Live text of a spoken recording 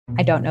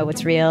I don't know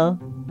what's real.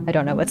 I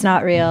don't know what's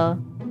not real.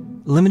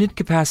 Limited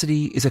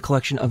Capacity is a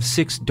collection of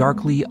 6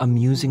 darkly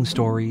amusing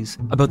stories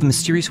about the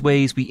mysterious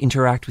ways we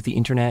interact with the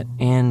internet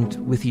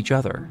and with each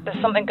other.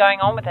 There's something going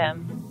on with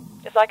him.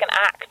 It's like an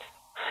act.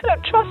 I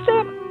don't trust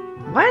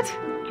him. What?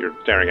 You're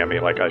staring at me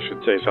like I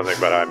should say something,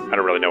 but I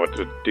don't really know what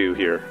to do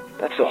here.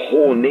 That's the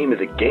whole name of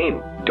the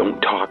game.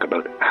 Don't talk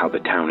about how the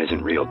town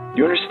isn't real.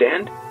 You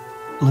understand?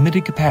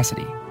 Limited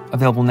Capacity,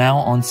 available now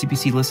on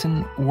CBC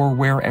Listen or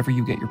wherever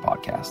you get your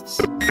podcasts.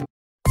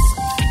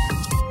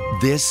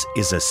 This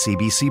is a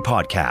CBC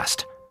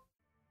podcast.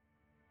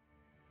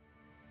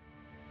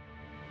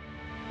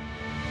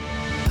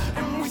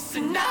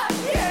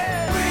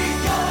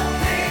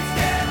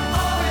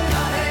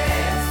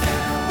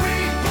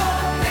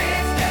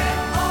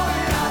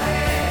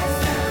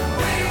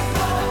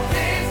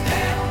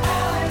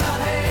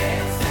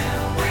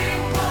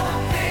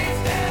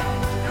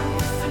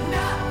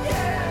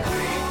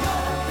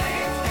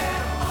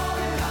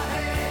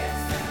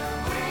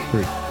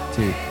 Three,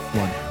 two,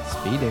 one.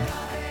 Speeding.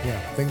 Yeah,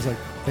 things like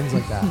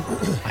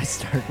that. I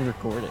started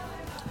recording.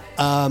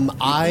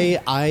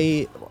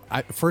 I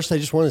first I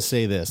just want to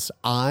say this.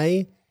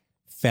 I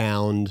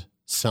found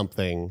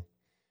something.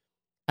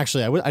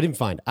 Actually, I didn't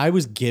find. I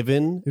was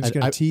given. You're just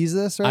going to tease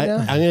this right now?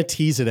 I'm going to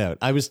tease it out.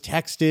 I was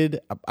texted.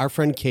 Our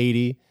friend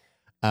Katie,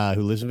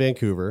 who lives in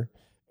Vancouver,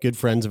 good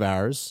friends of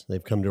ours.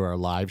 They've come to our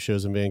live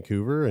shows in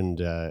Vancouver,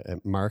 and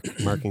Mark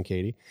and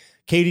Katie.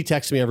 Katie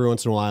texts me every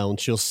once in a while, and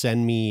she'll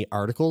send me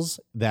articles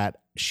that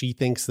she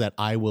thinks that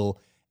I will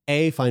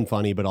find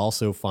funny, but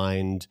also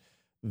find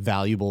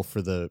valuable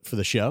for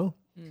the show.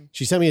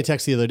 She sent me a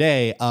text the other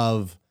day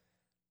of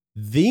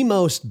the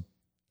most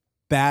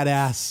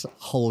badass,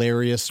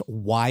 hilarious,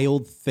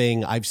 wild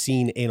thing I've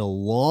seen in a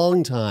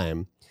long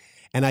time.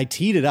 And I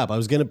teed it up. I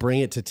was going to bring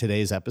it to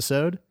today's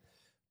episode,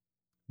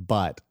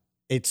 but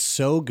it's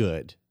so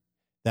good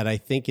that I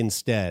think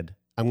instead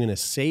I'm going to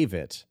save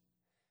it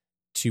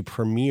to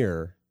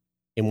premiere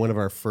in one of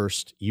our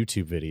first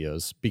YouTube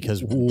videos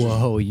because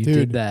whoa, you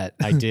did that.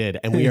 I did.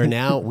 And we are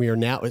now,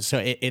 so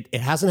it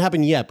hasn't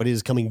happened yet, but it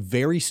is coming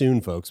very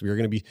soon, folks. We are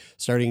going to be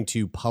starting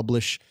to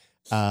publish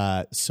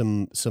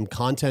some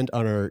content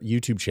on our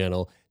YouTube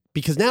channel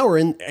because now we're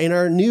in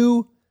our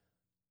new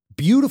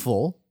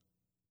beautiful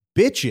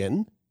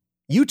bitchin'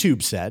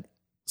 YouTube set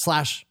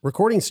 /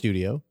 recording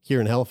studio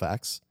here in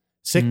Halifax,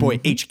 Sick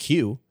Boy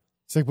HQ.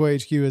 Sick Boy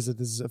HQ as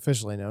it is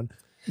officially known.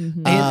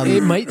 Mm-hmm.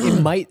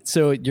 It might.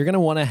 So you're going to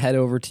want to head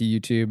over to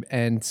YouTube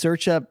and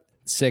search up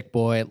Sick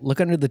Boy, look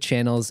under the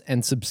channels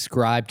and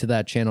subscribe to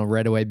that channel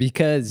right away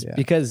because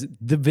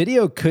the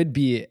video could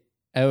be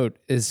out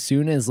as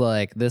soon as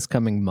like this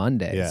coming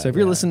Monday. Yeah, so if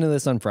you're listening to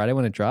this on Friday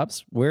when it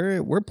drops,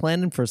 we're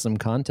planning for some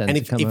content and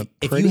to come up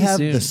if pretty you have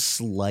soon. The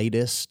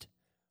slightest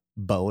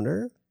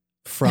boner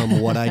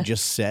from what I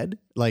just said,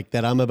 like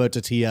that I'm about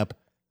to tee up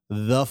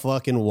the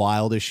fucking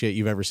wildest shit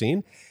you've ever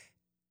seen.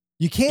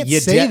 You can't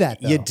say that,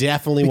 though. You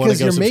definitely want to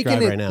go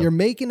subscribe right now. You're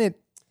making it,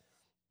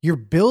 you're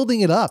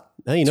building it up.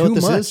 Now, you know what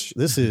this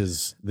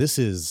is? This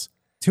is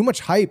too much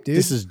hype, dude.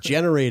 This is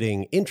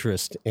generating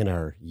interest in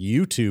our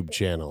YouTube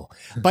channel.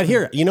 But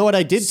here, you know what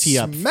I did tee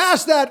up?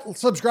 Smash that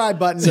subscribe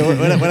button. So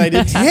what I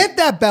did hit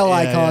that bell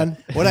icon.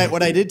 Yeah.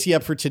 What I did tee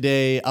up for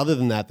today, other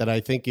than that I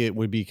think it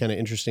would be kind of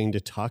interesting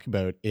to talk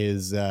about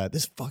is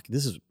this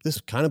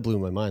kind of blew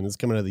my mind. This is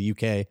coming out of the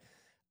UK.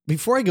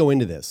 Before I go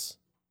into this,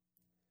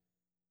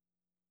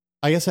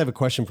 I guess I have a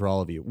question for all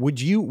of you.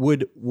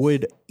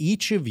 Would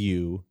each of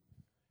you,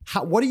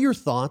 what are your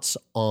thoughts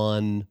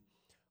on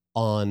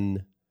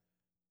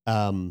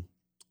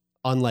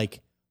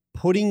like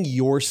putting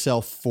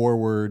yourself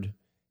forward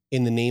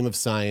in the name of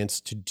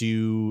science to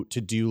do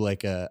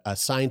like a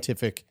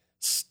scientific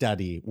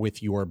study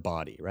with your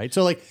body, right?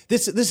 So like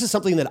this is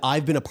something that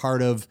I've been a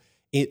part of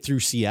through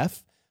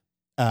CF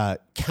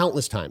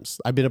countless times.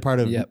 I've been a part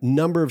of a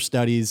number of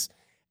studies.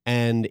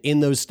 And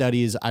in those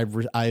studies, I've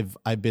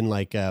been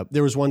like,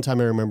 there was one time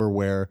I remember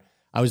where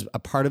I was a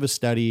part of a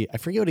study. I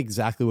forget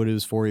exactly what it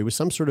was for. It was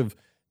some sort of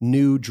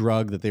new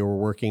drug that they were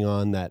working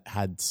on that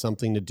had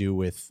something to do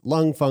with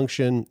lung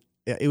function.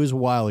 It was a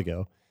while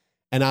ago.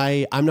 And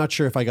I'm not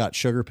sure if I got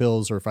sugar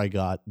pills or if I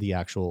got the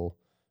actual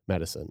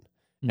medicine.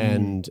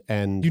 And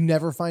you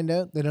never find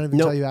out? They don't even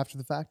tell you after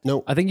the fact?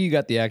 No. I think you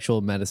got the actual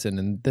medicine,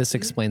 and this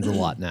explains a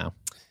lot now.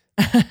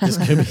 This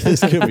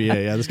could be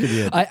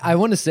it. I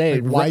want to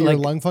say like why your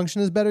lung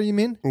function is better, you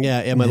mean?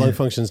 Yeah, my lung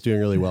function is doing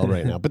really well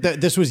right now. But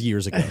this was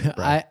years ago.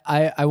 Right?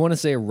 I want to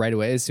say right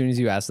away, as soon as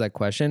you ask that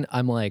question,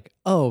 I'm like,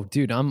 oh,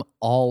 dude, I'm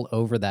all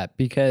over that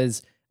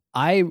because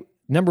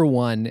number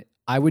one,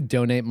 I would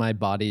donate my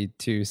body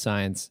to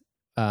science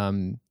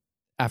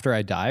after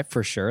I die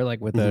for sure, like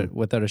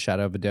without a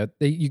shadow of a doubt.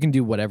 You can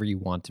do whatever you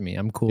want to me.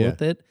 I'm cool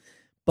with it.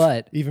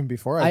 But even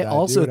before I die,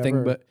 also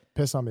think, but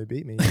piss on me,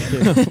 beat me.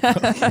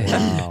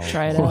 Wow.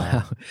 Try it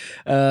out.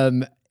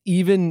 Wow.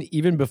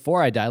 Even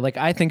before I die, like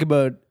I think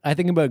about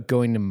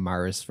going to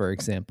Mars, for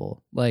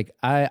example. Like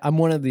I'm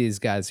one of these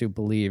guys who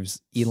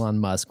believes Elon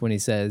Musk when he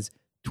says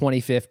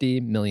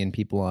 2050 million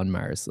people on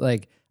Mars.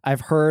 Like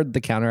I've heard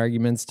the counter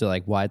arguments to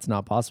like why it's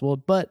not possible,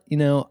 but you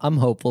know, I'm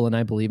hopeful and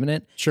I believe in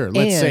it. Sure,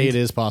 let's say it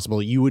is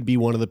possible. You would be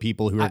one of the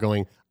people who are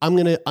going, I'm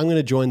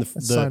gonna join the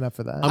sign up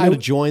for that. I'm gonna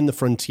join the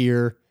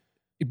frontier.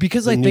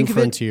 Because the I new think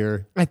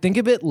frontier. I think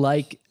of it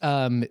like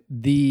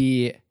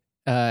the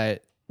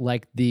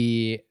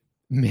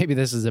maybe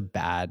this is a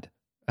bad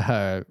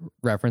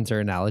reference or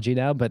analogy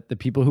now, but the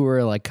people who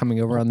are like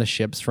coming over on the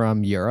ships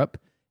from Europe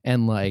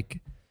and like,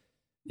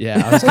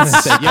 yeah, I was gonna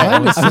say, I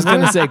was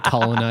gonna say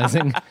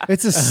colonizing.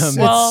 It's a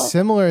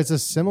similar. It's a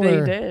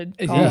similar.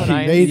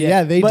 They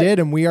did. They did,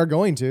 and we are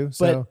going to.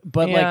 So,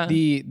 but like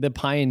the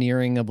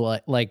pioneering of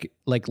like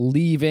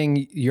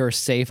leaving your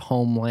safe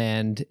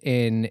homeland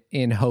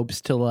in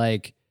hopes to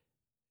like.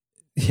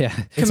 Yeah,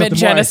 commit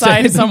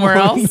genocide somewhere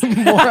else. The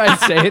more I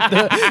say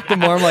it, the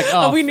more I'm like,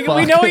 oh, we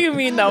know what you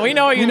mean, though. We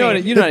know what you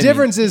mean. The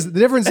difference is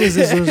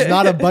there's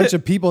not a bunch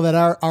of people that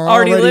are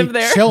already live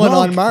there. chilling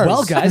on Mars.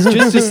 Well, guys,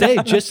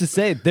 just to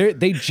say,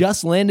 they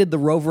just landed the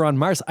rover on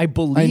Mars. I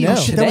believe. I know.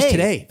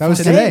 Today. That was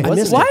today. That was today. I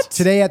missed What? it.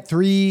 Today at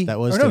 3. That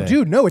was no, today.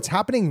 dude. No, it's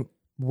happening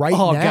right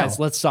now. Oh, guys,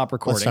 let's stop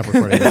recording. Let's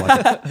stop recording.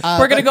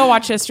 We're gonna go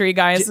watch history,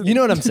 guys. You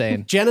know what I'm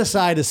saying?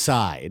 Genocide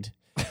aside.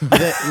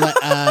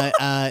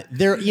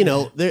 There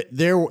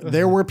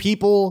were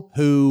people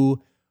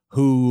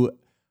who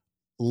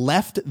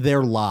left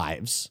their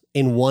lives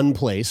in one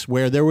place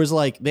where there was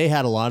like they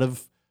had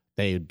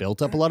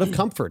built up a lot of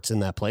comforts in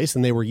that place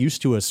and they were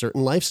used to a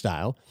certain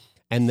lifestyle,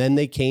 and then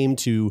they came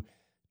to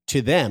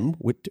them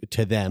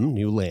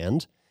new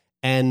land,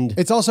 and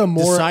it's also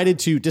more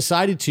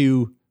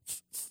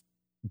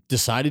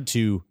decided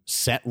to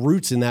set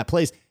roots in that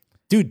place.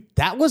 Dude,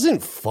 that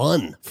wasn't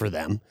fun for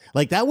them.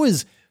 Like that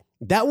was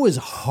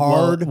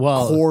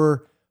hardcore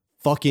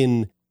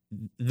fucking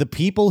the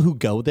people who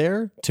go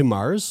there to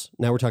Mars.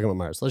 Now we're talking about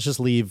Mars. Let's just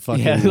leave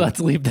fucking let's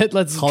leave that.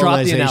 Let's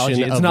drop the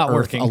analogy. It's not Earth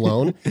working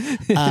alone.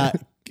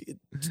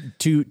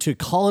 To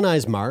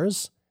colonize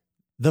Mars,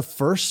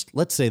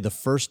 let's say the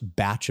first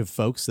batch of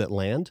folks that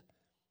land,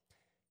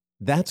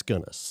 that's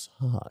gonna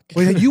suck.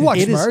 Well, you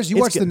watch Mars. You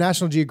watch the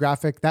National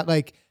Geographic, that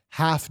like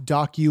half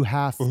docu,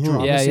 half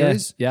drama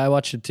series. Yeah, I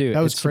watched it too.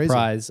 That was it's crazy.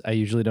 Surprise. I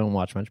usually don't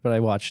watch much, but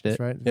I watched it. That's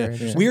right. Very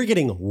interesting. We're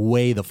getting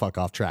way the fuck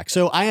off track.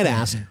 So I had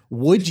asked,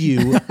 would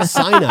you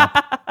sign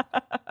up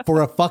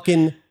for a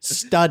fucking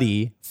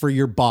study for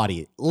your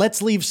body?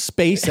 Let's leave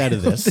space out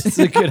of this. It's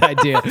a good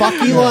idea. Fuck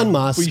Elon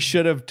Musk. We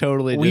should have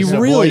totally. We just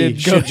really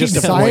avoided should going just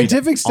down. avoid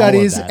Scientific all of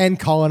studies that. and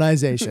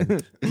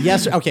colonization.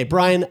 Yes. Okay,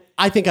 Brian,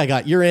 I think I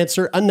got your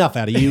answer. Enough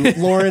out of you.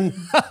 Lauren,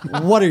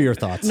 what are your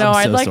thoughts? No,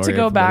 I'd so like to sorry,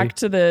 go everybody. back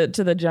to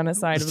the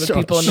genocide of the So,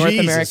 people in North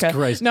Jesus America.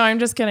 Christ. No, I'm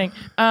just kidding.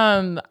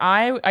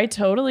 I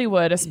totally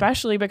would,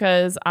 especially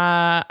because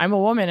I'm a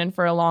woman, and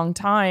for a long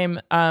time,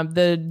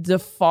 the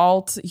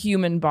default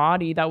human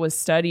body that was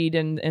studied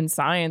in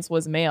science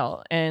was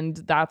male, and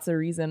that's the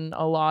reason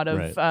a lot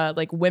of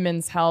like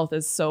women's health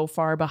is so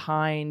far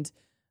behind.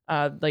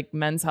 Like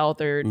men's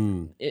health or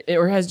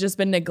has just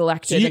been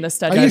neglected in the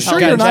study. Are you of sure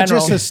health you're in not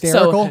general. just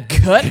hysterical? So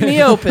cut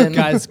me open,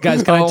 Guys,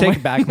 can I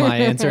take back my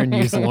answer and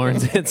use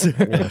Lauren's answer?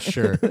 Yeah,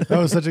 sure. That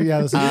was such a good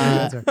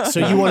answer.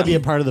 So you want to be a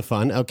part of the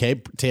fun.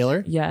 Okay,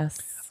 Taylor? Yes.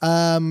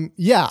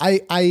 Yeah,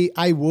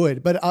 I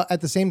would, but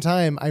at the same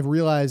time, I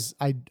realized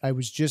I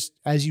was just,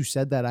 as you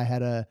said that, I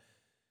had a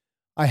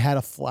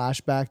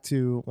flashback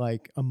to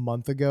like a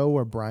month ago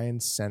where Brian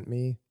sent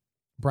me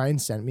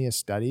a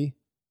study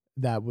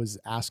that was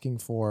asking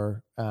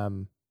for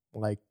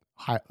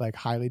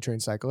highly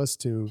trained cyclists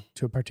to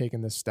partake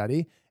in this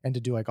study and to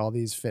do like all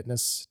these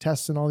fitness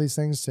tests and all these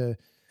things to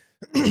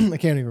I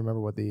can't even remember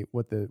what the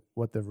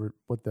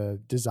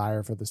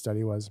desire for the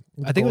study was.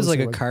 I think it was like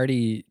a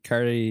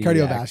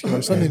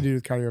cardiovascular, something to do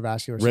with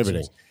cardiovascular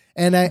Riveting. systems.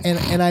 And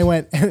I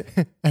went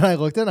and I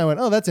looked at it and I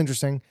went, oh, that's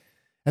interesting.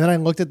 And then I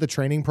looked at the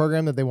training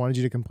program that they wanted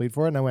you to complete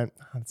for it, and I went,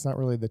 oh, "It's not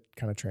really the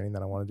kind of training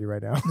that I want to do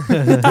right now."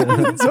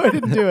 So I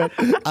didn't do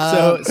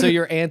it. So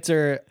your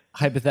answer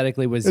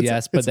hypothetically was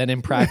yes, but then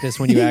in practice,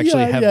 when you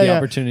actually have the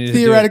opportunity to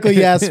theoretically do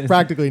it, yes,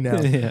 practically no.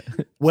 Yeah.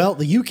 Well,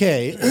 the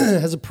UK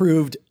has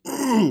approved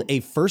a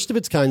first of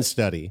its kind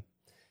study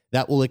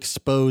that will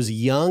expose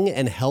young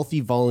and healthy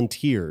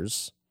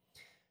volunteers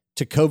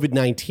to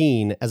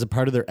COVID-19 as a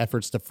part of their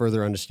efforts to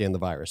further understand the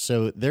virus.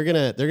 So they're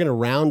gonna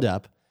round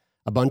up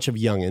a bunch of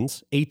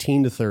youngins,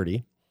 18 to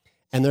 30,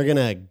 and they're going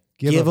to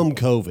give them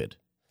COVID.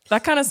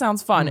 That kind of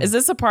sounds fun. Is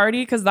this a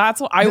party? Because that's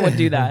what I would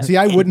do that. See,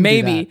 I wouldn't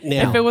maybe do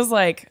that. if it was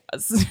like,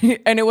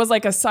 and it was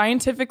like a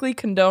scientifically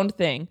condoned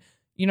thing.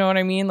 You know what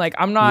I mean? Like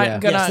I'm not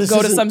gonna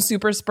go to some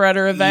super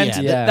spreader event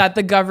that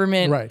the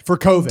government for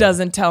COVID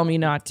doesn't tell me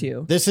not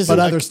to. This isn't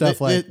other stuff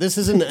like this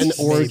isn't an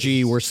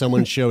orgy where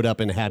someone showed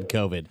up and had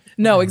COVID.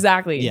 No,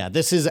 exactly. Yeah,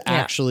 this is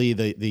actually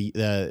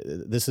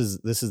this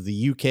is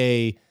the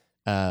UK.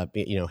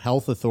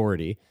 Health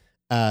authority.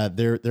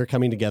 They're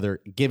coming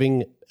together,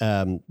 giving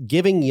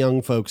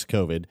young folks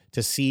COVID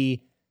to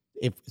see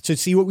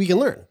what we can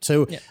learn.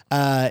 So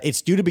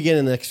it's due to begin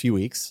in the next few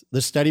weeks.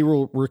 The study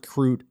will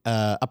recruit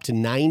up to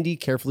 90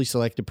 carefully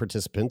selected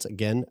participants,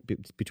 again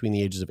between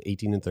the ages of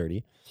 18 and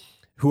 30.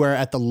 who are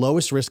at the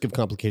lowest risk of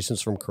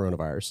complications from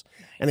coronavirus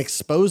and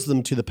expose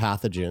them to the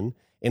pathogen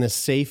in a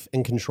safe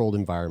and controlled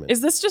environment.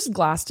 Is this just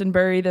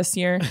Glastonbury this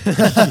year?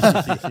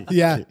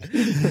 Yeah.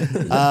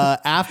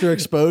 After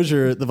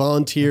exposure, the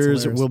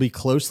volunteers will be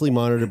closely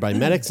monitored by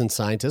medics and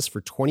scientists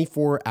for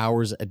 24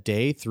 hours a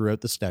day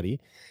throughout the study.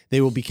 They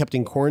will be kept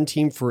in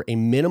quarantine for a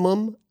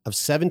minimum of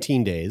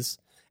 17 days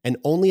and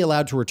only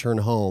allowed to return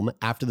home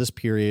after this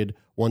period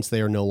once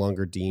they are no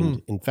longer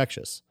deemed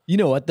infectious. You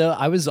know what, though?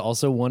 I was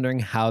also wondering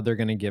how they're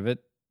going to give it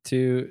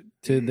to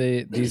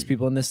these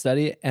people in this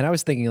study. And I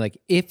was thinking,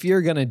 like, if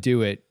you're going to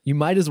do it, you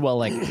might as well,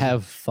 like,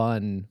 have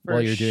fun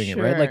while you're doing it,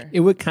 right? Like, it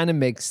would kind of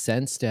make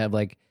sense to have,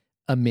 like,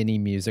 a mini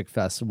music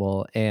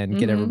festival and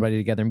get everybody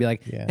together and be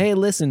like, hey,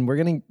 listen,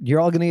 you're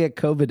all going to get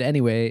COVID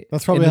anyway.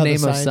 That's probably in the how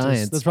name of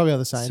science. That's probably how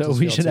the scientists So we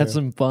feel should have too.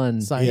 some fun.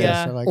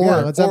 Scientists are like,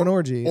 let's have an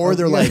orgy. Or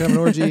they're you like, guys can have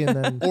an orgy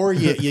and then. Or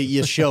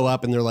you show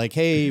up and they're like,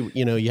 hey,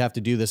 you have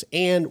to do this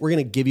and we're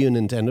going to give you a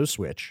Nintendo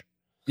Switch.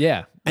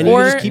 Yeah. And you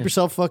just keep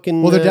yourself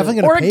fucking... Well, they're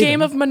definitely going to Or pay a game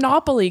them. of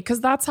Monopoly, because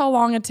that's how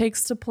long it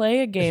takes to play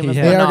a game of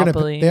They are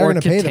Monopoly. They are Or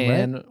going to pay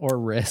them, right? Catan or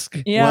Risk.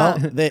 Yeah.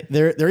 Well,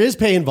 there is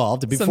pay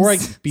involved. Before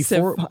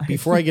Civ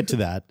 5. I get to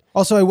that,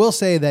 Also, I will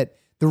say that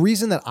the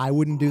reason that I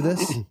wouldn't do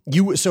this,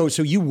 you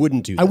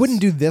wouldn't do this. I wouldn't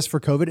do this for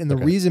COVID, and the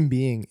reason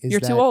being is You're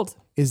that, too old.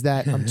 Is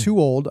that I'm too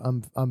old.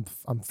 I'm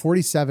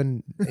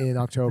 47 in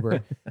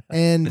October,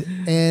 and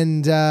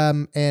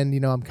I'm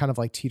kind of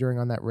like teetering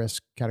on that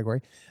risk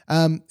category.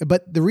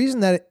 But the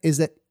reason that is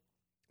that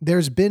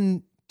there's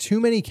been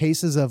too many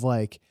cases of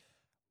like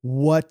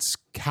what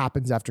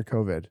happens after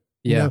COVID.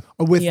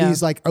 With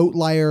these like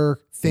outlier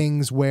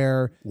things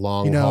where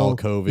long haul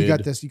COVID.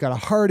 You got a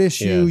heart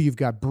issue, you've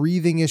got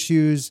breathing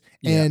issues,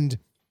 and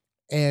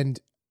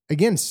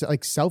again,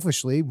 like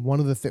selfishly, one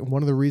of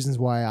the reasons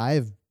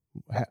why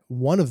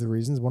one of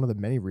the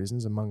many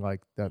reasons among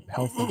like the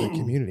health of the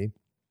community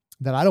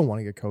that I don't want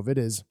to get COVID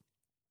is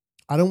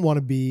I don't want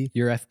to be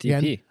your FTP.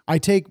 Again, I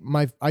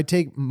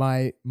take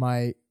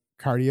my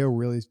cardio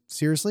really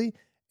seriously,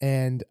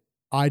 and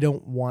I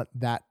don't want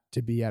that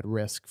to be at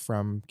risk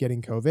from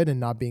getting COVID and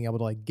not being able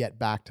to like get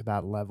back to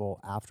that level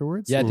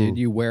afterwards. Yeah, dude,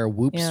 you wear a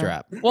whoop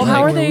strap. Well,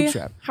 how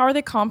are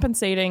they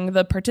compensating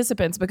the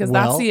participants? Because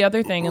that's the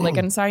other thing. And like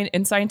in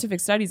scientific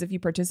studies, if you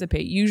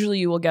participate, usually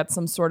you will get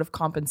some sort of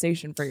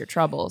compensation for your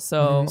trouble.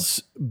 So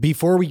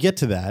before we get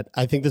to that,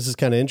 I think this is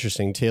kind of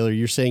interesting. Taylor,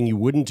 you're saying you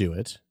wouldn't do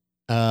it.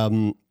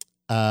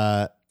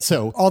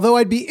 So, although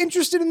I'd be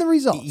interested in the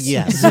results,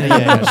 yes,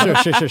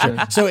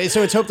 sure. So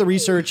it's Hope the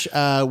research,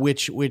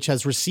 which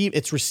has received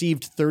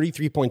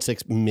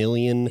 33.6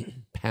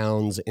 million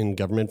pounds in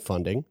government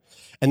funding,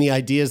 and the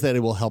idea is that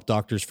it will help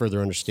doctors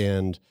further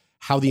understand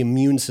how the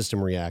immune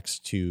system reacts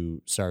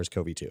to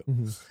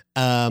SARS-CoV-2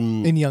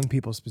 in young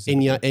people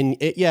specifically.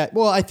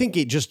 Well, I think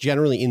it just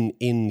generally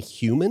in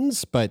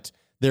humans, but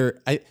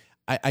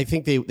I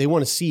think they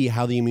want to see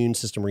how the immune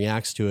system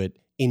reacts to it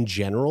in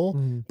general,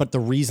 but the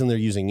reason they're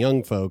using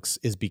young folks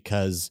is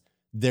because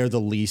they're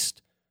the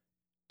least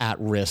at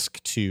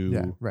risk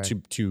to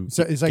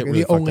so it's like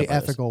the only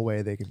ethical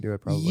way they can do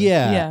it, probably.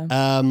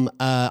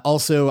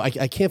 Also, I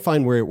can't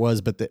find where it was,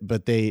 but they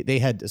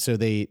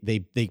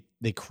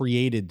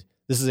created,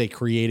 this is a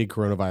created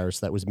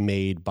coronavirus that was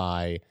made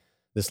by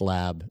this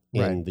lab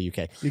in the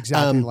UK,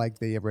 exactly like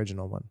the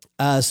original one.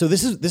 So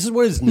this is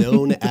what is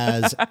known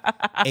as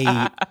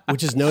a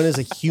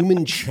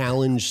human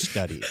challenge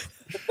study.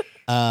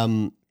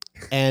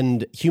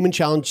 And human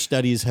challenge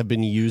studies have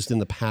been used in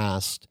the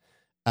past,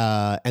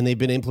 and they've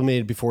been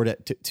implemented before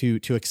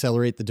to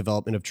accelerate the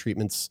development of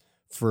treatments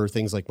for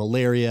things like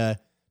malaria,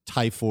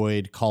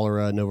 typhoid,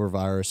 cholera,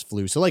 norovirus,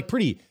 flu. So like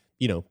pretty,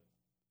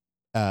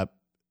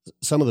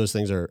 some of those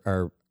things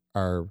are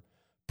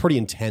pretty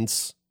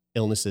intense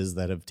illnesses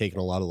that have taken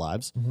a lot of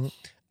lives.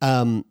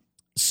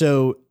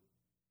 So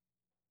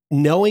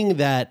knowing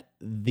that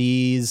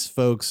these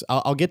folks,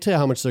 I'll get to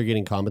how much they're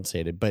getting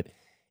compensated, but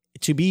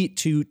to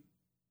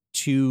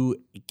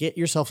get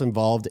yourself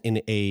involved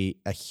in a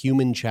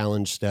human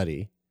challenge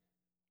study,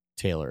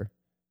 Taylor,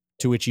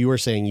 to which you are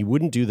saying you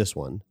wouldn't do this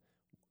one,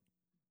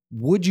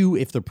 would you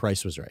if the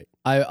price was right?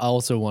 I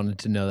also wanted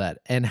to know that.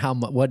 And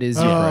what is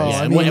your price?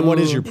 Yeah, and what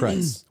is your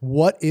price?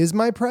 What is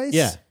my price?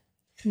 Yeah.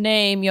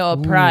 Name your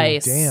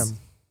price. Damn.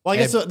 Well, I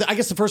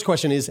guess the first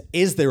question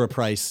is there a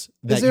price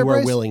that you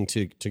are willing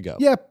to go?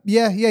 Yeah.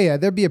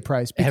 There'd be a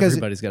price because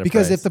everybody's got a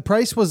because price. if the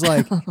price was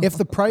like if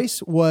the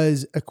price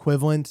was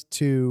equivalent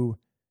to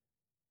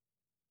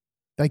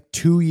like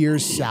 2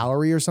 years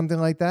salary or something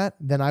like that,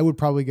 then I would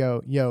probably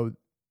go,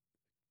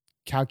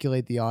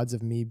 calculate the odds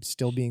of me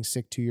still being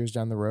sick 2 years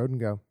down the road and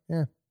go,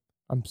 yeah,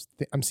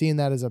 I'm seeing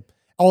that as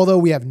although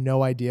we have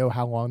no idea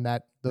how long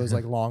that those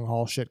like long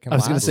haul shit can I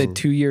was going last. to say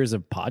 2 years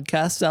of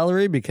podcast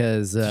salary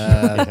because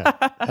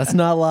that's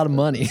not a lot of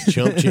money.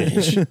 Chump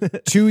change.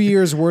 2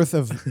 years worth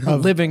of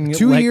Living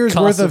 2 like years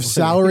cost worth of living.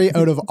 salary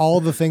out of all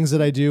the things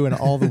that I do and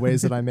all the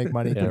ways that I make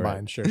money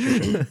combined. Sure.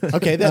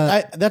 Okay,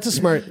 that's a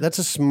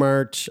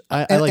smart.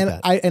 I like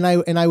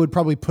that. I would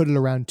probably put it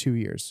around 2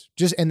 years.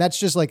 That's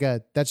just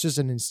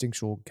an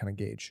instinctual kind of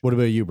gauge. What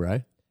about you,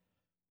 Bri?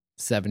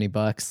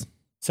 $70.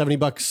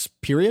 $70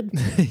 period?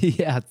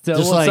 Yeah. So,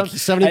 Just well, like some-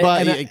 70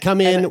 bucks. and I-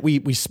 Come in,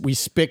 we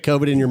spit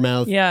COVID in your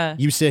mouth. Yeah.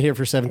 You sit here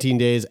for 17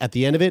 days. At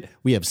the end of it,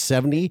 we have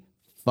 70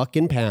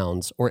 fucking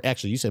pounds, or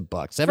actually you said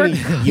bucks. 70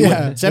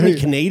 70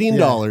 Canadian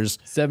dollars.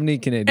 70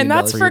 Canadian And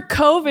that's dollars. for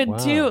COVID Wow.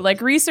 too.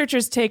 Like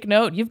researchers take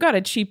note. You've got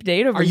a cheap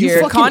date over Are you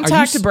here. fucking- are you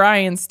Contact s-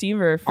 Brian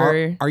Stever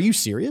for. Are you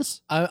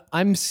serious?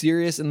 I'm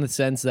serious in the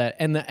sense that,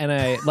 and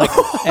I like,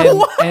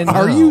 and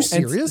Are you and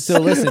serious? So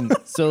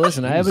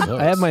listen. I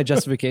have my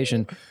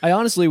justification. I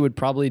honestly would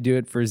probably do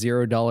it for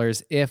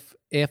 $0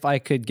 if I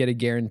could get a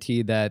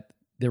guarantee that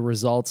the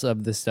results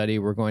of the study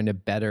were going to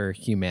better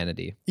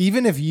humanity.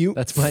 Even if you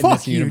That's my fuck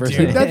Miss you, Universe.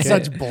 dude. That's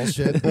Okay. such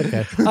bullshit.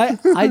 Okay.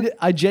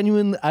 I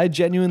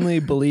genuinely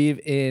believe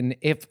in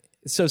if.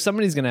 So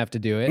somebody's gonna have to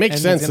do it. Makes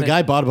and sense. he's The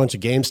gonna- guy bought a bunch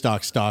of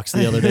GameStop stocks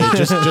the other day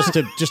just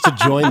to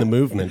join the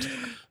movement.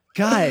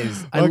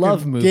 Guys, I Fucking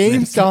love movements.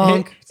 Game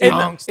stonk.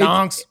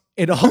 Stonks.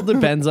 It all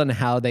depends on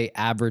how they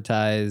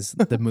advertise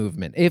the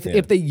movement.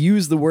 If they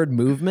use the word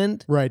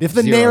movement, Right. If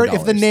the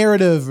 $0.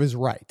 narrative is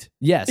right.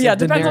 yes. Yeah, if it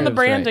the depends on the narrative's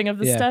right. branding of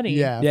the Yeah. study.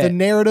 Yeah. If Yeah. the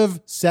narrative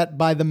set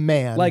by the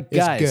man Like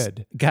guys, is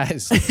good.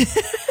 guys,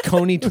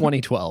 Coney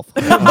 2012.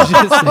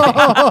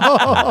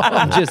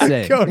 I'm just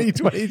saying. Coney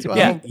 2012.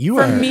 Yeah. You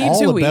For are me all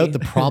too, about the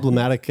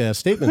problematic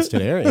statements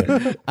today, aren't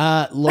you?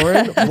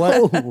 Lauren,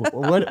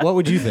 what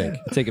would you think?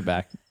 Take it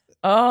back.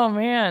 Oh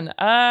man,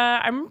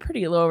 I'm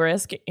pretty low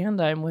risk and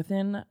I'm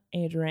within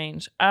age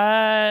range.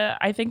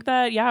 I think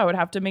that I would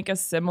have to make a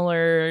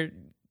similar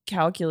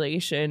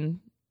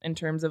calculation in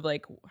terms of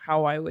like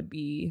how I would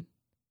be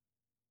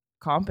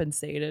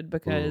compensated,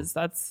 because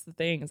that's the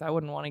thing is I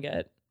wouldn't want to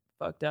get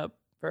fucked up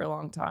for a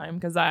long time,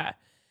 because I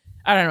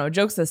don't know,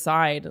 jokes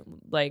aside,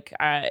 like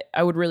I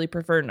would really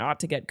prefer not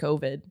to get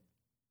COVID.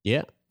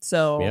 Yeah.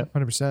 So Yeah.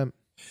 100%.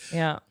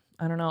 yeah,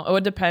 I don't know. It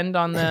would depend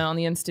on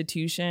the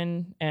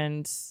institution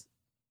and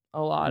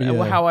a lot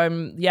Yeah. how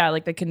I'm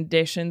like the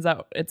conditions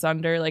that it's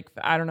under. Like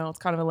I don't know, it's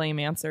kind of a lame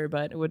answer,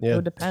 but it would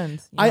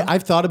depend. You know?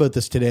 I've thought about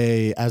this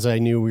today as I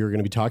knew we were going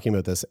to be talking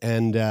about this,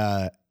 and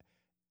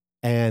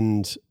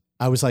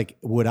I was like,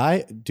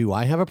 do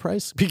I have a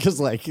price? Because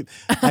like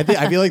I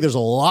feel like there's a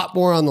lot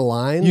more on the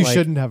line. You Like,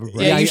 shouldn't have a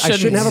price. Yeah, I you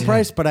shouldn't have a shouldn't.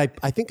 price, but I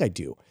think I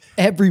do.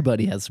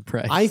 Everybody has a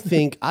price. I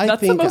think That's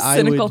the most I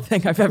cynical would.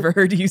 thing I've ever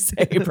heard you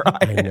say,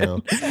 Brian. I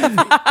know.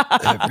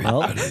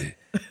 Well,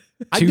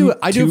 I do it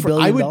 $2 for.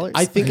 billion I would. dollars?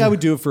 I think I would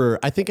do it for.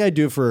 I think I'd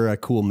do it for a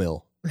cool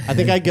meal. I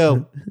think I'd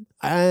go.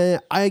 I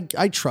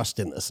trust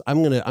in this.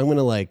 I'm gonna do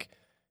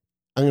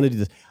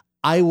this.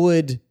 I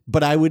would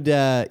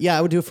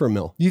do it for a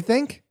meal. You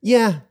think?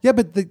 Yeah. Yeah,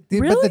 but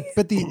Really?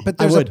 but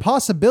there's a would.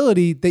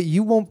 possibility that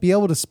you won't be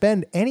able to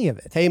spend any of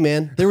it. Hey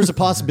man, there was a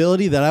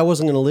possibility that I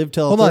wasn't gonna live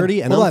till Hold on,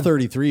 30, and hold I'm on.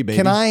 33, baby.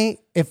 Can I,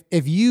 if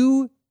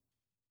you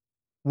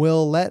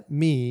will let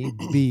me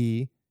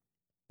be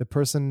the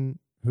person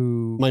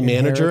who My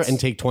manager inherits- and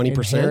take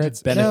 20%?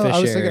 inherits- No,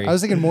 Beneficiary. I was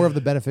thinking more of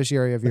the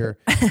beneficiary of your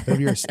of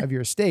your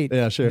estate.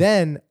 Yeah, sure.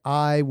 Then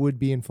I would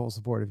be in full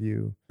support of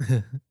you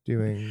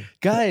doing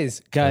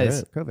guys,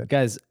 COVID.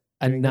 guys,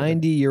 a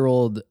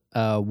 90-year-old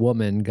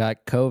woman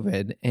got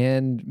COVID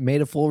and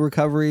made a full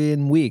recovery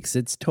in weeks.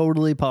 It's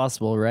totally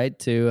possible, right,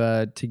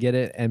 to get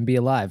it and be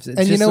alive. It's And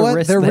you just know a what?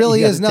 risk There that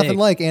really you is gotta nothing take.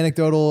 like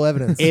anecdotal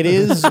evidence. It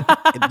is.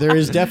 There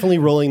is definitely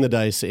rolling the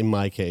dice in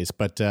my case,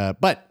 but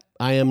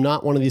I am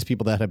not one of these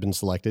people that have been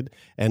selected,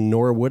 and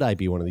nor would I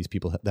be one of these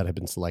people that have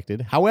been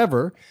selected.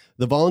 However,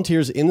 the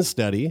volunteers in the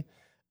study,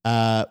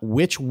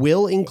 which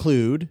will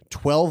include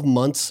 12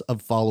 months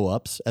of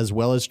follow-ups as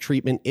well as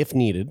treatment if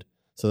needed,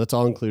 so that's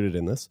all included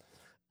in this,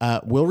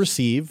 will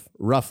receive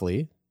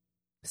roughly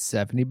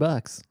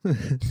 $70.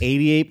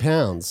 88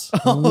 pounds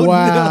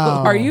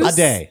Wow. Are you a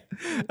day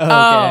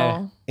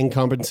Oh, in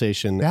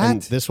compensation,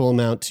 and this will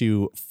amount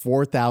to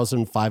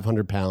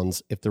 4,500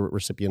 pounds if the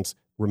recipients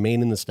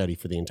remain in the study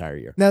for the entire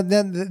year. Now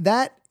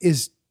that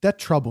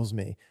troubles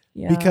me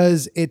yeah.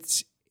 because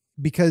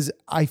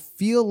I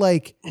feel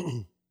like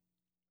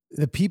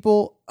the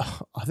people,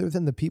 other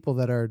than the people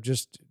that are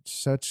just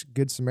such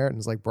good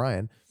Samaritans like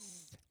Brian,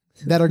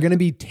 that are going to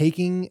be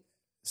taking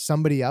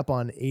somebody up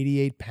on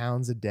 88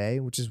 pounds a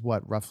day, which is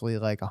what, roughly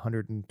like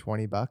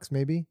 $120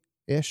 maybe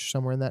ish,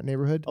 somewhere in that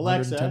neighborhood.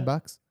 Alexa.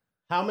 $110.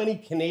 How many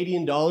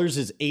Canadian dollars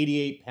is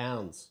 88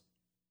 pounds?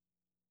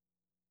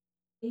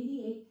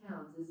 88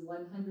 pounds is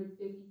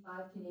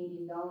 155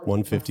 Canadian dollars.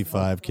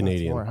 155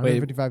 Canadian. More,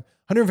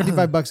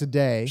 $155 a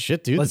day.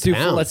 Shit, dude. Let's the do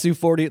pound.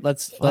 40.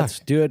 Let's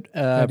do it do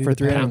for the pound.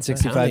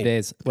 365 Pounding.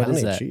 days. What is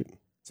Pounding that? cheap.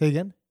 Say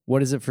again?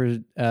 What is it for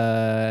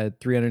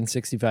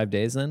 365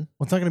 days then?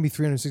 Well, it's not going to be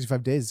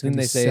 365 days. It's going to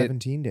be Didn't they say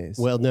 17 days.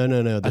 Well,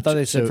 no. I thought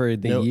they said for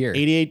the year.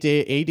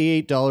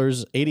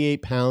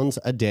 £88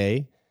 a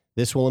day.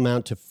 This will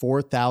amount to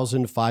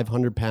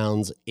 4,500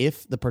 pounds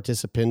if the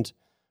participant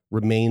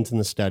remains in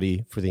the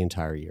study for the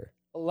entire year.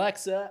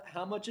 Alexa,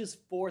 how much is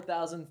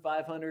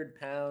 4,500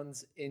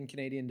 pounds in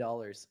Canadian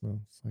dollars?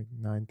 Well, it's like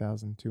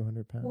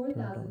 9,200 pounds.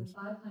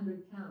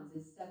 4,500 pounds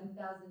is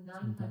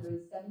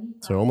 7,975.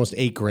 So almost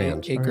 $8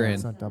 grand.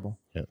 It's not double.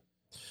 Yeah.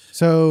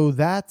 So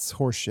that's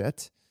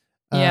horseshit.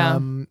 Yeah.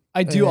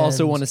 I do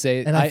also want to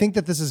say, and I think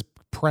that this is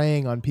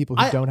preying on people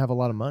who don't have a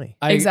lot of money.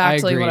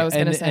 Exactly agree. what I was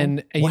going to say.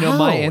 And you know,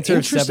 my answer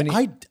is Interesting.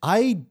 70.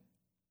 I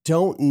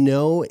don't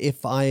know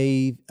if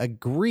I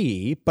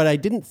agree, but I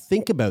didn't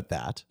think about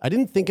that. I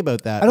don't think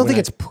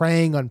it's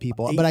preying on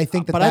people, but I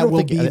think that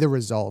will be the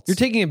result. You're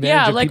taking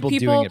advantage of like people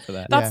doing it for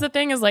that. That's the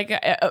thing is like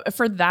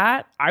for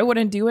that I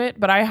wouldn't do it,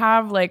 but I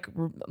have like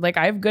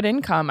I have good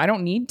income. I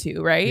don't need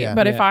to, right? Yeah.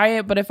 But if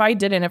I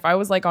didn't, if I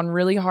was like on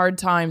really hard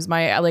times,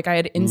 I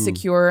had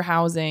insecure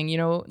housing, you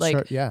know,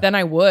 like then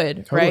I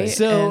would, Totally. right?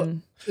 So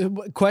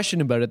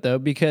question about it though,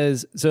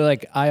 because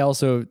like I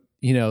also,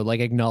 you know, like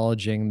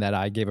acknowledging that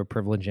I gave a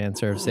privileged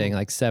answer of saying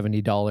like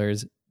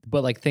 $70,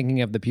 but like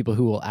thinking of the people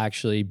who will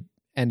actually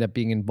end up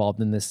being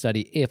involved in this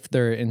study if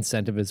their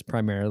incentive is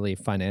primarily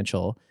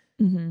financial,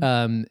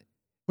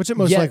 which it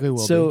most likely will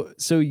be.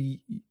 So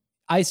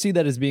I see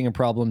that as being a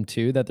problem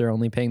too, that they're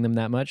only paying them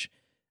that much.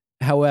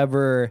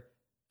 However,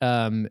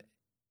 in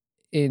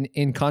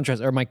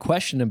contrast, or my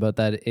question about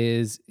that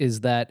is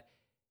that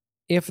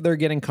if they're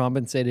getting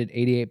compensated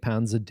 88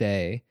 pounds a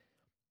day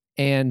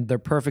and they're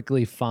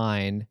perfectly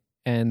fine,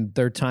 and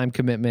their time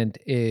commitment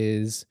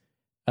is,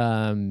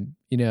 you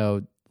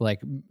know, like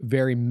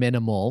very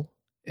minimal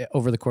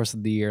over the course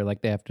of the year,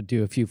 like they have to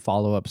do a few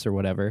follow-ups or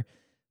whatever,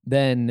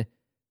 then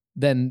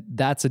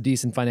that's a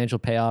decent financial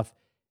payoff,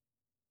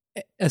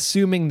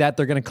 assuming that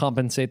they're going to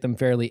compensate them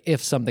fairly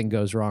if something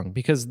goes wrong,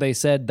 because they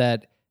said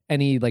that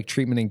any like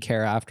treatment and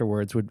care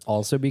afterwards would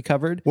also be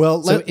covered.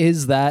 Well,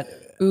 is that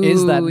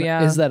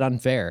unfair? Is it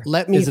unfair?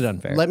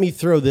 Let me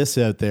throw this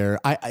out there.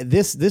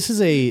 This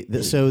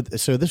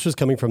was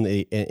coming from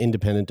the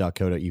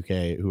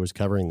independent.co.uk who was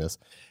covering this.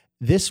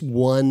 This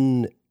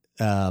one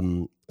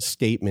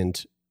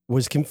statement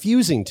was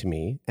confusing to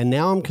me, and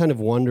now I'm kind of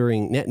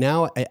wondering.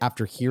 Now,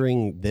 after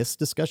hearing this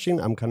discussion,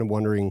 I'm kind of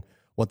wondering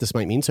what this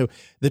might mean. So,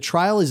 the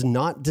trial is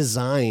not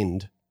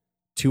designed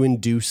to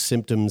induce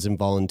symptoms in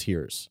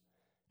volunteers,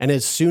 and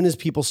as soon as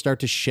people start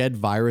to shed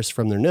virus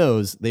from their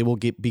nose, they will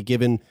be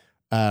given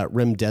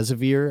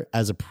remdesivir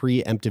as a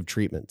preemptive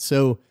treatment.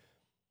 So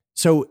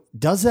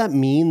does that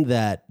mean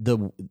that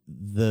the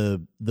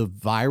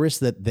virus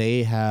that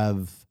they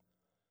have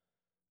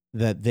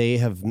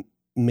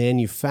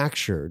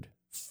manufactured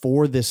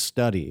for this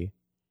study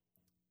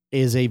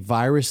is a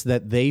virus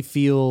that they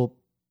feel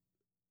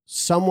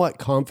somewhat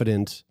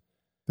confident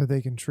that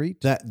they can treat,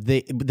 that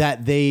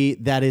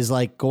is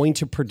like going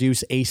to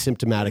produce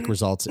asymptomatic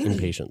results in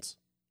patients?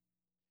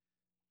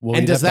 Well,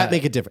 and does that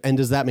make a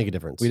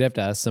difference? We'd have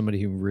to ask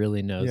somebody who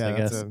really knows, I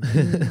guess.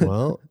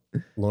 Well,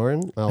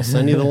 Lauren, I'll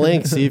send you the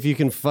link. See if you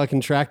can fucking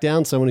track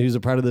down someone who's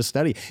a part of this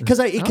study. This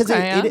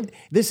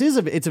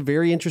is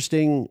very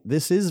interesting.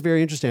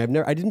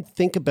 I didn't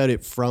think about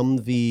it from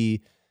the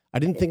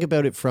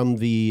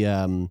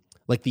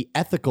like the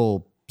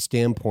ethical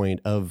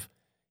standpoint of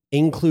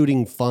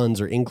including funds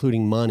or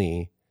including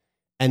money,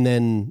 and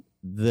then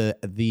the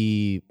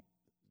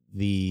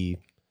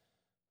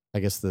I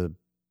guess the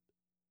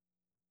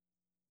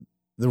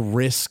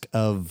risk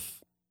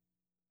of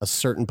a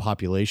certain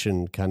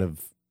population kind of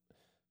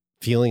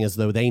feeling as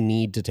though they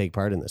need to take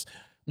part in this.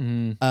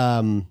 But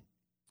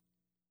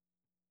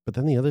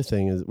then the other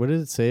thing is, what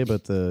did it say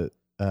about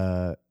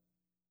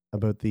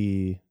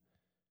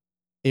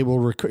it will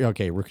recruit?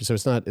 Okay, so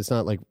it's not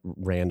like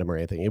random or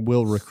anything. It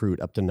will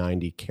recruit up to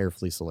 90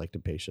 carefully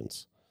selected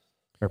patients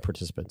or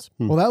participants.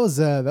 Well, that was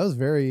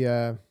very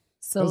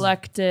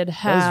selected.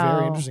 That was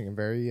very interesting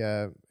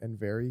and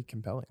very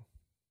compelling.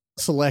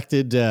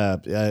 Selected,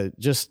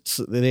 just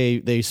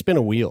they spin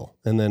a wheel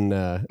and then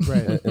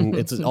right, and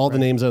it's all the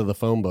names out of the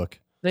phone book.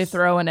 They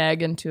throw an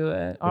egg into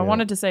it. I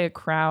wanted to say a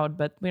crowd,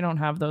 but we don't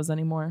have those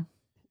anymore.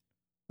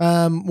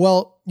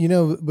 Well, you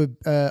know,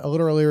 a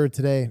little earlier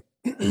today,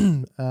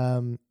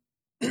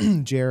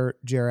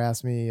 Jer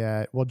asked me.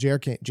 Jer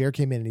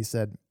came in and he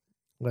said,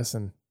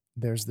 "Listen,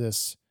 there's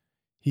this."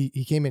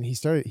 He came in. He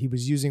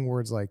was using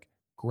words like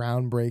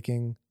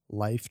groundbreaking,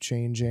 life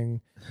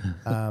changing.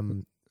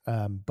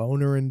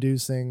 Boner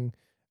inducing,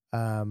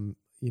 you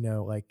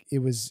know, like he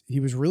was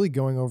really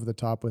going over the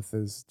top with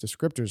his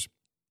descriptors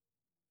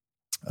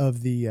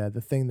of the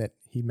thing that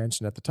he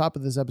mentioned at the top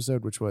of this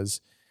episode, which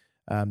was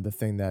the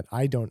thing that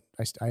I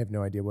have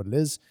no idea what it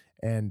is,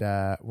 and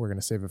we're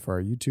gonna save it for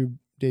our YouTube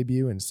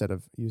debut instead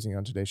of using it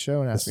on today's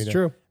show, and asked me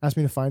to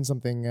find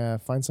something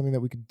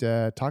that we could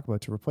talk about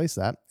to replace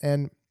that,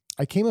 and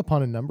I came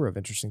upon a number of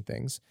interesting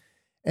things,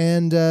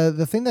 and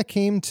the thing that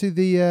came to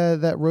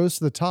that rose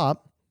to the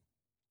top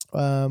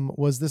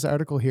was this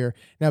article here.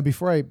 Now,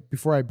 before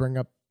I bring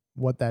up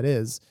what that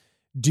is,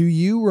 do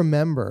you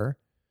remember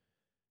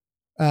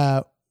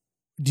the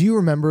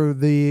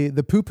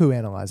poo-poo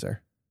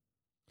analyzer?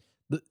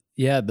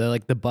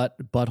 The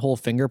butthole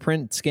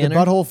fingerprint scanner. The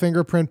butthole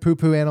fingerprint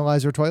poo-poo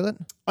analyzer toilet?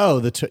 Oh,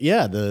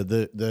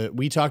 the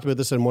we talked about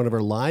this on one of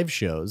our live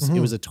shows. Mm-hmm. It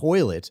was a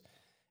toilet,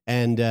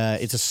 and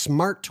it's a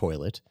smart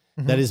toilet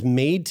that is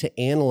made to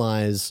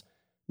analyze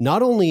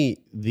not only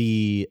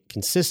the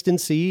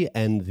consistency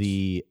and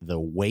the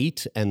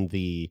weight and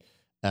the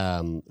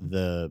health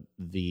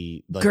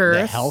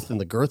and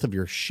the girth of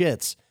your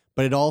shits,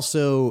 but it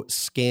also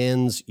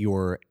scans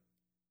your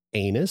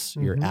anus,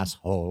 your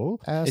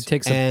asshole. It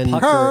takes a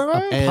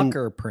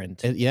pucker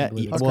print.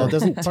 Well, it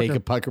doesn't take a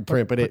pucker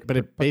print, but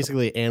it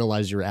basically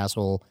analyzes your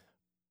asshole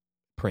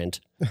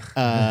print,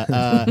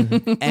 and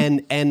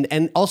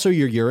also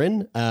your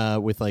urine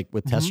with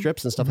test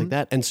strips and stuff like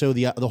that. And so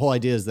the whole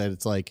idea is that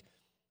it's like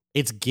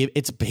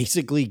it's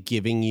basically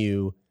giving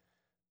you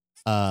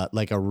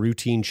like a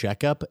routine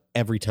checkup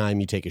every time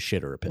you take a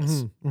shit or a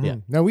piss. Yeah.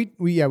 No, we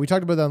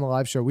talked about that on the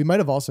live show. We might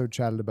have also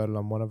chatted about it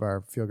on one of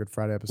our Feel Good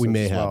Friday episodes. We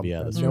may as well. have,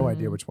 yeah. I have no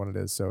idea which one it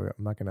is, so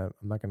I'm not gonna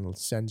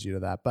send you to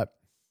that. But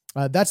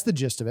that's the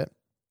gist of it.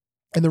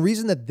 And the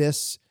reason that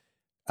this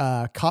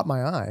caught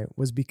my eye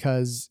was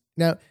because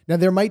now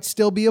there might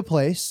still be a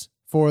place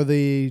for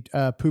the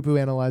poo-poo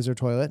analyzer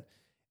toilet.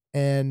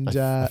 And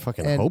I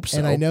fucking hope so.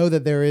 And I know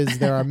that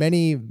there are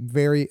many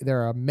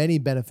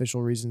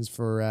beneficial reasons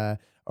for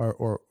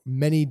or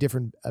many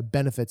different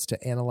benefits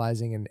to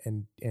analyzing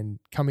and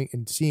coming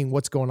and seeing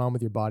what's going on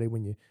with your body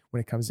when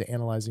it comes to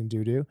analyzing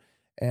doo-doo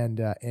and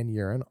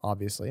urine,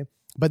 obviously.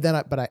 But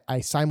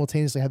I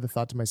simultaneously had the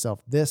thought to myself,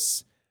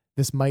 this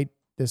might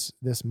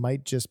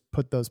just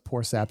put those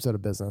poor saps out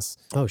of business.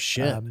 Oh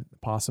shit,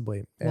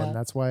 possibly, and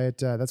that's why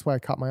it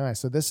caught my eye.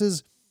 So this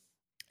is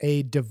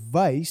a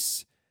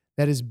device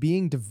that is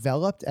being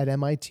developed at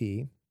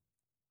MIT,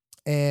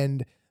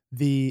 and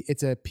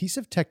it's a piece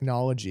of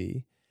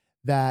technology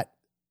that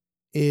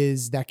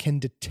can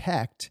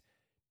detect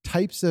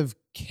types of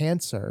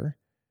cancer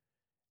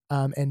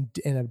and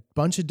a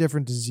bunch of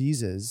different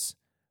diseases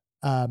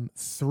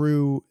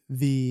through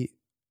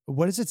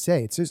what does it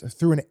say? It says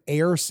through an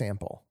air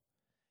sample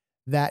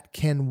that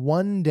can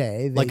one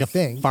day a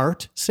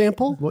fart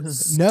sample?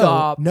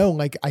 Stop. No,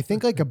 I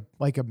think like a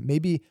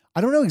maybe,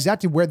 I don't know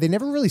exactly where. They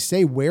never really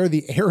say where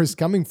the air is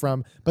coming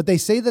from, but they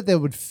say that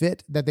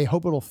they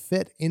hope it'll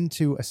fit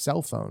into a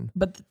cell phone.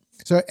 But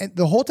so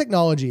the whole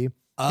technology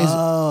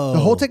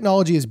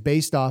is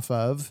based off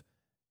of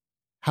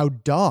how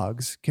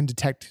dogs can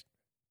detect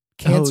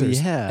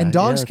cancers. And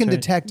dogs can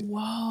detect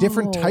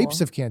different types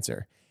of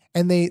cancer.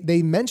 And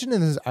they mentioned in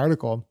this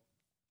article,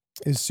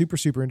 is super,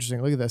 super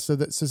interesting. Look at this. So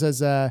it says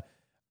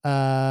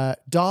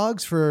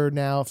dogs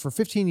for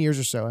 15 years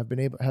or so have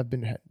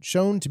been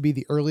shown to be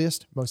the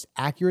earliest, most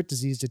accurate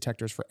disease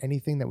detectors for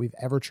anything that we've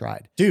ever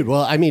tried. Dude,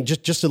 well, I mean,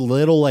 just a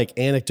little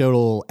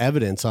anecdotal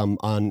evidence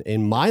on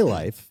in my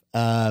life.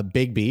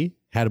 Big B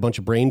had a bunch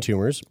of brain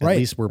tumors. At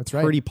least we're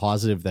pretty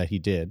positive that he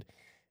did.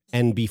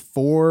 And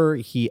before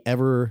he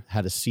ever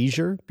had a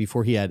seizure,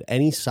 before he had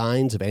any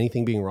signs of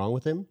anything being wrong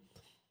with him,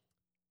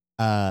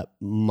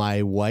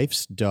 my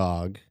wife's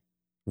dog,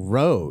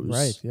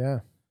 Rose,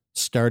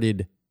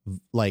 started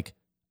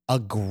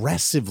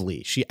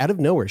aggressively. She out of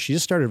nowhere, she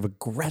just started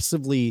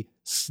aggressively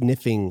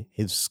sniffing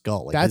his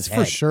skull. That's his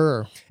for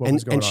sure.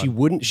 And she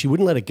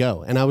wouldn't let it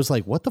go. And I was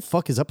like, "What the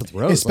fuck is up with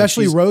Rose?"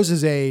 Especially Rose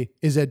is a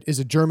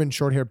German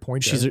short-haired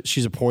pointer.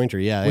 She's a pointer,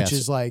 which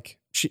is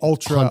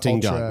ultra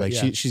hunting ultra,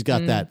 dog. She's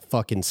got that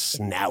fucking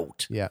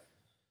snout. Yeah.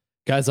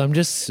 Guys, I'm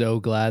just so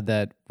glad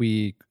that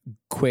we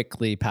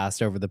quickly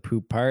passed over the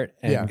poop part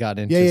and got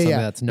into something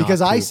that's not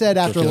because I poop. said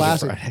after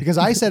last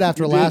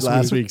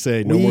week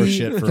say no more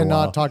shit for a while.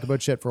 Cannot talk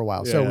about shit for a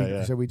while.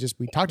 So we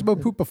talked about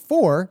poop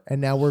before,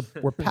 and now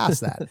we're past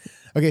that.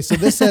 Okay, so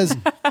this says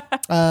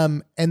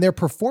and their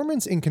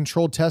performance in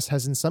controlled tests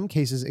has in some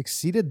cases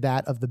exceeded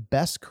that of the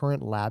best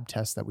current lab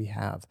tests that we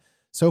have.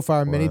 So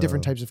far, many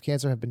different types of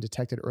cancer have been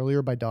detected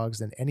earlier by dogs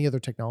than any other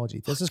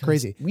technology. This is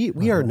crazy.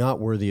 We are not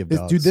worthy of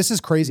dogs. Dude, this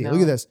is crazy. No. Look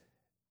at this.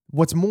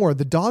 What's more,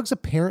 the dogs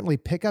apparently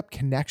pick up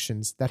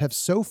connections that have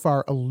so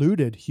far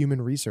eluded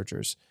human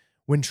researchers.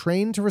 When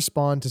trained to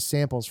respond to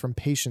samples from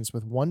patients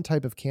with one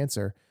type of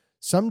cancer,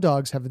 some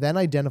dogs have then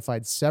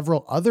identified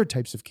several other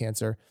types of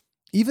cancer,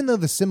 even though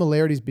the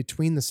similarities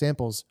between the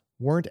samples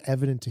weren't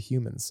evident to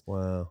humans.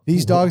 Wow.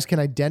 These dogs can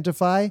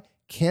identify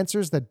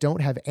cancers that don't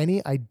have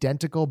any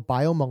identical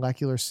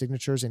biomolecular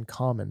signatures in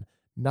common,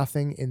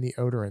 nothing in the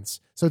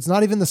odorants. So it's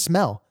not even the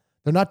smell.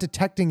 They're not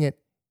detecting it.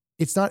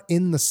 It's not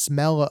in the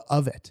smell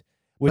of it,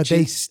 but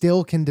they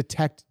still can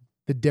detect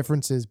the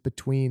differences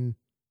between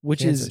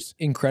cancers. Is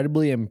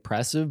incredibly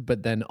impressive,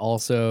 but then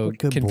also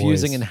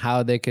confusing in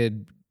how they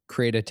could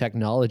create a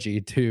technology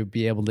to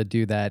be able to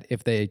do that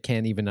if they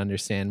can't even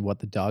understand what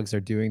the dogs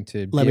are doing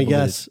to Let me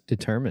guess.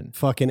 determine.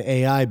 Fucking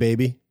AI,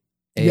 baby.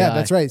 AI. Yeah,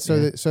 that's right. So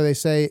they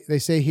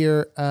say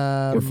here.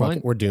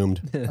 We're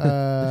doomed.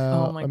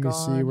 Oh my let me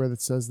see God. where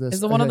it says this.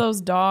 Is it one of Okay. those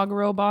dog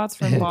robots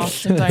from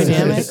Boston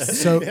Dynamics?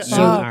 So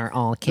are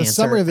all the cancer.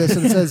 summary of this,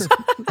 and it says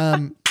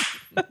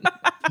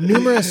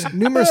numerous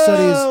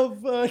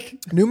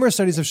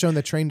studies have shown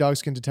that trained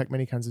dogs can detect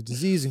many kinds of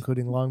disease,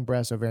 including lung,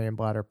 breast, ovarian,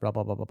 bladder, blah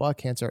blah blah blah blah,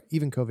 cancer,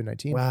 even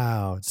COVID-19.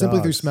 Wow. Simply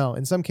through dogs. smell.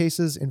 In some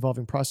cases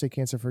involving prostate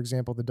cancer, for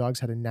example, the dogs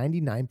had a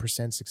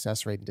 99%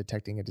 success rate in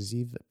detecting a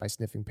disease by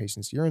sniffing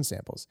patients' urine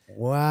samples.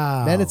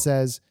 Wow. Then it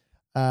says,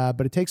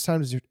 but it takes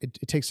time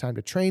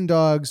to train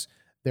dogs.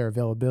 Their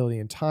availability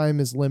and time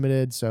is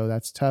limited, so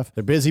that's tough.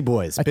 They're busy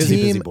boys. A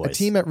Busy boys.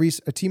 team of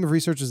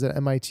researchers at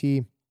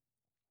MIT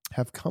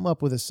have come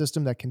up with a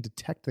system that can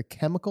detect the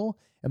chemical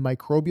and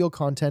microbial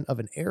content of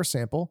an air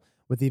sample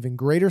with even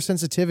greater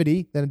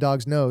sensitivity than a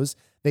dog's nose.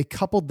 They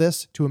coupled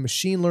this to a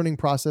machine learning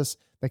process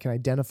that can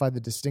identify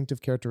the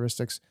distinctive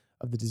characteristics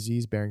of the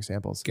disease-bearing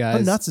samples. Guys,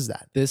 how nuts is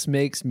that? This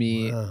makes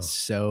me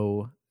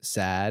so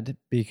sad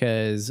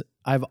because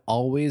I've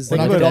always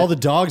Think looked about at- all the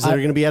dogs that are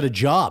going to be out of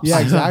jobs.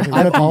 Yeah, exactly.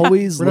 I've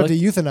always We're going to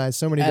looked have to euthanize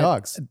so many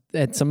dogs.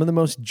 at some of the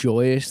most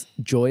joyous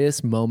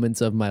moments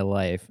of my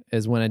life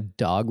is when a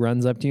dog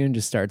runs up to you and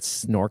just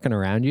starts snorking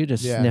around you,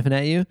 just Yeah. sniffing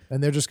at you.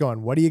 And they're just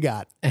going, what do you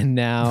got? And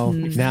now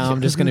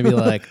I'm just going to be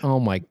like,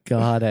 oh my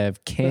God, I have I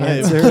have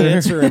cancer.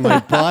 cancer in my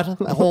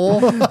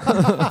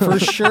butthole for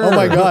sure. Oh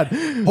my God.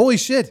 Holy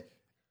shit.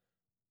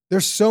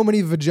 There's so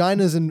many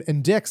vaginas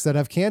and dicks that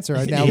have cancer.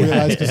 I now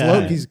realize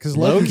because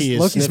Loki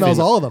is smells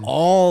all of them.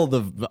 all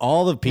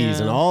the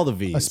P's and all the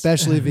V's.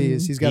 Especially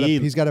V's. He's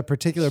got a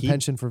particular he-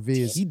 penchant for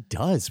V's. He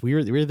does. We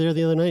were there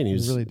the other night. And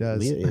he really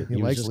does. He He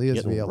was likes just Leah's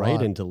getting V a right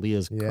lot. into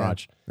Leah's Yeah.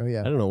 crotch. Oh yeah.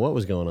 I don't know what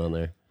was going on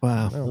there.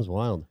 Wow. That was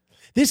wild.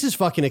 This is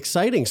fucking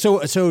exciting.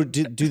 So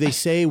do they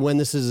say when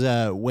this is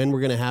when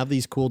we're gonna have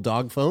these cool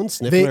dog phones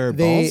sniffing our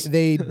balls?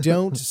 They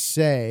don't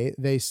say.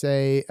 They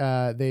say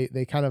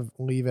they kind of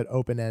leave it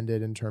open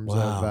ended in terms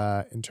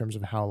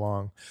of how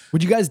long.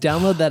 Would you guys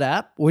download that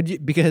app? Would you?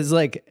 Because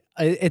like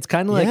it's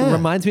kind of like Yeah.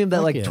 reminds me of that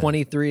Fuck like yeah.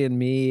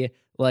 23andMe.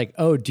 Like,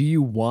 oh, do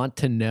you want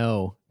to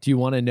know? Do you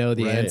want to know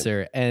the Right.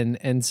 answer?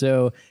 And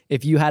so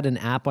if you had an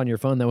app on your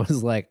phone that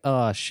was like,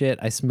 oh shit,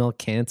 I smell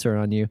cancer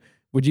on you.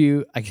 Would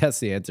you? I guess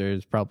the answer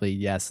is probably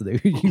yes.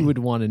 That you would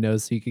want to know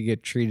so you could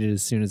get treated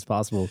as soon as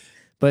possible.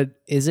 But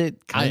is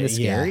it kind of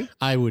scary? Yeah,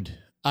 I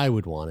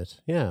would want it.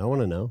 Yeah, I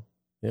want to know.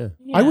 Yeah.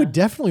 I would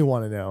definitely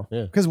want to know.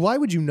 Yeah. Because why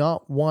would you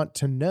not want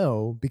to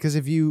know? Because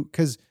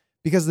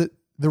because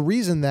the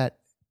reason that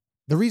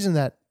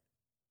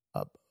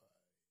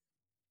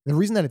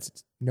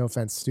it's, no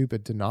offense,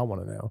 stupid to not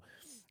want to know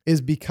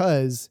is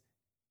because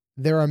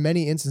there are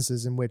many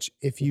instances in which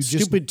if you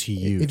just Stupid to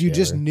you, if you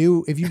just Taylor.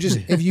 knew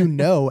if you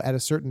know at a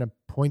certain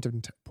point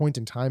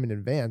in time in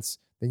advance,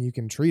 then you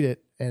can treat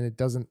it and it's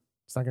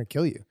not going to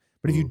kill you.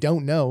 But if you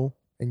don't know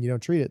and you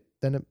don't treat it,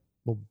 then it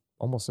will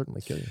almost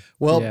certainly kill you.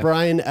 Well, Yeah.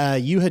 Brian,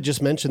 you had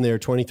just mentioned there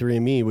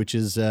 23andMe, which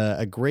is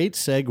a great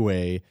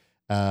segue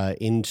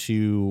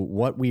into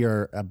what we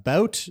are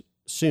about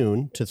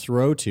soon to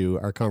throw to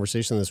our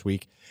conversation this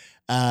week.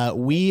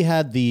 We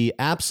had the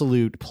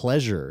absolute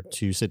pleasure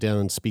to sit down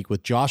and speak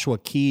with Joshua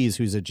Keys,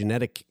 who's a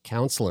genetic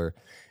counselor.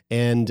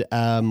 And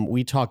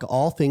we talk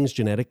all things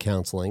genetic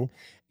counseling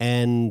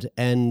and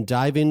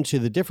dive into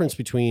the difference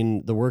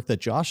between the work that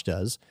Josh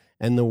does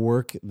and the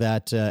work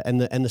that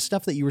and the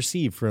stuff that you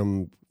receive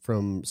from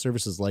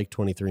services like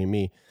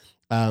 23andMe.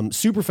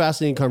 Super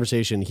fascinating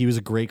conversation. He was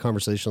a great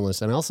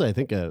conversationalist and also I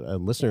think a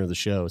listener of the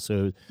show.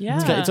 So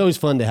it's always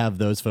fun to have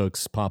those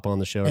folks pop on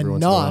the show every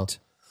once in a while.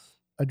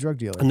 A drug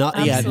dealer. Not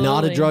a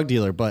Absolutely. drug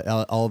dealer, but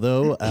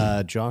although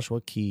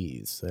Joshua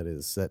Keys,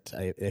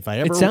 if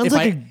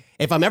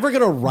I'm ever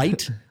gonna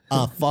write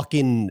a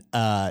fucking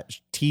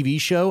TV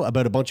show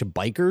about a bunch of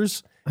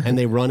bikers and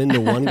they run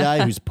into one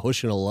guy who's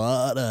pushing a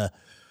lot of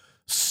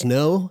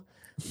snow,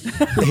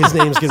 his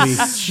name's gonna be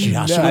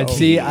Joshua Keys.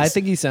 See, I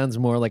think he sounds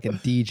more like a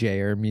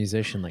DJ or a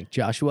musician, like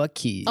Joshua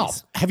Keys. Oh,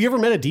 have you ever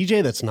met a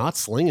DJ that's not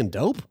slinging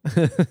dope?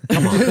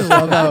 Come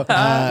on.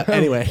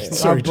 Anyway,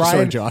 sorry,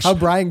 Josh. How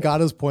Brian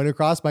got his point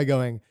across by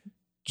going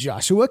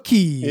Joshua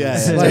Keys. Yeah.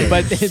 Like,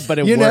 but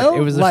it you worked. know, It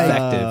was like-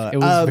 effective. It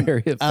was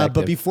very effective.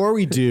 But before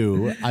we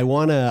do,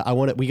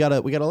 we got a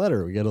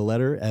letter. We got a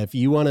letter. If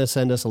you want to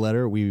send us a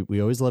letter,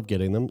 we always love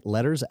getting them.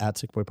 Letters at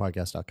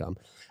sickboypodcast.com.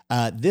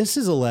 This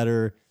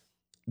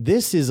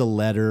is a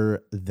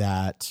letter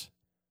that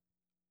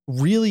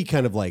really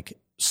kind of like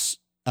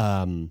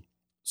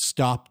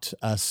stopped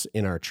us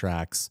in our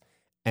tracks.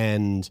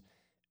 And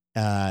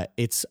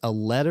it's a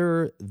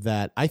letter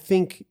that I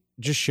think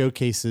just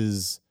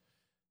showcases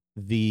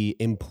the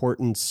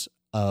importance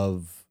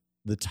of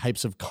the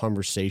types of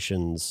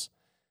conversations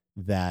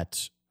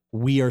that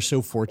we are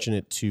so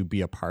fortunate to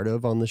be a part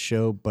of on the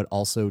show, but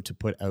also to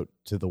put out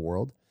to the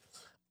world.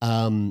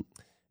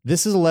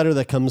 This is a letter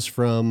that comes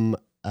from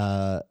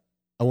a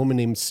woman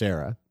named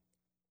Sarah.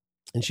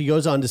 And she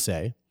goes on to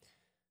say,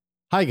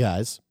 "Hi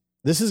guys,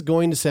 this is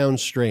going to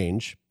sound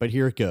strange, but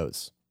here it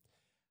goes.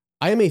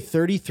 I am a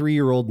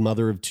 33-year-old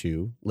mother of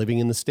two living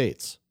in the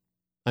States.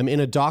 I'm in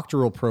a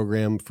doctoral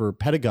program for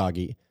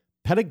pedagogy.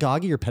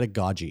 Pedagogy or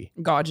pedagogy?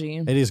 Gaugy.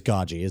 It is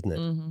gaugy, isn't it?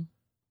 Mm-hmm.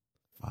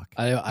 Fuck.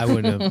 I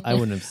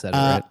wouldn't have said it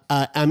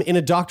right. I'm in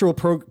a doctoral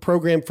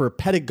program for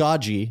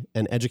pedagogy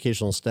and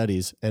educational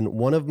studies, and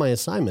one of my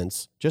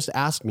assignments just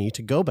asked me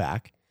to go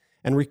back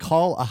and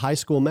recall a high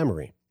school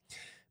memory.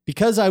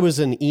 Because I was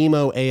an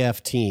emo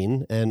AF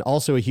teen and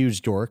also a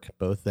huge dork,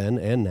 both then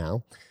and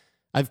now,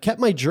 I've kept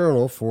my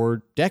journal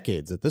for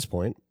decades at this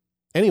point.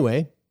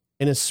 Anyway,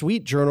 in a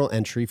sweet journal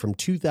entry from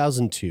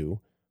 2002,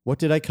 what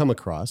did I come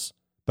across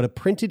but a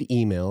printed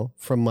email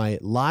from my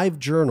live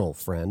journal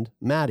friend,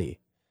 Maddie.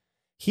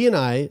 He and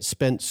I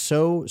spent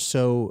so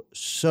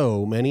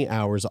many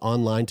hours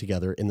online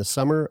together in the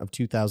summer of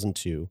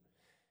 2002,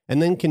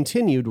 and then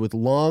continued with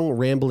long,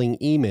 rambling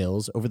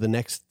emails over the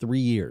next 3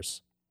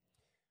 years.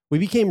 We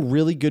became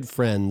really good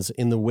friends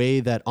in the way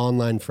that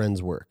online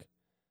friends work.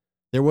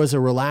 There was a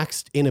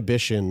relaxed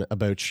inhibition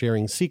about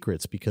sharing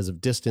secrets because of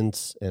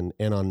distance and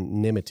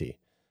anonymity.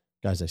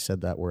 Guys, I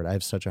said that word. I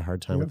have such a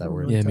hard time with that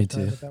word. Yeah, me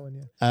too.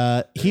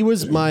 He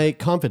was my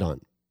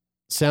confidant,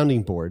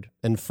 sounding board,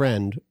 and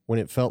friend when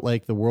it felt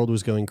like the world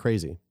was going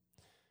crazy.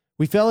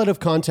 We fell out of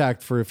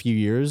contact for a few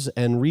years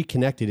and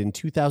reconnected in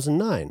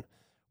 2009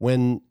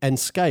 and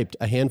Skyped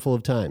a handful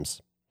of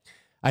times.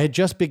 I had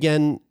just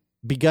begun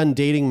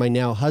dating my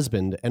now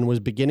husband and was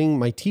beginning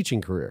my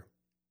teaching career.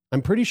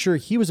 I'm pretty sure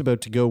he was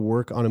about to go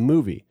work on a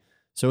movie.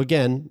 So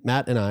again,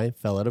 Matt and I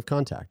fell out of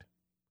contact.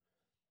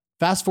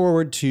 Fast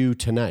forward to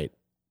tonight.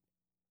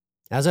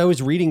 As I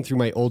was reading through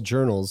my old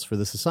journals for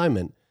this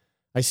assignment,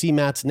 I see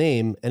Matt's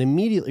name and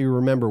immediately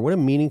remember what a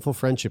meaningful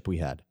friendship we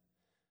had.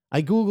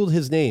 I Googled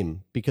his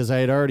name because I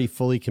had already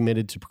fully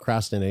committed to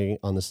procrastinating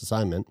on this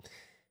assignment,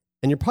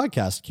 and your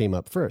podcast came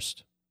up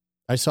first.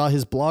 I saw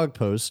his blog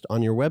post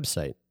on your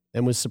website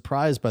and was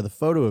surprised by the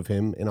photo of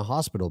him in a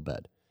hospital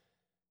bed.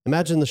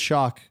 Imagine the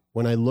shock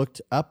when I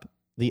looked up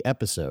the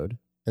episode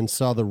and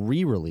saw the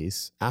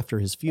re-release after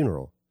his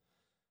funeral.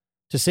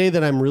 To say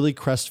that I'm really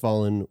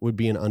crestfallen would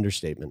be an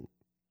understatement.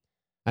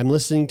 I'm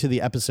listening to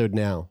the episode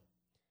now.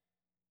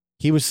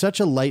 He was such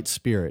a light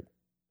spirit,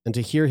 and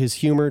to hear his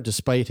humor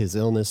despite his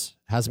illness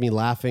has me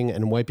laughing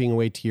and wiping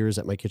away tears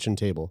at my kitchen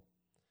table.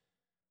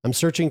 I'm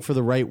searching for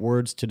the right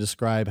words to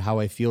describe how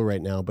I feel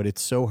right now, but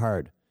it's so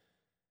hard.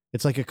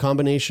 It's like a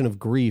combination of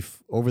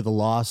grief over the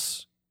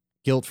loss,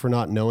 guilt for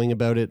not knowing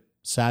about it,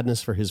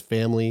 sadness for his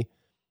family.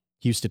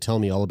 He used to tell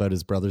me all about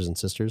his brother and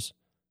sisters,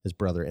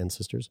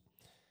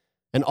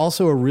 and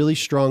also a really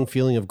strong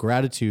feeling of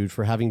gratitude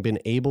for having been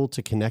able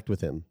to connect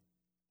with him.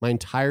 My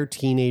entire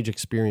teenage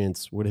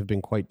experience would have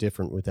been quite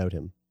different without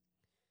him.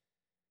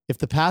 If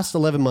the past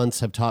 11 months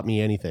have taught me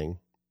anything,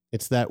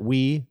 it's that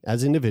we,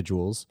 as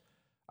individuals,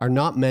 are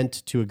not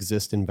meant to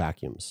exist in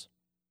vacuums.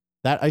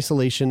 That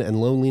isolation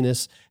and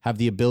loneliness have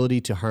the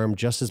ability to harm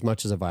just as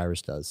much as a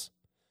virus does.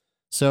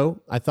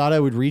 So I thought I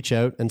would reach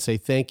out and say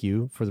thank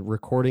you for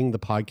recording the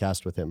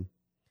podcast with him.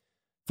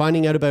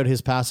 Finding out about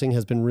his passing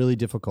has been really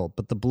difficult,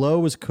 but the blow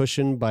was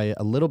cushioned by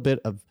a little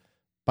bit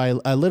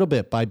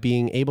by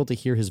being able to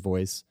hear his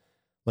voice,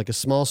 like a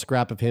small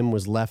scrap of him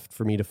was left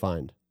for me to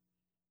find.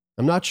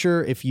 I'm not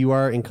sure if you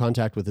are in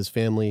contact with his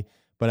family,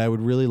 but I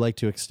would really like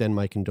to extend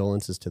my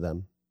condolences to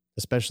them,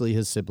 especially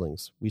his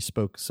siblings. We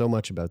spoke so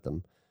much about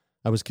them.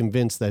 I was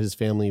convinced that his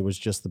family was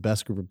just the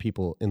best group of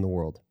people in the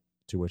world,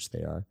 to which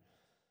they are.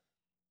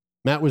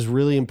 Matt was a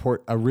really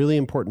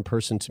important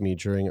person to me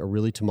during a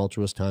really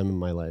tumultuous time in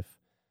my life.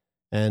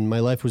 And my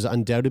life was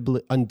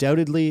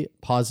undoubtedly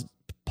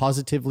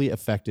positively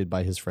affected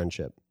by his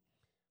friendship.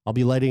 I'll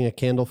be lighting a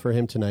candle for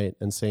him tonight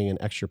and saying an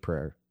extra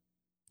prayer.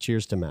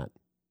 Cheers to Matt.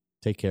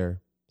 Take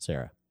care,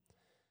 Sarah.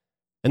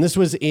 And this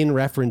was in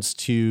reference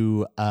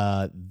to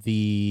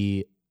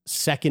the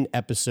second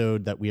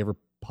episode that we ever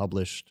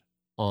published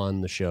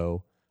on the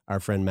show. Our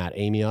friend Matt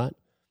Amiot,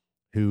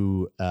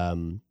 who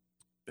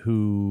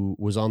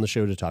was on the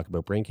show to talk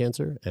about brain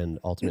cancer and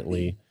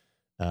ultimately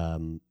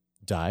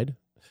died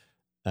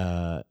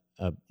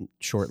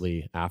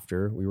shortly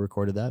after we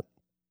recorded that.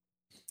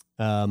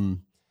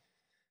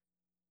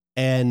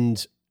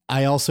 And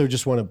I also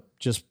just want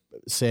to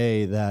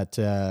say that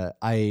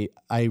I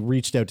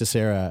reached out to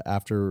Sarah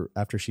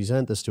after she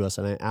sent this to us,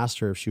 and I asked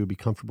her if she would be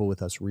comfortable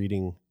with us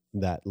reading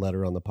that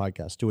letter on the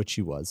podcast, to which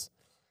she was.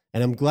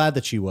 And I'm glad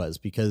that she was,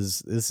 because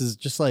this is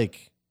just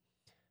like,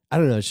 I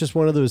don't know, it's just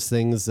one of those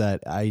things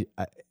that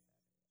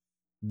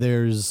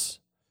there's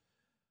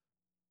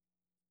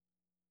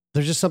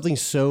just something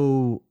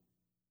so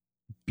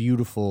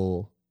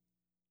beautiful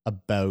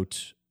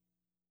about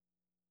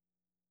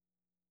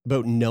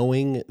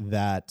knowing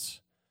that,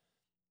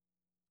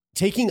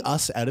 taking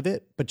us out of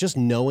it, but just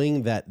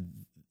knowing that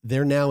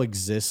there now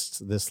exists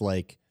this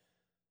like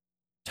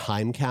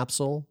time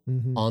capsule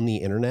on the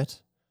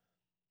internet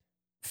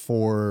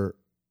for,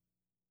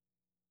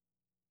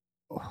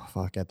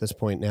 at this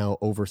point now,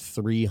 over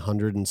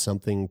 300 and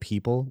something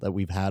people that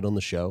we've had on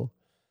the show.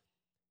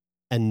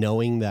 And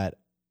knowing that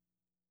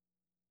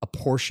a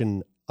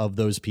portion of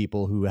those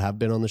people who have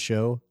been on the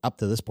show up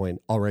to this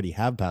point already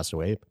have passed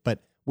away,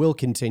 but will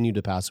continue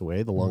to pass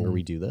away the longer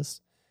we do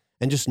this.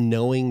 And just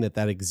knowing that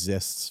that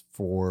exists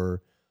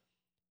for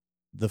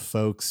the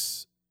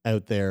folks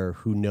out there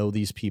who know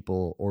these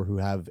people or who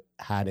have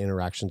had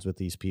interactions with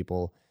these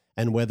people,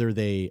 and whether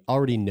they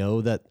already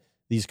know that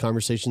these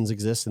conversations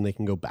exist and they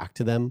can go back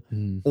to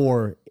them,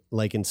 or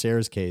like in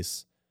Sarah's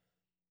case,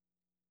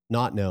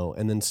 not know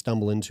and then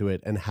stumble into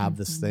it and have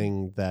this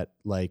thing that,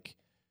 like,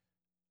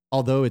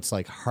 although it's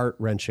like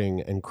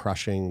heart-wrenching and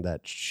crushing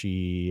that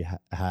she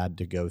had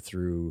to go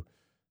through,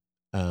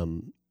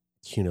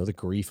 you know, the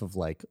grief of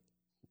like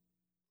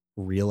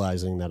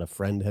realizing that a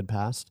friend had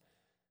passed.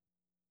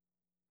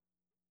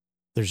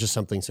 There's just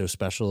something so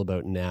special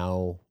about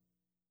now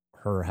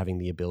her having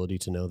the ability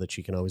to know that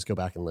she can always go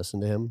back and listen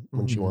to him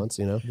when she wants,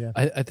 you know? Yeah.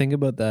 I think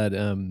about that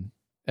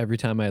every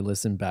time I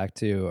listen back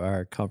to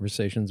our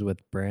conversations with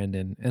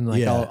Brandon, and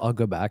like I'll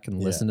go back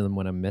and listen to them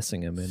when I'm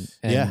missing him,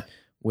 and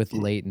with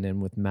Leighton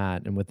and with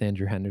Matt and with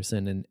Andrew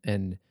Henderson,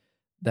 and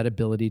that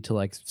ability to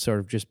like sort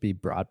of just be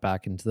brought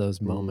back into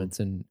those moments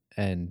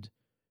and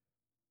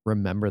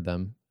remember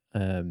them.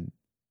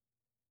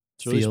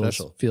 It's really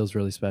special. Feels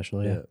really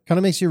special. Yeah. Kind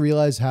of makes you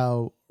realize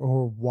how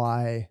or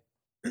why,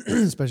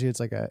 especially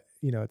it's like a,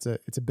 you know, it's a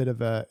bit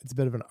of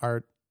an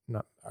art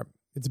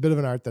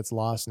that's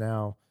lost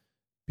now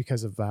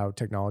because of how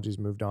technology's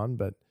moved on.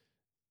 But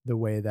the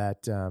way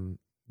that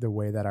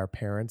our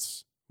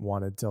parents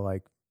wanted to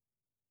like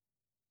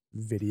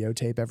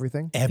videotape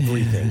everything.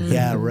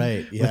 Yeah.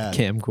 Right. Yeah. With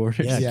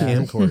camcorders. Yeah.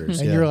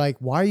 Camcorders. And you're like,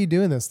 why are you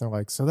doing this? And they're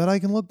like, so that I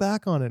can look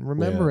back on it and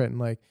remember it. And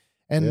like,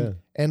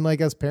 and like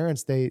as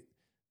parents,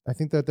 I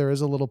think that there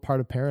is a little part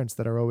of parents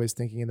that are always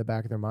thinking in the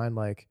back of their mind,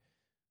 like,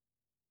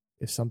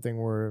 if something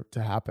were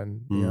to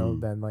happen, you know,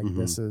 then like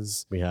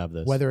we have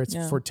this, whether it's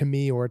to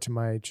me or to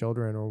my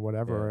children or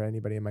whatever, or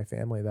anybody in my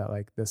family, that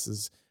like, this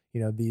is,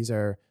 you know,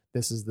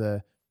 this is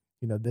the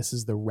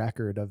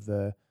record of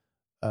the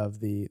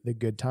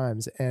good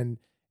times. And,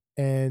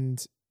 you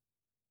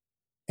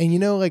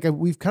know, like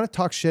we've kind of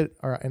talked shit,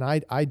 and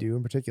I do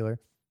in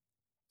particular,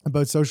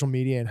 about social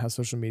media and how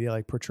social media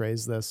like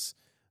portrays this,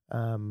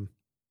 you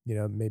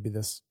know, maybe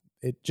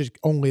it just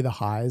only the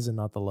highs and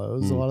not the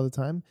lows a lot of the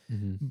time.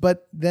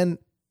 But then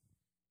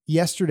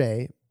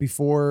yesterday,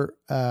 before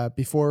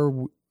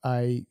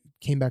I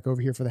came back over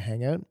here for the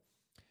hangout,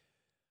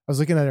 I was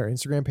looking at our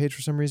Instagram page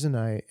for some reason.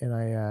 I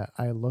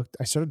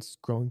started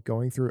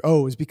going through.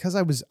 Oh, it was because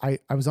I was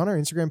on our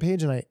Instagram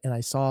page and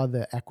I saw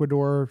the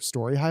Ecuador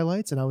story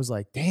highlights, and I was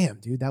like, damn,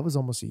 dude, that was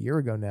almost a year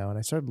ago now. And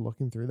I started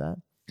looking through that.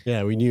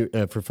 Yeah, we knew,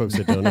 for folks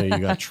that don't know, you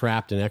got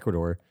trapped in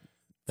Ecuador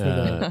when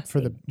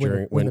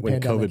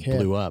COVID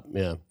blew up.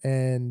 Yeah.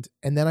 And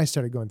then I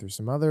started going through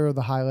some other of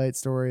the highlight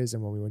stories,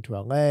 and when we went to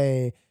LA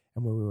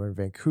and when we were in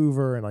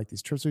Vancouver and like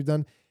these trips we've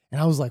done. And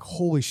I was like,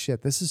 holy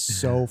shit, this is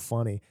so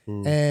funny.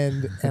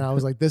 And I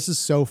was like, this is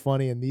so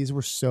funny. And these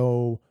were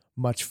so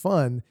much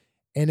fun.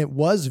 And it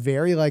was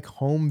very like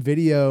home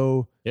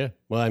video. Yeah.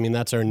 Well, I mean,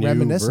 that's our new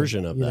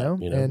version of that.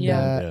 You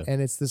know?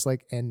 And it's this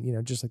like, and you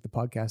know, just like the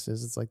podcast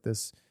is, it's like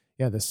this,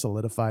 this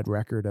solidified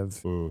record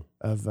of you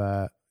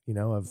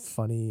know, of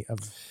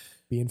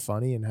being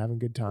funny and having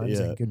good times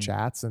and good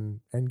chats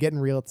and getting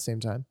real at the same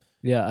time.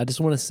 Yeah. I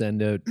just want to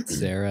send out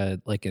Sarah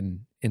like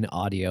an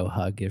audio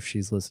hug if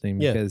she's listening,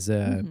 because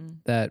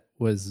that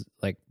was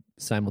like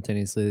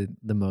simultaneously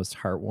the most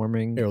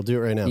heartwarming we'll do it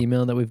right now.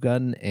 Email that we've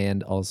gotten,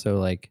 and also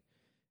like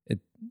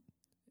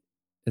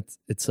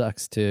it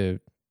sucks to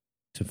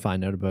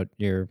find out about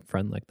your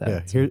friend like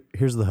that. Yeah,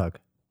 here's the hug.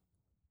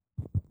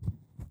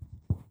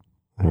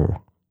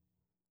 There.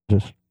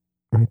 Just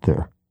right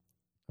there.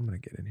 I'm gonna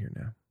get in here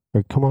now.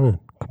 Right, come on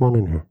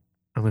in here.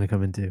 I'm gonna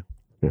come in too.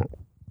 Yeah.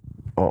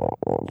 Oh,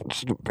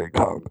 just a big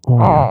hug. Oh,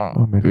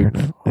 I'm in here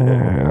now.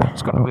 Yeah.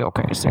 It's gonna be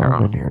okay, Sarah.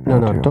 I'm in here now.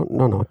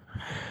 No.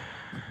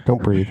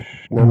 Don't breathe.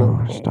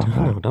 No. Stop.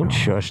 No, don't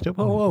shush.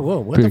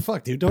 Whoa. What the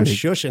fuck, dude? Don't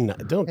shush and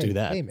don't do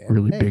that. Hey, man.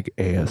 Really big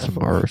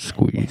ASMR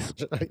squeeze.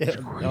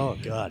 Oh,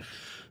 God.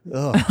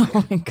 Oh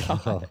my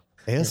God.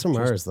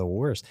 ASMR is the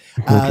worst.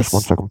 Just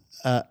 1 second.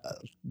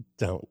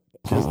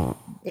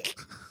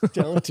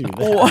 Don't do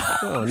that.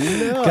 Oh,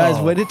 no.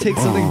 Guys, way to take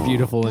something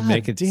beautiful and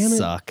make it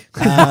suck.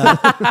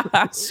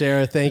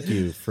 Sarah, thank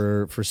you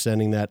for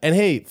sending that. And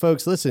hey,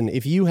 folks, listen,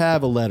 if you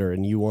have a letter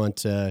and you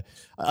want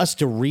us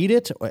to read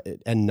it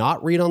and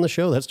not read on the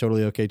show, that's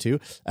totally okay too.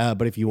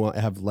 But if you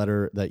have a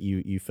letter that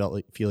you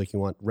feel like you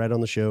want read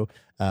on the show,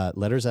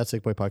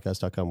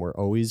 letters@sickboypodcast.com. We're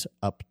always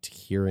up to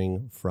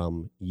hearing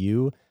from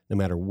you, no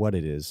matter what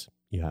it is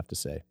you have to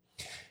say.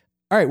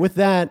 All right, with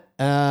that,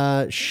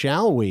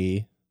 shall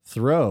we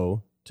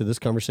throw to this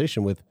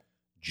conversation with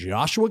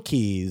Joshua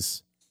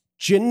Keys,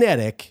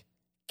 genetic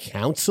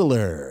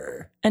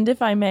counselor? And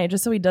if I may,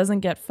 just so he doesn't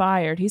get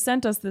fired, he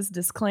sent us this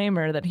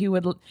disclaimer that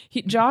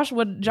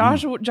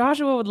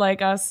Joshua would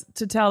like us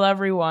to tell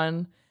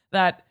everyone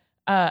that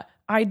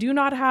I do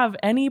not have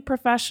any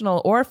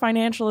professional or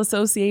financial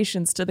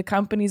associations to the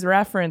company's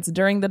reference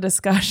during the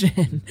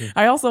discussion.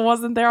 I also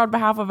wasn't there on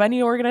behalf of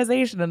any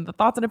organization, and the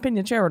thoughts and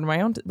opinions shared were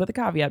my own, with a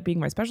caveat being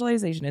my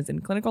specialization is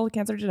in clinical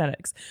cancer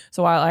genetics.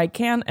 So while I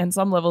can, and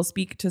some level,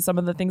 speak to some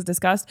of the things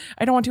discussed,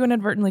 I don't want to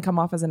inadvertently come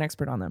off as an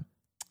expert on them.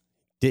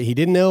 He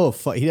didn't know.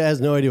 He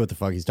has no idea what the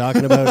fuck he's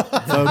talking about,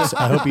 folks.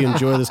 I hope you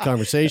enjoy this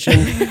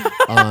conversation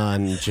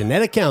on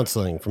genetic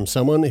counseling from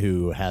someone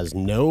who has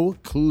no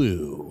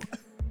clue.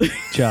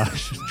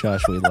 Josh,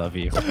 we love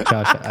you.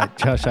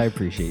 Josh, I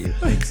appreciate you.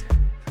 Thanks.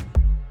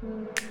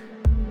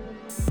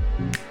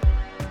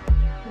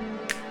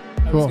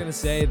 I was going to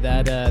say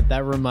that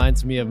that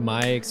reminds me of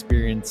my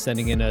experience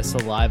sending in a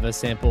saliva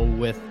sample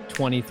with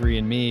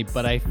 23andMe,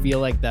 but I feel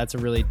like that's a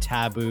really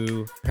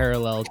taboo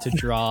parallel to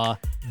draw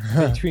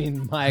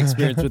between my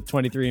experience with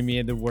 23andMe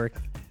and the work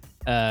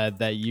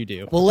that you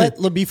do. Well,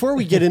 before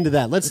we get into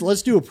that,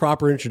 let's do a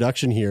proper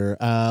introduction here.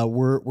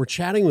 We're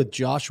chatting with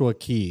Joshua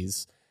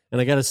Keys, and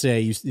I got to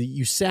say,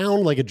 you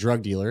sound like a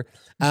drug dealer,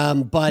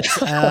 but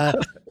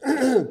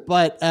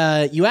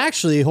you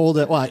actually hold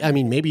it. Well, I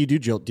mean, maybe you do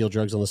deal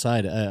drugs on the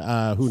side.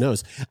 Who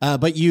knows?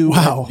 But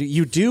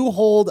you do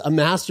hold a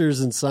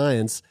master's in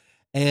science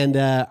and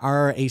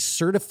are a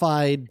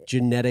certified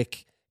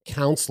genetic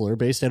counselor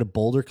based out of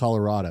Boulder,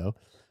 Colorado.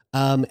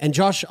 And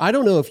Josh, I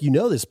don't know if you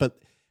know this,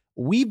 but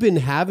we've been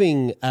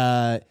having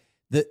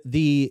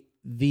the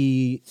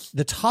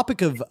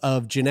topic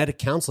of genetic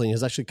counseling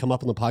has actually come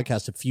up on the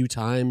podcast a few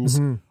times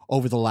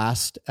over the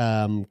last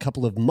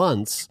couple of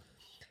months.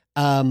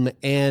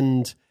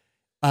 And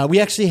we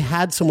actually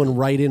had someone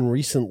write in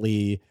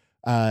recently,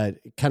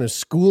 kind of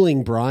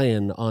schooling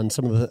Brian on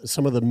some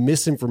of the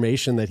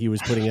misinformation that he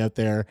was putting out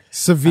there.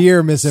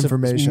 Severe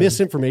misinformation.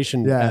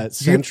 Misinformation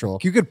central.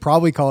 You could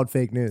probably call it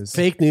fake news.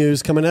 Fake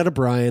news coming out of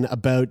Brian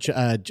about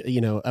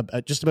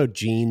just about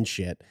gene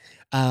shit.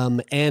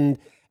 And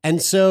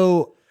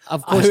so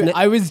of course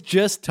I was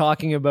just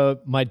talking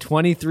about my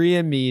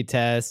 23andMe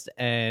test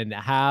and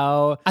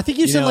how I think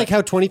you said like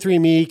how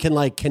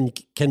 23andMe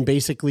can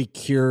basically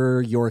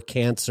cure your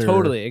cancer.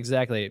 Totally,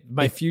 exactly.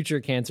 My future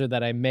cancer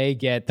that I may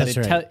get. That's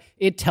right.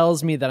 It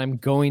tells me that I'm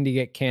going to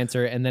get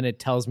cancer, and then it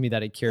tells me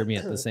that it cured me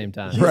at the same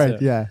time. Right?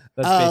 So yeah.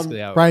 That's basically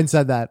how Brian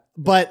said that.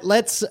 But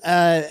let's.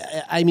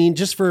 I mean,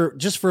 just for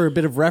a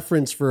bit of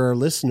reference for our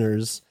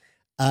listeners.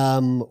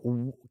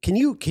 Can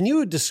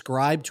you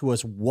describe to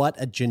us what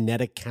a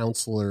genetic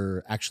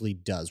counselor actually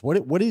does?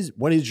 What is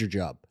your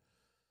job?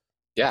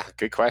 Yeah,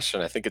 good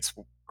question. I think it's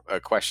a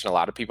question a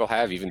lot of people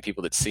have, even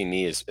people that see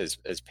me as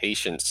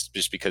patients,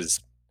 just because,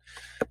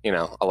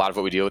 a lot of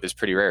what we deal with is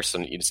pretty rare. So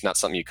it's not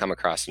something you come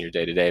across in your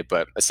day to day,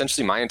 but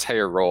essentially my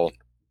entire role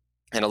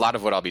and a lot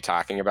of what I'll be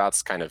talking about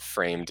is kind of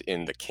framed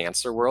in the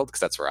cancer world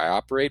because that's where I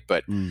operate.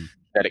 But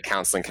genetic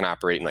counseling can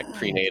operate in like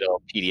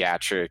prenatal,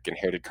 pediatric,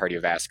 inherited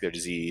cardiovascular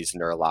disease,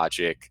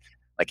 neurologic,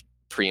 like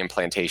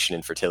pre-implantation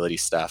infertility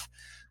stuff.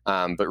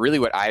 But really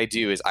what I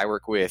do is I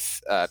work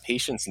with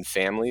patients and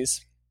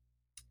families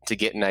to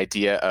get an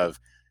idea of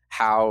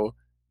how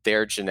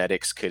their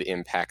genetics could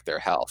impact their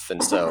health.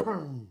 And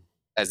so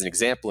as an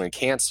example in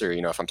cancer,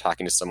 if I'm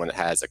talking to someone that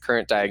has a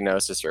current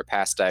diagnosis or a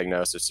past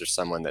diagnosis or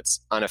someone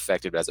that's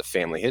unaffected but has a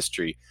family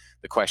history,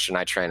 the question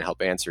I try and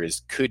help answer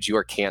is, could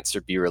your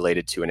cancer be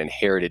related to an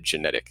inherited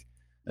genetic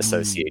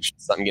association,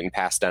 something getting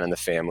passed down in the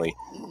family,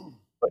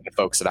 putting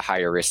folks at a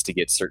higher risk to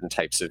get certain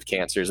types of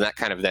cancers? And that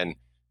kind of then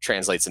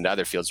translates into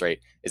other fields, right?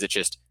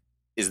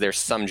 Is there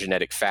some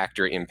genetic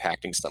factor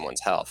impacting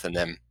someone's health? And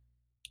then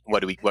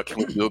what can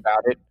we do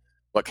about it?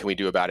 What can we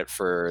do about it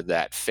for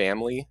that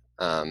family?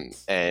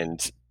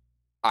 And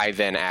I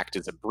then act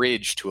as a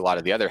bridge to a lot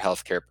of the other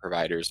healthcare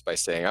providers by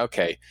saying,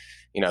 okay,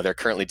 they're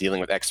currently dealing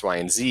with X, Y,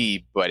 and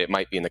Z, but it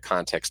might be in the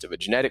context of a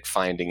genetic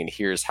finding, and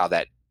here's how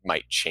that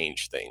might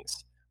change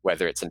things,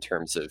 whether it's in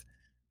terms of,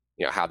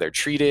 how they're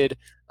treated,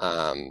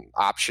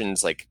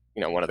 options like,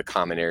 one of the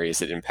common areas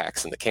that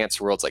impacts in the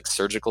cancer world is like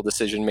surgical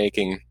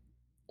decision-making,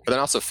 but then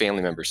also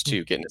family members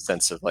too, getting a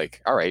sense of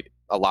like, all right,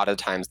 a lot of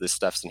times this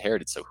stuff's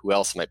inherited, so who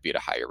else might be at a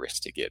higher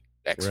risk to get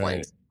X, Y,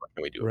 and Z? What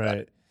can we do about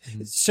it?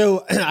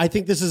 So I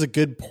think this is a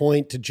good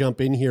point to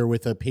jump in here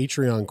with a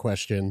Patreon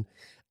question,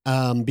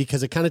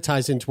 because it kind of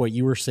ties into what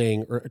you were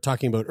saying or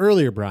talking about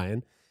earlier,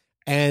 Brian.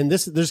 And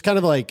there's kind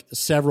of like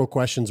several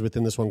questions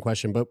within this one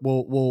question, but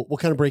we'll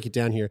kind of break it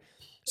down here.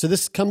 So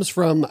this comes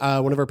from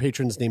one of our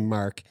patrons named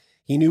Mark.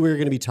 He knew we were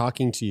going to be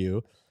talking to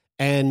you,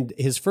 and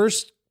his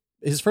first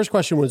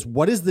question was,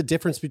 what is the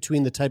difference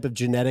between the type of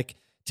genetic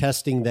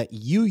testing that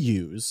you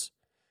use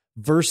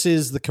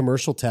versus the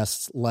commercial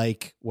tests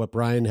like what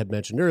Brian had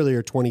mentioned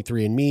earlier,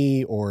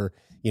 23andMe or,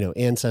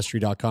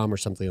 Ancestry.com or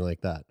something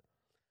like that?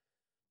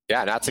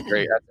 Yeah, that's a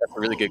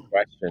really good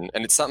question.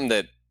 And it's something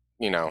that,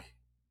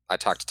 I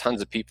talk to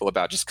tons of people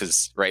about just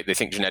because, right, they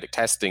think genetic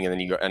testing and then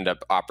you end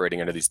up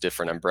operating under these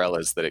different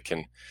umbrellas that it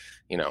can,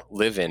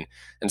 live in.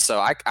 And so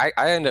I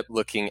end up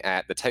looking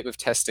at the type of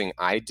testing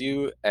I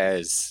do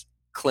as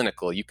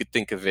clinical. You could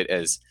think of it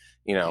as,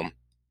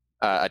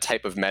 a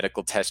type of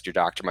medical test your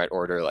doctor might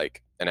order,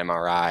 like an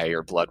MRI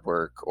or blood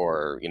work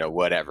or,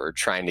 whatever,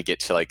 trying to get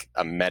to like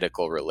a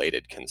medical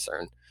related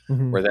concern.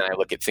 Where then I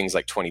look at things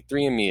like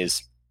 23andMe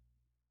is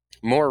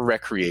more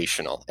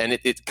recreational, and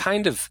it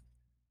kind of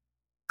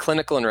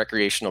clinical and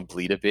recreational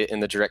bleed a bit in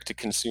the direct to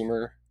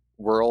consumer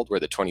world where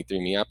the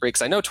 23andMe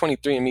operates. I know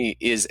 23andMe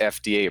is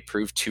FDA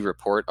approved to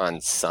report on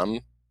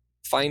some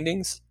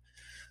findings,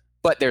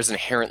 but there's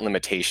inherent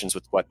limitations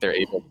with what they're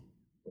able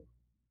to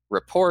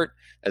report,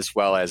 as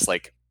well as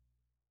like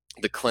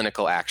the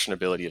clinical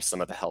actionability of some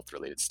of the health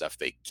related stuff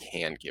they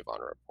can give on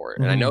a report.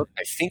 And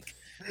I think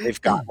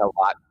they've gotten a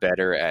lot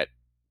better at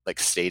like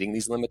stating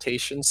these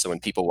limitations. So when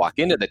people walk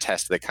into the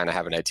test, they kind of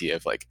have an idea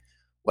of like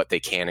what they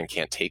can and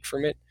can't take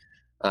from it.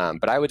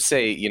 But I would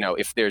say,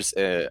 if there's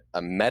a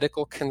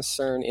medical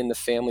concern in the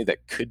family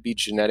that could be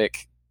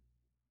genetic,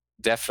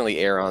 definitely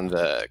err on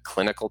the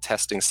clinical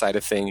testing side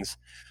of things.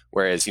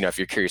 Whereas, if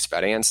you're curious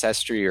about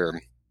ancestry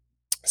or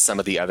some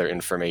of the other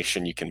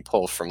information you can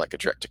pull from like a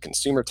direct to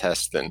consumer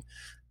test, then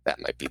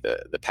that might be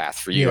the path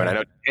for you. And I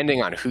know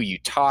depending on who you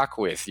talk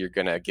with, you're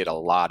going to get a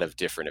lot of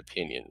different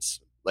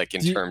opinions, like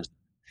in terms of,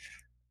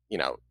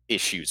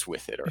 issues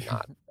with it or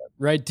not.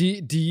 Right.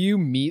 Do you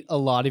meet a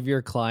lot of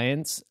your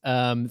clients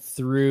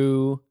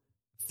through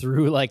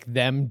like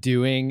them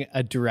doing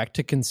a direct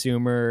to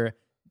consumer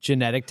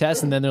genetic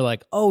test, and then they're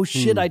like, oh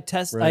shit,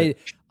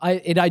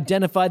 it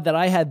identified that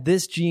I had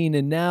this gene,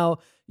 and now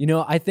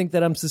I think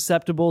that I'm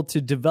susceptible to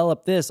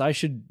develop this. I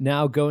should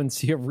now go and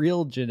see a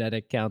real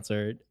genetic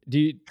counselor.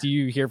 Do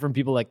you hear from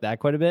people like that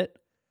quite a bit?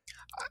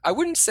 I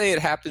wouldn't say it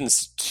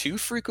happens too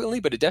frequently,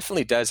 but it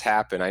definitely does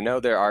happen. I know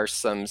there are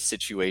some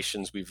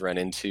situations we've run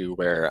into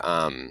where,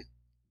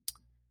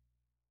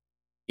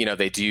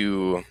 they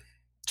do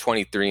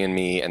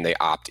 23andMe and they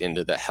opt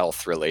into the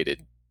health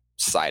related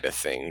side of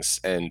things.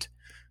 And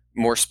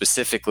more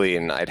specifically,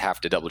 and I'd have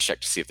to double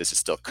check to see if this is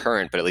still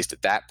current, but at least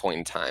at that point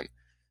in time,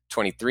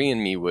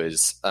 23andMe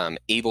was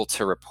able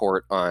to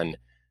report on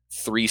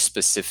 3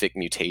 specific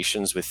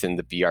mutations within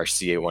the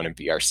BRCA1 and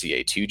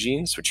BRCA2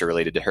 genes, which are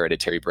related to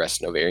hereditary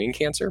breast and ovarian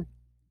cancer.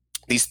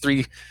 These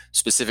 3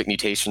 specific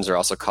mutations are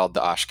also called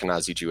the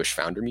Ashkenazi Jewish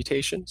founder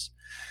mutations.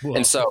 Whoa.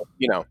 And so,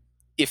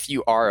 if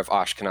you are of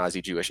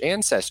Ashkenazi Jewish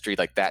ancestry,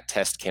 like that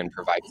test can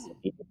provide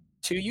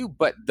to you,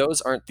 but those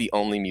aren't the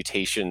only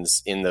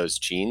mutations in those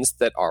genes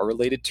that are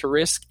related to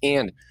risk.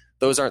 And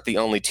those aren't the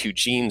only 2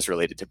 genes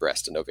related to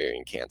breast and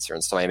ovarian cancer.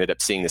 And so I ended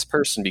up seeing this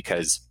person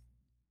because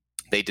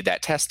they did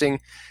that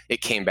testing.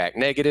 It came back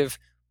negative.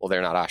 Well,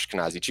 they're not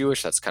Ashkenazi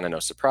Jewish. That's kind of no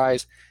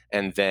surprise.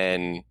 And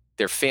then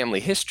their family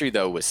history,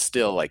 though, was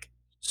still like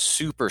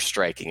super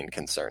striking and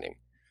concerning.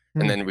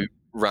 And then we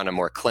run a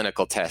more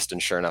clinical test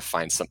and sure enough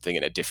find something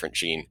in a different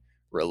gene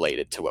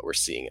related to what we're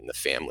seeing in the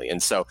family.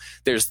 And so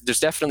there's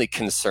definitely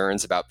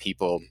concerns about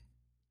people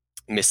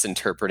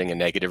misinterpreting a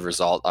negative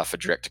result off a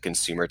direct to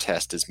consumer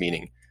test as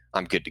meaning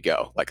I'm good to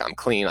go. Like I'm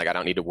clean. Like I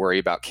don't need to worry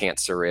about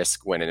cancer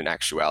risk, when in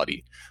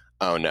actuality,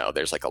 oh no,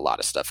 there's like a lot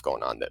of stuff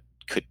going on that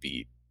could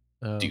be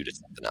due to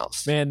something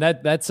else. Man,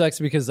 that sucks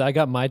because I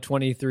got my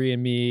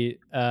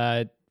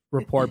 23andMe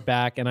report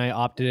back and I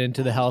opted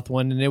into the health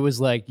one, and it was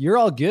like, you're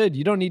all good.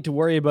 You don't need to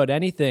worry about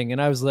anything.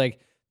 And I was like,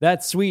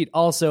 that's sweet.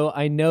 Also,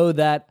 I know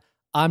that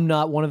I'm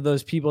not one of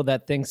those people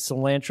that thinks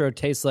cilantro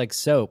tastes like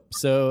soap.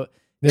 So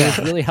it was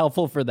really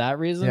helpful for that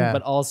reason.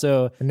 But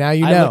also, and now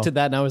I looked at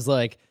that and I was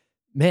like,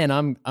 man,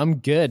 I'm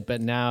good.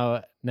 But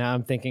now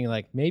I'm thinking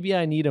like, maybe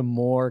I need a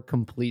more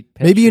complete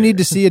picture. Maybe you need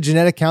to see a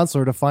genetic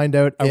counselor to find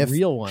out a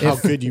real one. How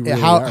good you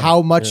really are. are.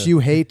 How much you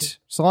hate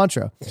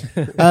cilantro.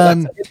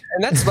 And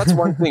that's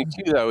one thing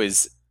too, though,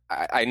 is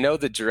I know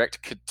the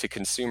direct to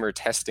consumer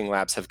testing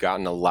labs have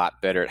gotten a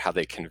lot better at how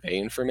they convey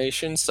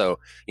information. So,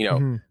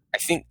 I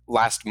think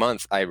last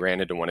month I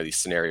ran into one of these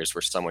scenarios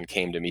where someone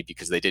came to me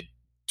because they did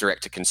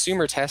direct to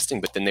consumer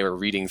testing, but then they were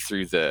reading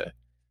through the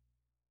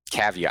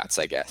caveats,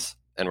 I guess.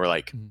 And we're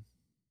like,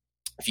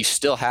 if you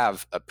still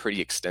have a pretty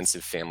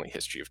extensive family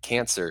history of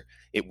cancer,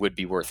 it would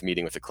be worth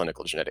meeting with a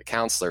clinical genetic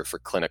counselor for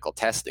clinical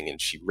testing.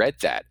 And she read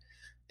that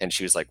and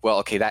she was like, well,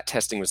 okay, that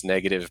testing was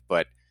negative,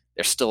 but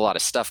there's still a lot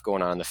of stuff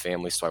going on in the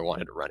family. So I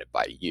wanted to run it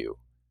by you.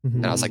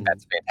 And I was like,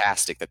 that's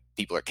fantastic that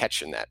people are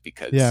catching that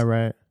because we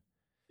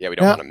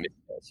don't want to miss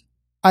those.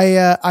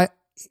 I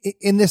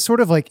in this sort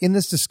of like in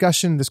this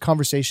discussion, this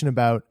conversation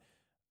about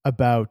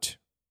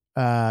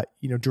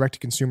direct to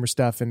consumer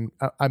stuff, and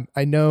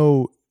I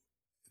know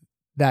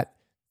that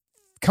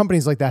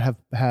companies like that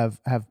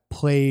have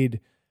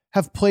played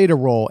a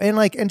role,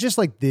 and just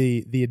like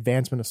the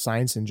advancement of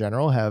science in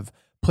general have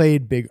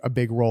played a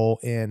big role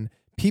in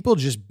people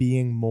just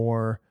being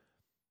more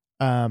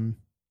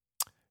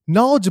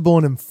knowledgeable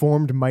and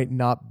informed. Might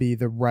not be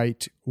the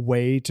right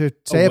way to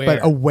say it,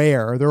 but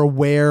aware. They're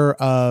aware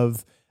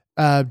of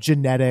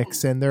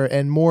genetics,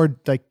 and more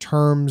like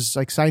terms,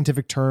 like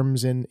scientific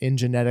terms in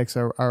genetics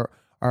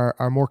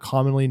are more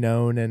commonly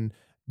known. And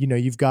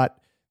you've got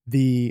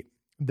the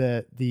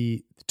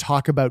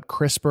talk about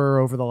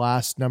CRISPR over the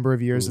last number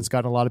of years. It's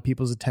gotten a lot of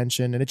people's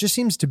attention, and it just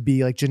seems to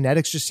be like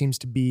genetics just seems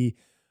to be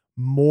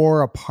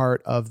more a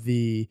part of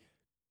the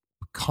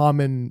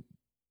common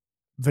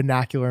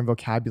vernacular and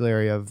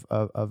vocabulary of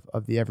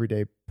the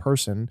everyday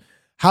person.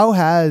 How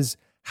has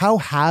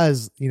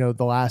the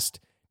last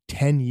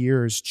 10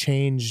 years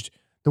changed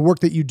the work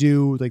that you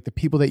do, like the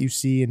people that you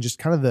see, and just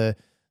kind of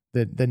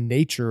the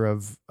nature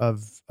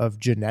of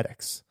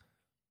genetics?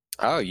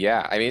 Oh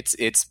yeah, I mean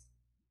it's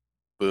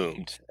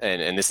boomed,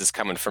 and this is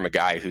coming from a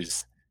guy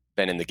who's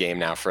been in the game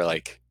now for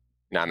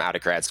I'm out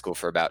of grad school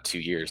for about 2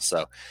 years.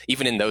 So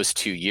even in those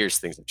 2 years,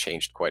 things have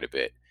changed quite a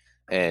bit.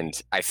 And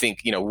I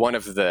think, one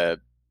of the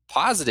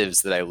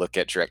positives that I look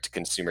at direct to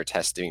consumer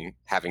testing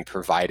having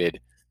provided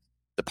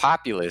the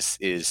populace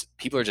is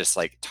people are just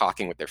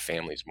talking with their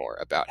families more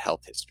about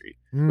health history,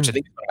 which I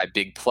think is one of my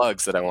big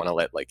plugs that I want to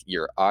let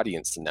your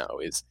audience know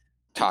is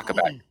talk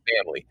about your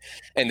family.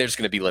 And there's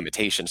going to be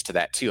limitations to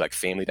that too, like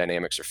family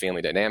dynamics are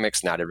family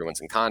dynamics. Not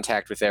everyone's in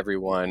contact with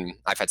everyone.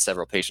 I've had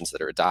several patients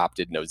that are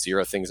adopted, know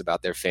zero things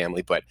about their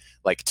family, but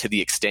to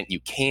the extent you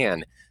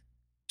can,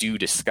 do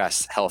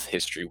discuss health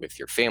history with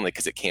your family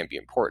because it can be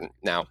important.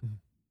 Now,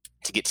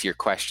 to get to your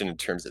question in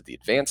terms of the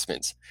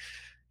advancements,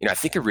 I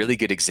think a really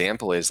good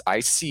example is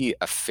I see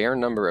a fair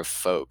number of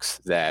folks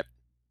that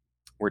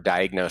were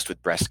diagnosed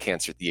with breast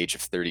cancer at the age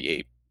of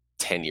 38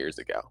 10 years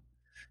ago.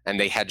 And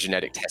they had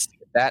genetic testing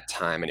at that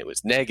time and it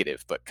was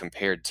negative, but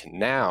compared to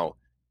now,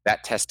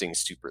 that testing is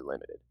super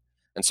limited.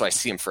 And so I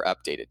see them for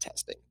updated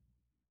testing.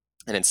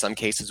 And in some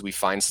cases, we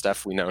find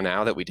stuff we know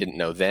now that we didn't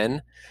know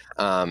then.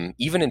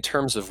 Even in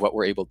terms of what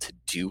we're able to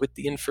do with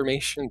the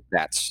information,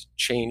 that's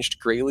changed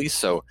greatly.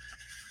 So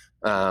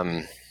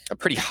a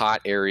pretty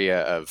hot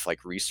area of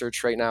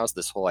research right now is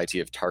this whole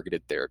idea of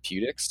targeted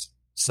therapeutics.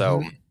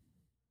 So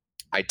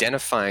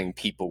identifying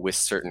people with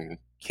certain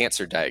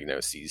cancer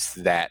diagnoses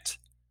that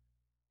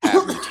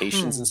have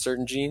mutations in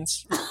certain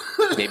genes,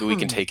 maybe we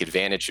can take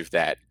advantage of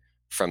that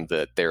from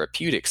the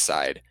therapeutic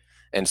side.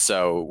 And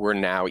so we're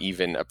now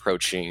even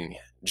approaching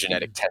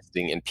genetic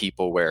testing in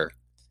people where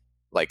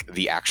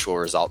the actual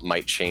result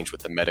might change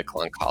what the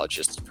medical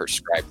oncologist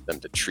prescribed them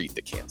to treat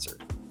the cancer.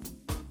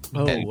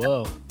 Oh, and,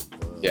 whoa.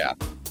 Yeah.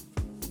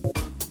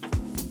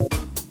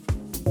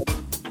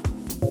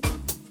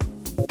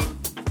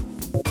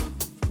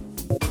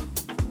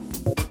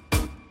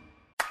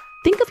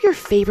 Think of your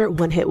favorite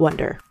one-hit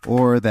wonder.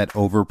 Or that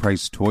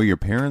overpriced toy your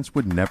parents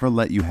would never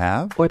let you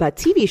have. Or that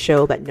TV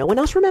show that no one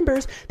else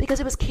remembers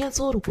because it was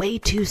canceled way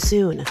too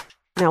soon.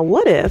 Now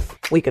what if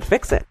we could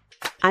fix it?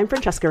 I'm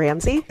Francesca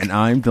Ramsey. And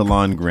I'm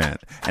DeLon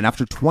Grant. And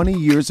after 20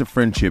 years of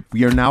friendship,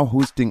 we are now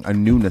hosting a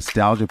new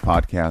nostalgia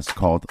podcast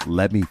called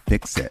Let Me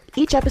Fix It.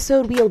 Each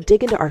episode, we'll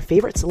dig into our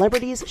favorite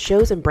celebrities,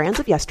 shows, and brands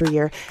of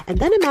yesteryear, and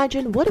then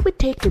imagine what it would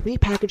take to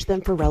repackage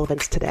them for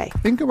relevance today.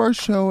 Think of our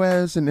show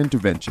as an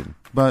intervention,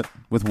 but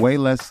with way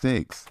less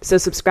stakes. So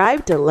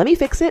subscribe to Let Me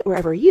Fix It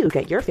wherever you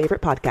get your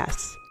favorite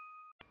podcasts.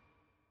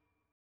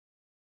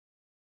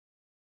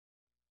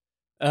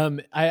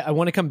 I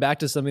want to come back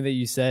to something that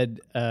you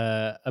said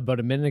about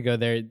a minute ago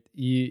there.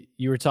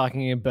 You were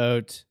talking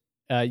about,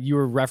 you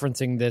were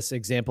referencing this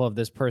example of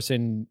this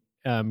person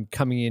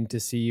coming in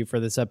to see you for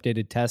this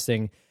updated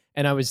testing.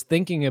 And I was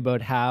thinking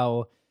about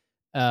how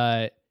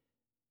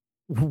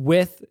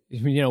with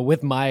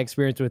my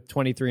experience with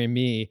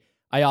 23andMe,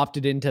 I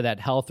opted into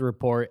that health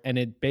report and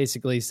it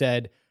basically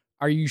said,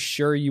 are you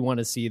sure you want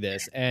to see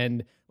this?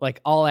 And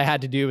all I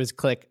had to do was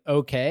click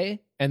OK,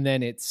 and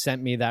then it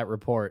sent me that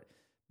report.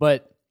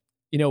 But,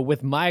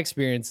 with my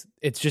experience,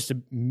 it's just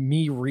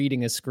me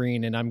reading a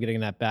screen and I'm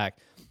getting that back.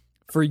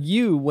 For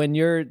you, when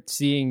you're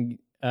seeing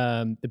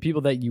the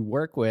people that you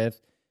work with,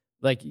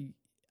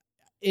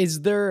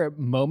 is there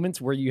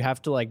moments where you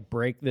have to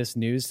break this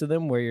news to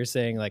them where you're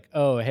saying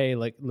oh, hey,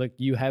 look,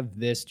 you have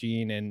this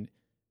gene and,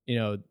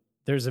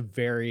 there's a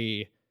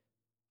very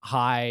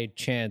high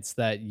chance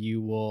that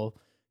you will,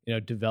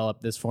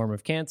 develop this form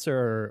of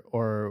cancer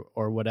or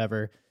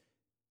whatever.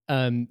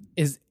 I'm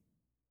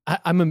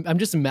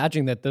just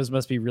imagining that those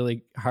must be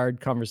really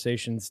hard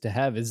conversations to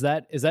have. Is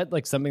that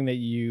something that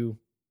you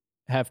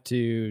have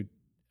to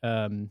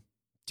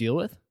deal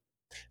with?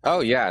 Oh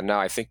yeah, no,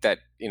 I think that,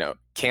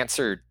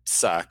 cancer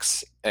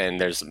sucks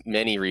and there's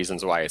many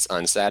reasons why it's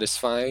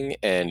unsatisfying.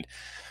 And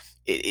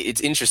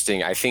it's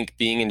interesting. I think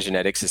being in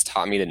genetics has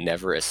taught me to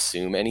never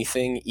assume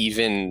anything,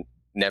 even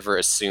never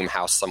assume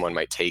how someone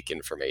might take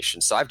information.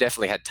 So I've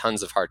definitely had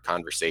tons of hard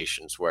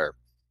conversations where,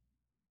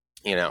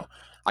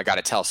 I got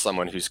to tell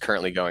someone who's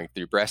currently going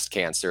through breast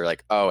cancer,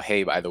 oh,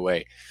 hey, by the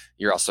way,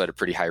 you're also at a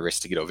pretty high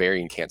risk to get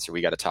ovarian cancer.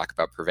 We got to talk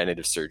about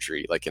preventative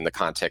surgery, in the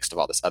context of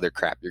all this other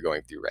crap you're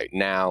going through right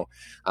now.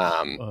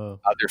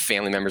 Other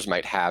family members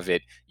might have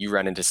it. You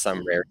run into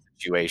some rare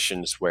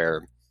situations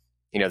where,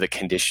 the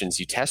conditions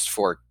you test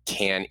for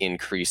can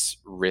increase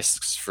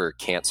risks for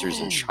cancers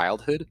in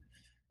childhood.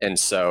 And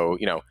so,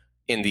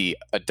 in the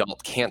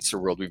adult cancer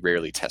world, we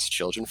rarely test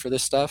children for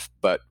this stuff,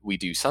 but we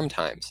do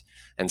sometimes.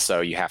 And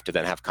so you have to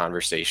then have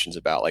conversations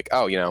about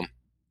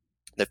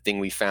the thing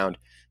we found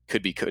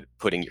could be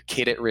putting your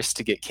kid at risk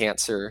to get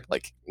cancer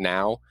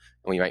now,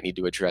 and we might need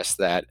to address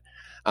that.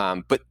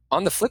 But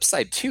on the flip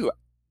side too,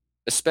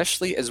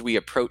 especially as we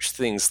approach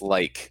things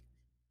like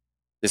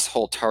this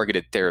whole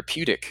targeted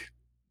therapeutic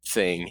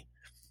thing,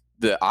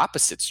 the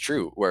opposite's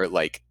true, where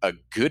like a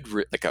good,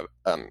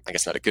 I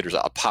guess not a good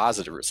result, a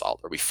positive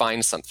result, where we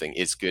find something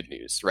is good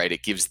news, right?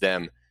 It gives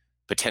them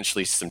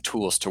potentially some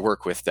tools to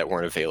work with that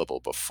weren't available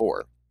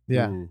before.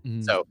 Yeah.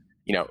 Mm-hmm. So,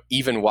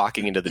 even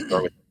walking into the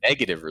door with a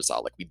negative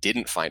result, like we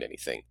didn't find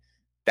anything,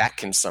 that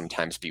can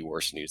sometimes be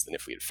worse news than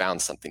if we had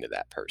found something to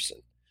that person.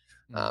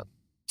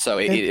 So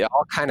it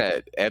all kind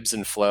of ebbs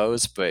and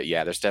flows, but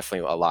yeah, there's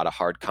definitely a lot of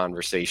hard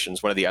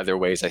conversations. One of the other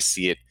ways I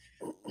see it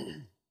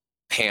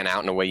pan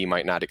out in a way you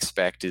might not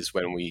expect is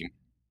when we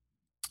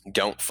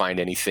don't find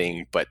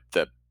anything, but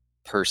the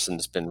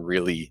person's been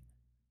really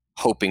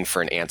hoping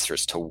for an answer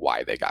as to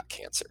why they got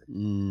cancer.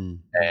 And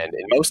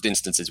in most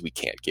instances, we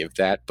can't give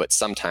that, but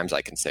sometimes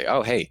I can say,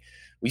 oh, hey,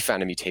 we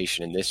found a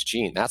mutation in this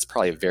gene. That's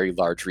probably a very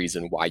large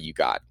reason why you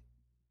got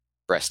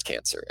breast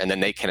cancer. And then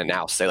they can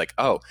now say like,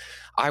 oh,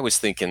 I was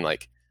thinking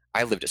like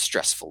I lived a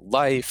stressful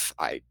life.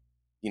 I,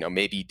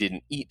 maybe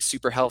didn't eat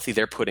super healthy.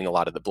 They're putting a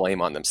lot of the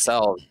blame on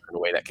themselves in a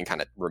way that can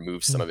kind of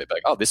remove some of it.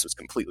 Like, oh, this was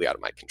completely out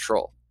of my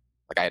control.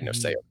 Like I had no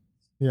say.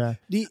 Yeah.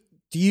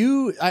 Do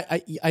you,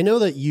 I know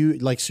that you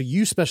so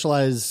you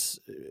specialize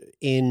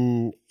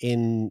in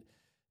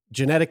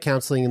genetic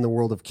counseling in the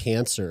world of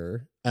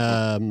cancer.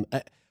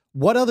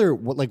 What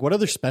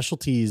other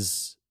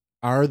specialties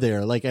are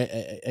there? Like,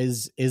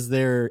 is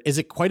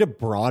it quite a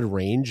broad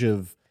range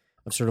of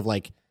sort of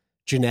like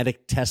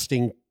genetic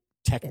testing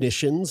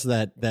technicians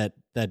that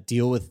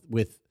deal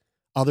with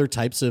other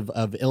types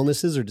of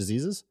illnesses or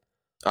diseases?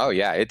 Oh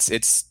yeah.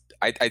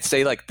 I'd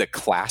say like the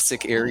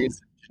classic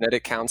areas of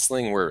genetic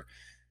counseling were,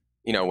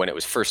 when it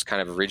was first kind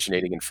of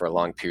originating and for a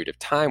long period of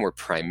time, were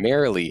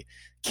primarily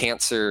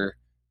cancer,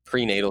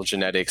 prenatal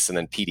genetics, and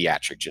then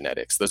pediatric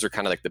genetics. Those are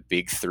kind of like the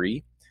big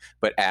three.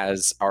 But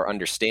as our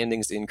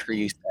understandings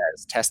increased,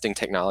 as testing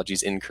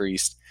technologies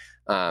increased,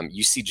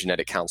 you see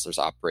genetic counselors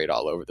operate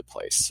all over the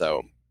place.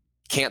 So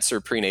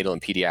cancer, prenatal,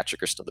 and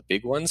pediatric are still the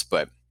big ones,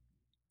 but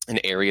an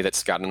area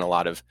that's gotten a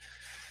lot of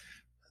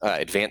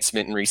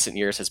advancement in recent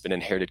years has been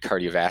inherited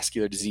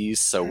cardiovascular disease.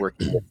 So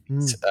working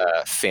with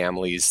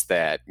families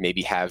that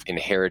maybe have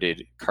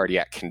inherited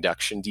cardiac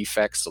conduction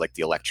defects, so like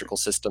the electrical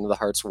system of the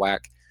heart's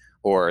whack,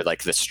 or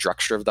like the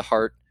structure of the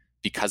heart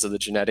because of the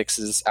genetics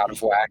is out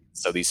of whack.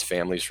 So these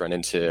families run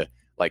into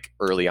like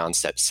early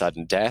onset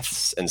sudden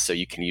deaths. And so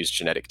you can use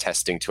genetic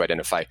testing to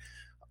identify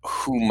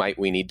who might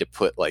we need to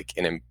put like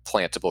an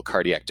implantable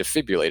cardiac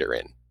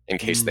defibrillator in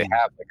case they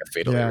have like a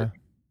fatal arrhythmia.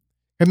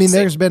 I mean,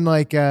 there's been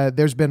like,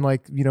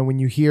 when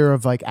you hear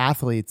of like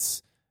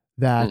athletes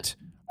that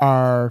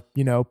are,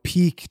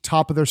 peak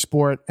top of their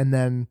sport and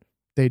then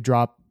they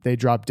drop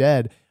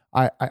dead.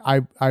 I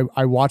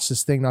watched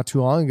this thing not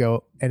too long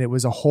ago, and it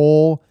was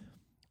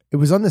it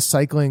was on the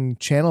cycling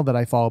channel that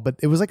I follow, but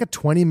it was like a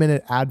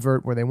 20-minute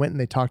advert where they went and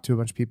they talked to a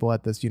bunch of people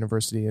at this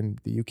university in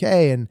the UK.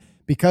 And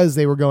because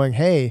they were going,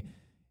 hey,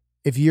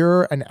 if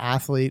you're an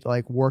athlete,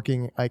 like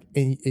working, like,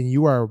 and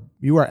you are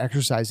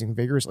exercising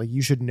vigorously,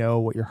 you should know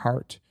what your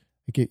heart,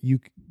 like you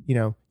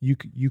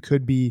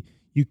could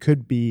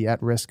be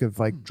at risk of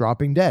like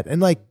dropping dead.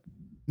 And like,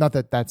 not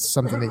that that's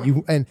something that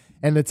you, and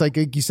it's like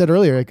you said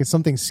earlier, like it's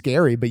something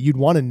scary, but you'd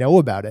want to know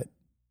about it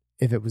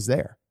if it was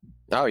there.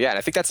 Oh yeah. And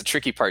I think that's a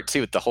tricky part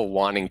too, with the whole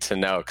wanting to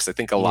know. Cause I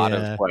think a lot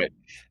of what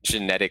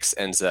genetics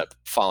ends up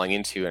falling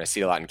into, and I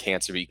see a lot in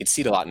cancer, but you can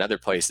see it a lot in other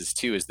places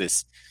too, is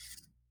this,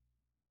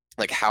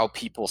 like how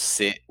people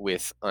sit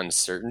with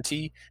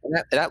uncertainty,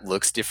 and that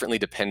looks differently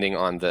depending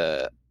on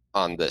the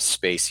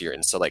space you're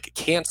in. So like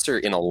cancer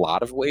in a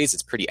lot of ways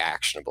is pretty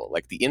actionable.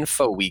 Like the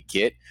info we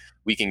get,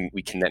 we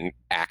can then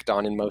act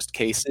on in most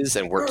cases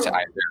and work to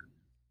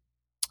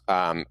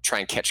either try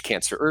and catch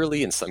cancer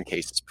early, in some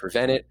cases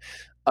prevent it.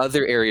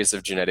 Other areas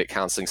of genetic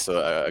counseling, so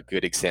a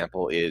good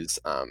example is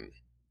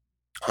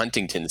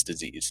Huntington's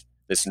disease,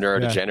 this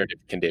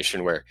neurodegenerative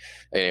condition where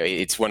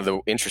it's one of the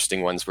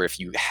interesting ones where if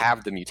you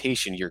have the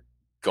mutation, you're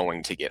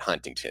going to get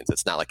Huntington's.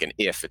 It's not like an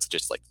if, it's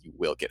just like you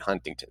will get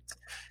Huntington's.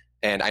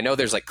 And I know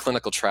there's like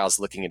clinical trials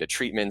looking into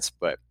treatments,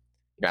 but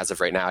as of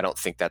right now, I don't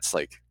think that's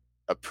like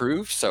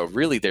approved. So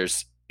really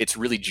it's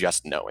really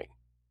just knowing.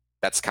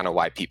 That's kind of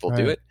why people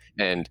do it.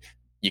 And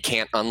you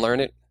can't unlearn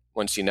it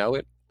once you know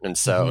it. And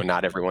so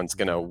not everyone's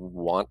going to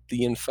want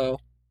the info.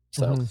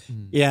 So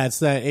yeah, it's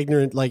that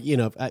ignorant, like,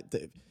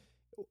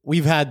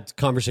 we've had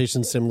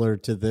conversations similar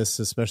to this,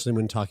 especially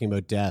when talking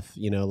about death,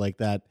 like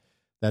that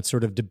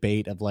sort of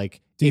debate of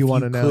like, do you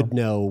want to know? Could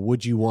know,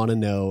 would you want to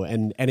know?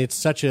 And it's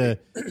such a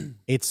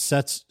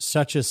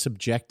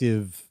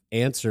subjective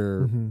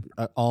answer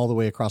all the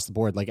way across the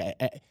board. Like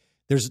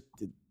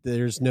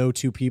there's no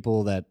two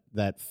people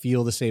that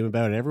feel the same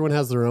about it. Everyone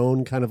has their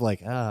own kind of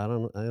like, I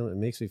don't it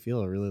makes me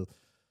feel a really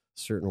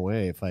certain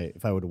way if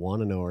I would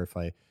want to know, or if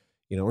I,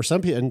 or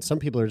some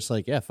people are just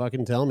like, yeah,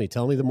 fucking tell me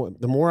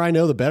the more I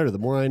know, the better. The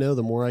more I know,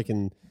 the more I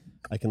can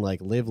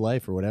like live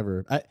life or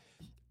whatever.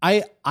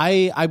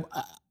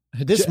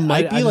 This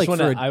might be like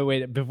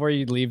wait before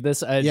you leave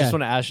this. I just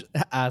want to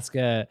ask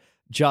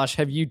Josh,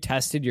 have you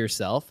tested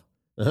yourself?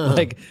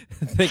 Like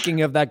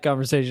thinking of that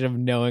conversation of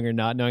knowing or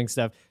not knowing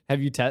stuff.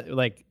 Have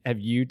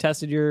you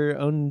tested your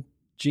own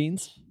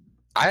genes?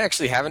 I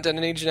actually haven't done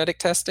any genetic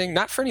testing,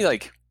 not for any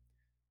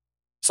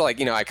so I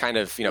kind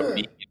of, being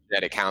in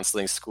genetic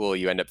counseling school,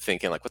 you end up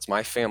thinking like, what's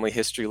my family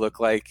history look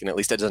like? And at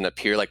least it doesn't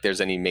appear like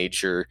there's any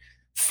major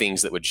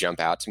things that would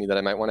jump out to me that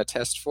I might want to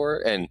test for.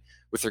 And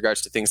with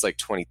regards to things like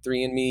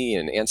 23andMe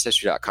and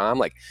Ancestry.com,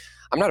 like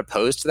I'm not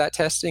opposed to that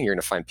testing. You're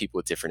going to find people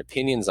with different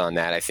opinions on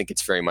that. I think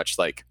it's very much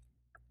like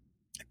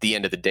at the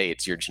end of the day,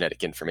 it's your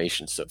genetic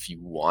information. So if you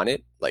want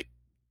it, like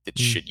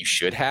you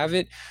should have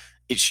it.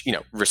 It's,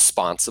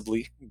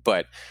 responsibly.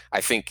 But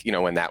I think,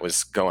 when that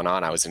was going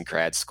on, I was in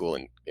grad school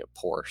and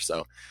poor.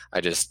 So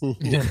I just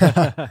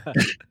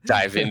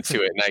dive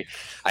into it. And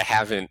I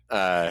haven't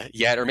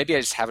yet, or maybe I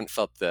just haven't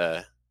felt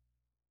the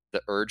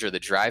urge or the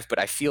drive. But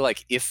I feel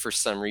like if for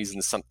some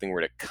reason something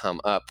were to come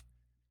up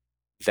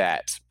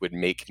that would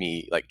make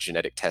me like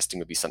genetic testing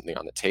would be something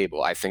on the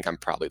table, I think I'm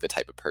probably the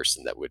type of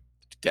person that would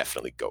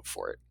definitely go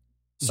for it.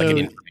 So, like an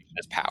information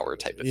as power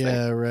type of thing.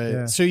 Yeah, right.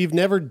 Yeah. So you've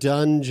never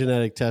done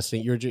genetic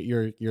testing. You're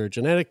a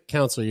genetic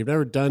counselor. You've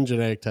never done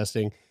genetic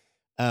testing.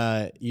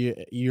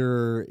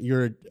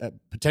 You're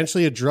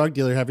potentially a drug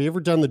dealer. Have you ever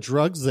done the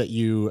drugs that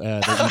you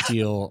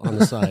deal on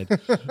the side?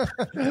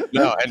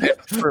 No, and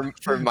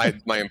for my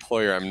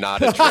employer, I'm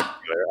not a drug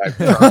dealer. I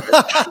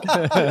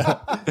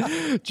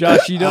promise.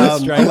 Josh, you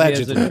don't strike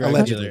me as a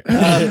drug dealer.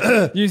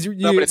 But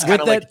it's kind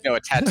of like a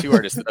tattoo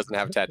artist that doesn't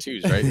have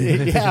tattoos, right?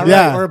 Yeah, right.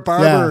 Yeah, or a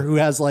barber who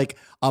has like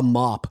a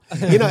mop.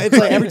 It's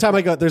like every time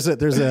I go, there's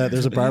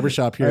a barber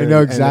shop here. I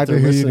know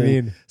exactly who you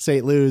mean.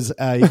 St. Louis.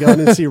 You go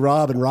in and see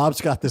Rob, and Rob's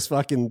got this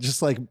fucking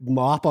just like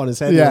mop on his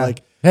head. Yeah,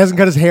 like he hasn't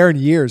cut his hair in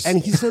years,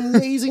 and he's an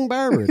amazing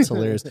barber. It's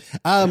hilarious.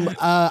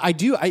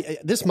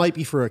 This might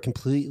be for a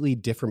completely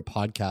different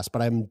podcast,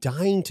 but I'm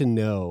dying to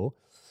know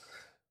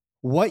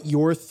what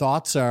your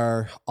thoughts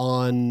are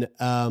on,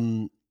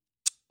 and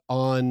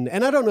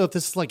I don't know if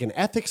this is like an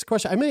ethics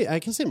question. I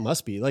guess it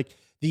must be like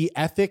the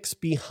ethics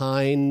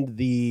behind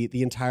the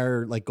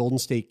entire like Golden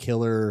State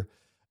Killer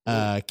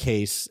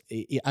case.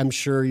 I'm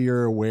sure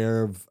you're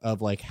aware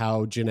of like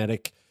how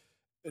genetic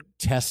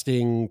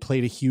testing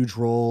played a huge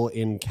role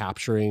in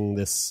capturing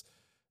this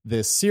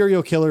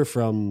serial killer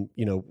from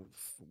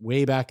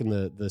way back in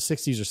the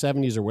 60s or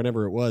 70s or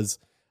whenever it was,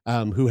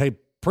 who had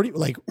pretty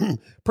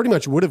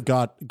much would have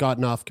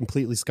gotten off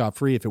completely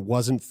scot-free if it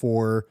wasn't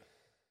for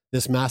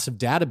this massive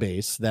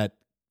database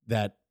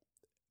that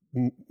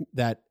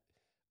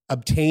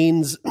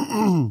obtains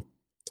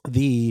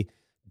the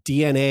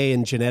DNA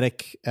and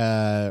genetic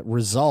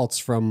results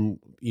from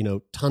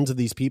tons of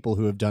these people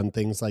who have done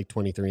things like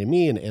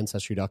 23andMe and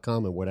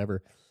Ancestry.com and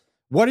whatever.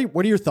 What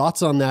are your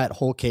thoughts on that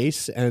whole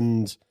case?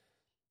 And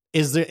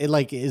is it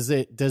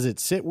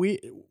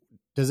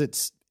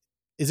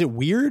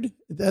weird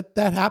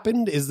that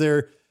happened? Is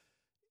there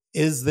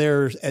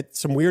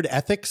some weird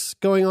ethics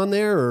going on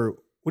there, or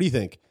what do you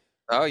think?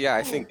 Oh yeah,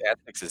 I think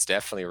ethics is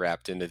definitely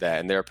wrapped into that,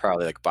 and there are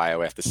probably like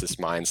bioethicist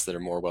minds that are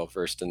more well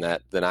versed in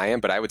that than I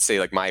am. But I would say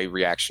like my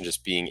reaction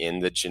just being in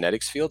the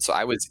genetics field. So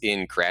I was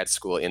in grad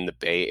school in the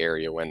Bay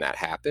Area when that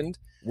happened.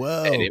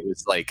 Whoa! And it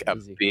was like a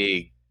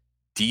big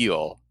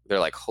deal. They're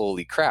like,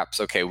 holy crap!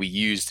 So, okay, we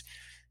used,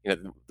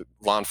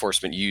 law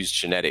enforcement used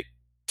genetic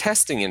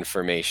testing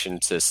information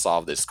to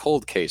solve this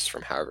cold case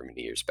from however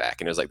many years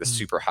back, and it was like the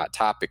super hot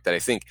topic that I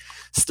think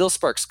still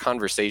sparks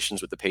conversations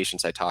with the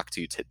patients I talk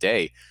to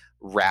today,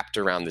 wrapped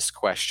around this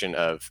question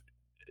of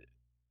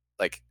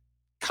like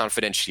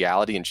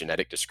confidentiality and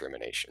genetic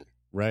discrimination.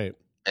 Right.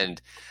 And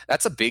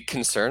that's a big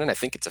concern, and I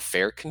think it's a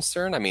fair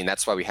concern. I mean,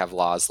 that's why we have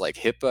laws like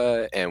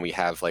HIPAA, and we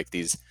have like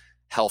these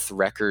health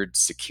record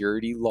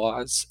security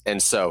laws.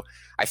 And so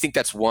I think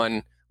that's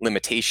one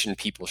limitation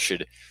people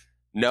should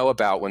know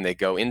about when they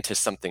go into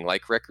something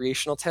like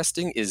recreational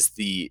testing, is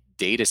the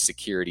data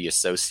security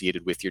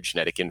associated with your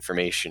genetic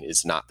information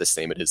is not the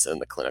same it is in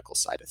the clinical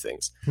side of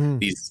things.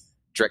 These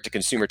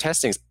direct-to-consumer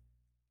testings,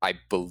 I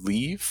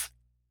believe,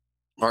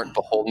 aren't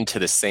beholden to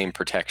the same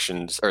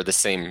protections or the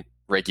same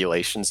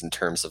regulations in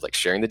terms of like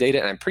sharing the data.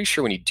 And I'm pretty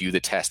sure when you do the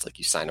test, like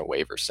you sign a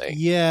waiver saying.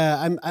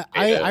 Yeah,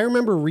 I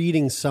remember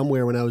reading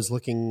somewhere when I was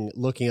looking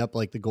up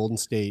like the Golden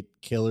State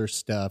Killer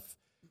stuff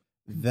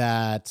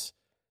that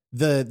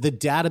the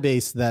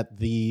database that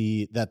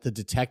the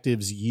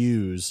detectives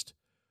used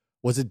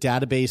was a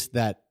database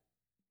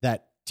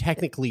that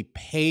technically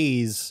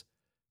pays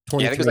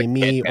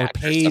 23andMe or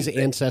pays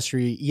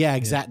Ancestry. Yeah,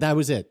 exactly. That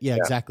was it. Yeah,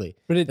 exactly.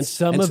 But it's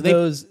some of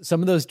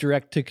those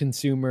direct to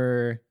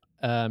consumer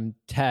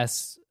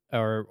tests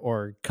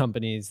or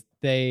companies,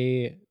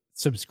 they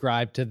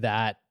subscribe to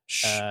that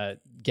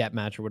Get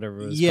Match or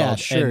whatever it was called.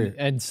 Sure.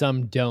 And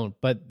some don't,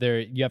 but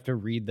you have to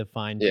read the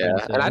fine print.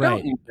 Yeah, and I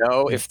don't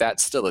know if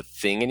that's still a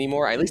thing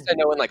anymore. At least I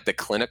know in like the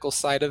clinical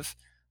side of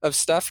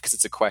stuff, because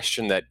it's a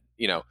question that,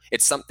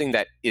 it's something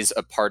that is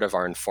a part of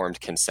our informed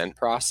consent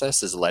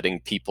process, is letting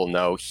people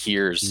know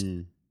here's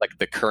like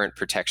the current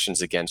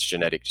protections against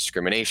genetic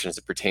discrimination as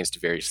it pertains to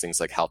various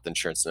things like health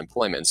insurance and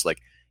employment. So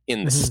like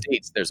in the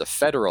States, there's a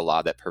federal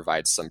law that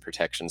provides some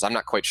protections. I'm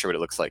not quite sure what it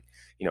looks like,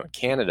 in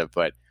Canada,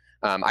 but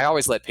I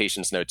always let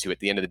patients know too, at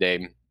the end of the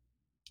day,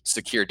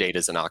 secure data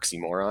is an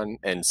oxymoron.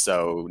 And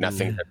so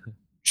nothing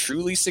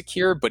truly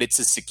secure, but it's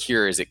as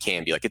secure as it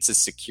can be. Like, it's as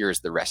secure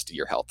as the rest of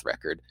your health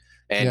record.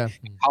 And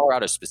in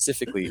Colorado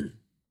specifically,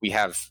 we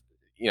have,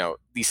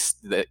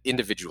 the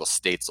individual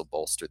states will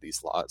bolster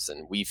these laws,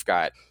 and we've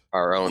got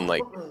our own,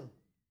 like,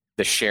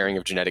 the sharing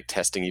of genetic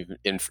testing,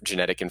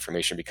 genetic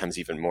information becomes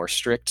even more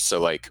strict. So,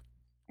 like,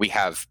 we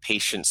have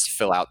patients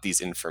fill out these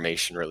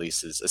information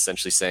releases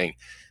essentially saying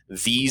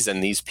these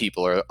and these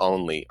people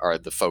are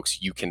the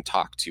folks you can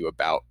talk to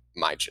about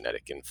my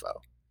genetic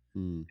info.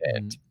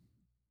 And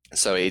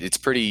so it's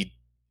pretty,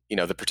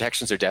 the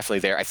protections are definitely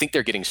there. I think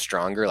they're getting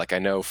stronger. Like, I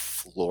know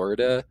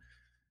Florida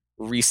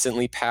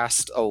recently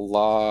passed a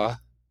law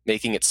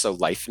making it so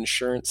life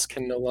insurance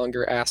can no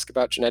longer ask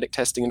about genetic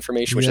testing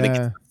information, which I think is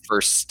the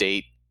first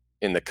state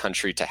in the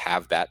country to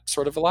have that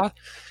sort of a law.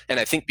 And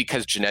I think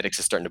because genetics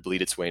is starting to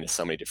bleed its way into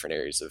so many different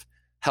areas of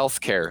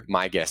healthcare,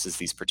 my guess is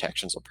these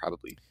protections will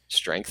probably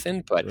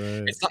strengthen, but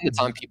it's something that's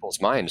on people's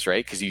minds,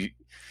 right? Because you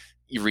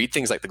read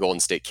things like the Golden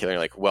State Killer, and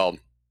you're like, well,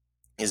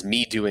 is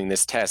me doing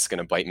this test going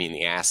to bite me in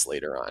the ass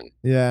later on?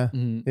 Yeah.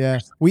 Yeah.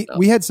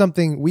 We had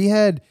something,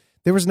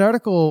 there was an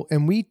article,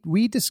 and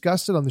we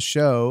discussed it on the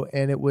show,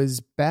 and it was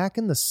back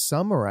in the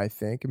summer, I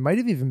think. It might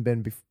have even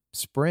been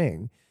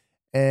spring.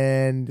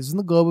 And it was in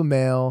the Globe and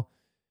Mail,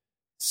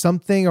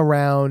 something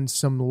around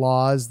some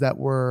laws that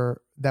were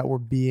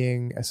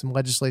being, some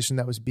legislation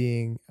that was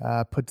being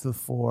put to the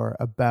floor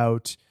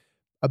about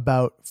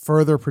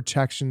further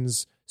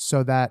protections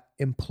so that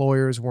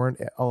employers weren't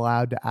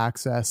allowed to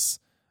access.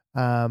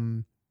 I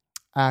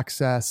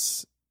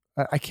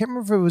can't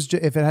remember if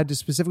it had to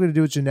specifically to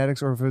do with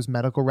genetics or if it was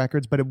medical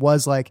records, but it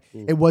was like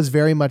it was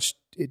very much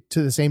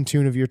to the same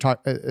tune of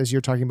as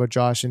you're talking about,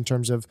 Josh, in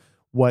terms of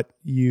what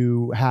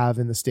you have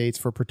in the States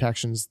for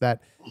protections, that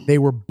they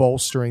were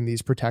bolstering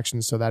these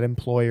protections so that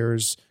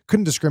employers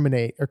couldn't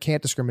discriminate or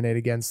can't discriminate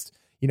against,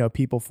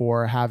 people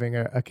for having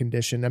a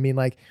condition. I mean,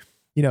 like,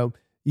 you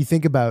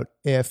think about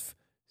if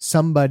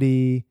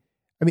somebody,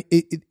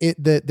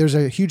 there's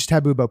a huge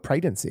taboo about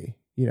pregnancy,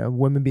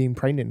 women being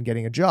pregnant and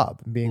getting a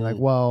job and being like,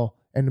 well,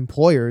 and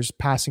employers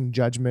passing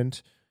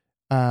judgment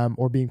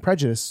or being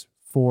prejudiced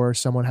for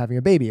someone having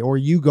a baby, or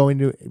you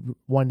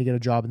wanting to get a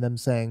job and them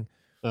saying,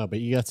 oh,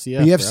 but you got CF.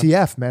 But you have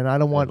CF, man. I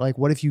don't want, like,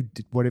 what if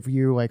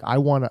you're like, I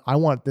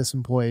want this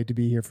employee to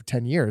be here for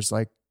 10 years.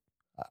 Like,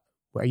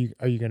 are you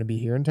going to be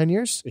here in 10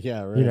 years?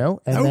 Yeah. Right.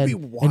 And that would be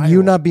wild. And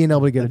you not being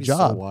able to get That'd a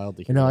job. So wild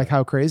to hear like,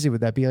 how crazy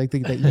would that be? Like,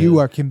 that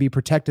you can be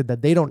protected,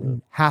 that they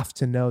don't have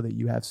to know that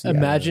you have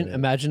CF.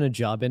 Imagine a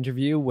job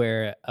interview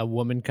where a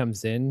woman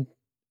comes in,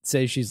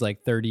 say she's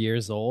like 30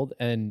 years old,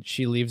 and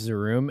she leaves the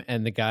room,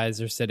 and the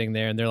guys are sitting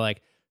there and they're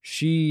like,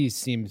 she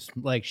seems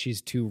like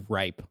she's too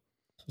ripe.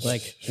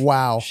 Like,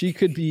 wow, she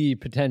could be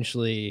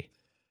potentially,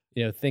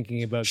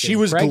 thinking about. She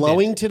was pregnant.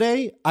 glowing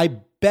today. I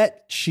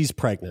bet she's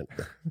pregnant.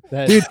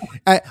 Dude,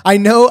 I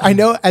know.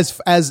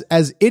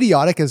 As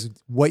idiotic as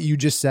what you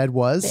just said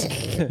was,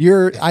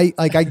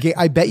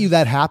 I bet you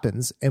that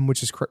happens, and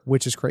which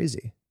is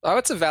crazy. Oh,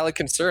 it's a valid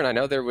concern. I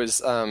know there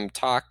was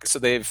talk. So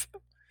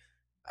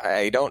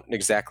I don't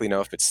exactly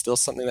know if it's still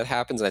something that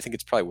happens, and I think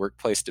it's probably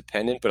workplace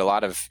dependent. But a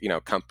lot of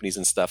companies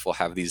and stuff will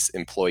have these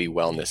employee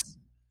wellness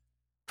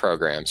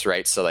programs,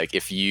 right? So, like,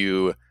 if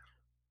you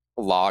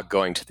log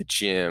going to the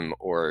gym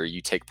or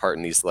you take part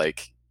in these,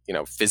 like,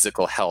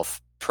 physical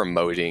health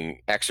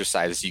promoting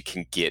exercises, you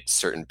can get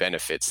certain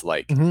benefits,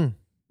 like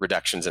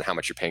reductions in how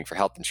much you're paying for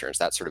health insurance,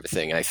 that sort of a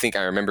thing. And I think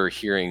I remember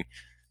hearing,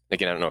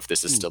 again, I don't know if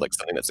this is still like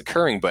something that's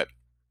occurring, but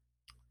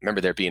I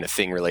remember there being a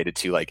thing related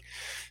to, like,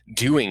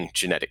 doing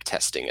genetic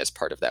testing as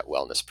part of that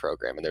wellness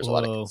program. And there's a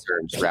lot of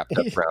concerns wrapped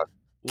up around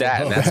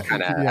that. And that's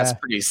kind of, that's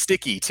pretty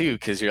sticky too.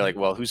 Cause you're like,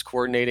 well, who's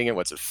coordinating it?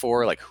 What's it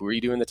for? Like, who are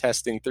you doing the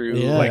testing through?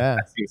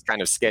 That seems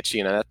kind of sketchy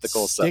and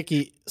unethical.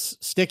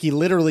 Sticky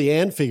literally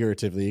and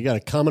figuratively. You got to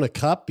come in a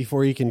cup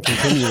before you can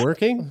continue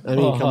working. I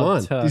mean, come on.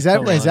 Is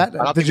that I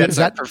don't think that's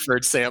that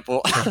preferred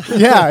sample.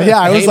 Yeah.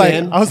 I was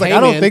like,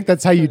 I don't think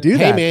that's how you do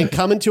that. Hey man,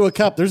 come into a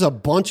cup. There's a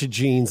bunch of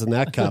genes in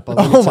that cup.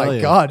 Oh my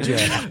God, Joe.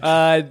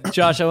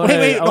 Josh, I want to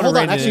wait, hold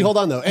on. Actually, hold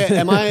on though.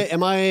 Am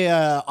I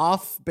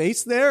off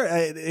base there?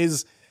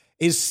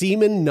 Is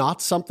semen not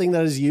something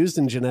that is used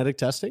in genetic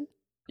testing?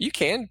 You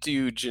can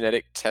do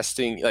genetic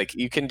testing. Like,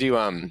 you can do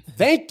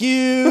Thank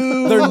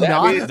you. They're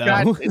not.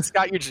 It's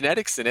got your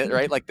genetics in it,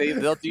 right? Like,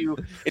 they'll do.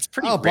 It's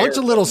pretty rare. A bunch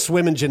of little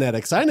swimming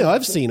genetics. I know.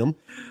 I've seen them.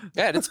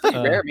 Yeah, and it's pretty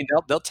rare. I mean,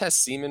 they'll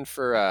test semen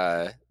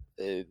for.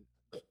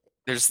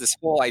 There's this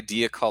whole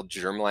idea called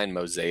germline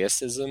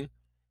mosaicism,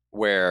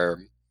 where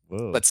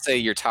let's say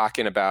you're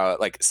talking about,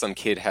 like, some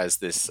kid has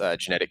this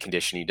genetic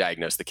condition. You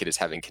diagnose the kid as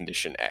having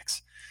condition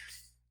X.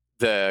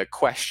 The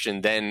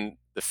question then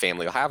the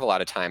family will have a lot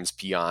of times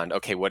beyond,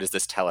 okay, what does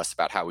this tell us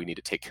about how we need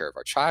to take care of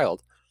our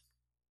child?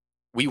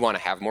 We want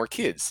to have more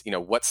kids.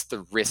 What's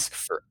the risk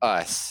for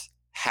us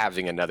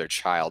having another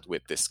child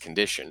with this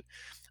condition?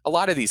 a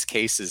lot of these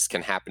cases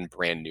can happen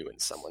brand new in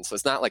someone. So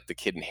it's not like the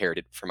kid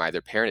inherited from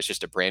either parent. It's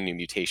just a brand new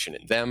mutation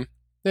in them.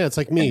 Yeah, it's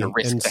like me. And the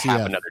risk and to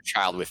have another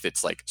child with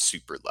it's like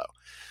super low.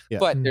 Yeah.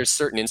 But there's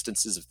certain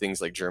instances of things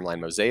like germline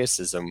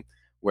mosaicism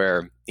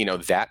where,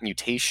 that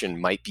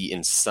mutation might be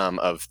in some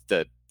of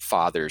the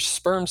father's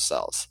sperm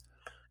cells.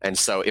 And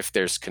so if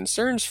there's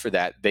concerns for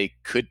that, they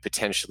could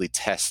potentially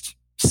test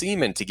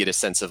semen to get a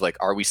sense of like,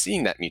 are we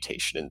seeing that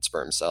mutation in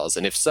sperm cells?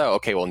 And if so,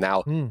 okay, well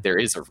now there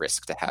is a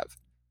risk to have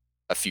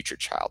a future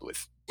child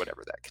with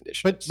whatever that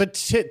condition is. But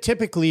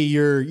typically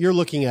you're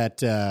looking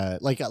at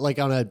like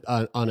on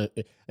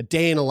a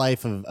day in the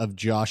life of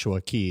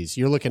Joshua Keys,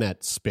 you're looking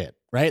at spit,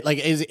 right? Like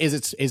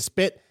is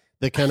spit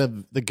the kind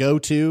of the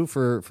go-to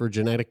for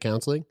genetic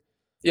counseling?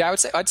 Yeah,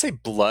 I'd say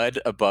blood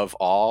above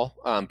all,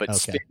 but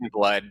spit and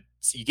blood,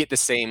 you get the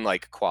same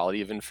like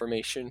quality of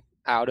information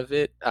out of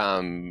it.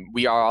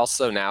 We are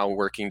also now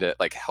working to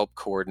like help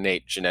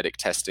coordinate genetic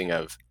testing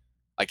of,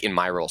 like in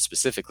my role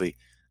specifically,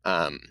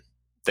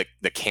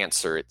 the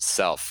cancer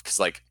itself, because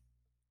like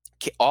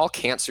all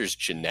cancer is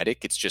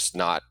genetic. It's just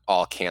not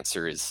all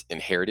cancer is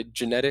inherited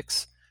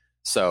genetics.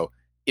 So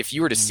if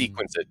you were to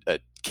sequence a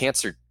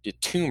cancer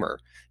tumor,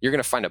 you're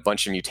going to find a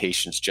bunch of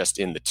mutations just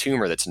in the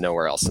tumor that's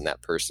nowhere else in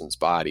that person's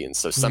body. And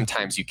so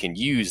sometimes you can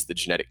use the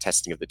genetic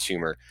testing of the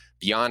tumor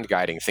beyond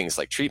guiding things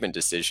like treatment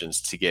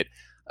decisions to get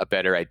a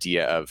better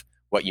idea of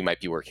what you might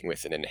be working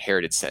with in an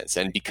inherited sense.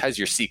 And because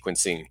you're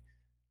sequencing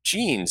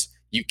genes,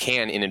 you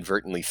can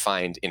inadvertently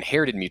find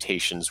inherited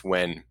mutations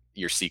when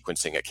you're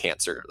sequencing a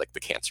cancer, like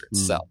the cancer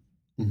itself.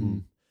 Mm-hmm.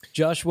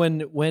 Josh, when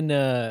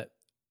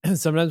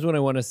sometimes when I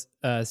want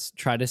to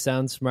try to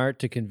sound smart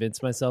to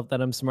convince myself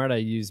that I'm smart, I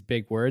use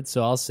big words.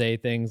 So I'll say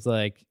things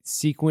like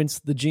sequence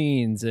the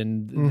genes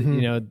and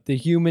the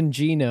human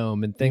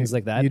genome and things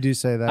like that. You do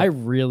say that. I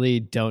really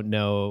don't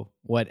know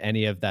what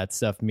any of that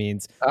stuff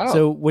means.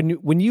 So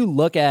when you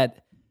look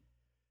at,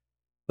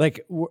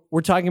 like,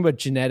 we're talking about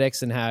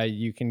genetics and how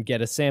you can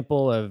get a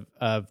sample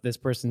of this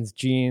person's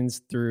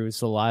genes through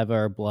saliva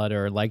or blood,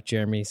 or like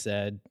Jeremy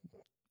said,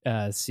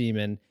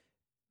 semen.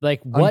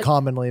 Like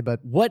uncommonly, but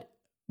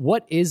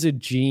what is a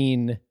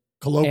gene?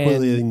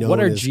 Colloquially known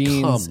what are as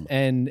genes? cum.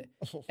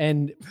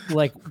 And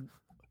like,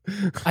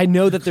 I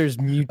know that there's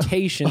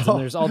mutations and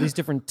there's all these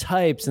different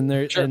types, and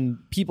and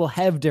people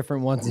have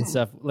different ones and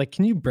stuff. Like,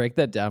 can you break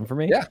that down for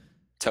me? Yeah,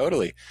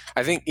 totally.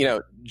 I think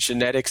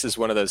genetics is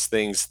one of those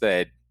things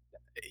that,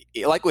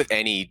 like with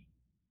any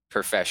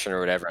profession or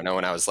whatever. I know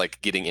when I was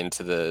like getting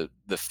into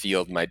the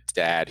field, my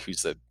dad,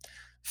 who's a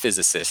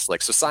physicist,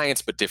 like, so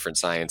science but different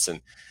science,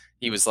 and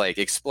he was like,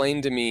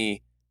 explain to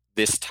me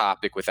this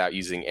topic without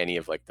using any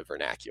of like the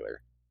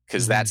vernacular,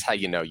 because that's how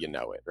you know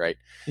it, right?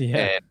 Yeah.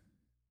 And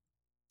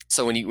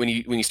so when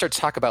you start to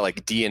talk about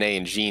like DNA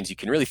and genes, you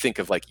can really think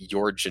of like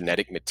your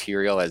genetic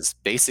material as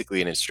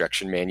basically an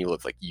instruction manual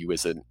of like you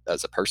as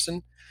a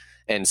person.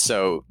 And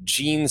so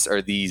genes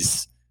are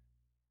these,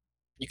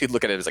 you could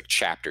look at it as like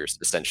chapters,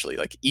 essentially.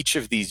 Like each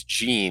of these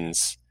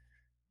genes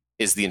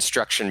is the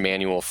instruction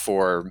manual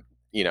for,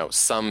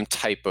 some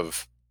type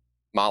of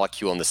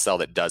molecule in the cell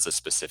that does a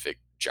specific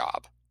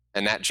job.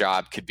 And that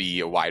job could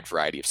be a wide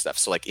variety of stuff.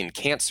 So like in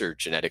cancer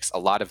genetics, a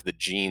lot of the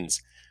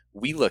genes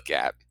we look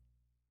at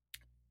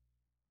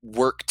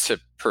work to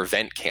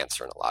prevent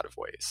cancer in a lot of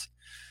ways.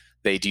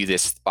 They do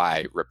this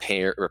by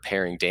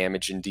repairing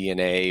damage in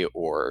DNA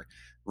or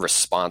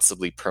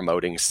responsibly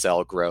promoting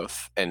cell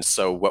growth. And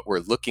so what we're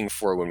looking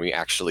for when we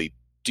actually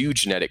do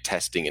genetic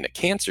testing in a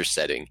cancer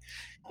setting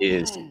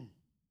is,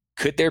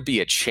 could there be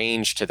a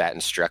change to that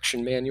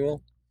instruction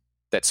manual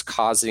that's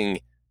causing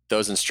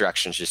those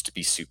instructions just to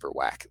be super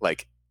whack?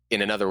 Like,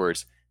 in other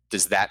words,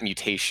 does that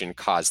mutation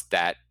cause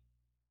that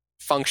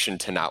function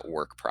to not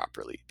work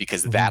properly?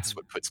 Because that's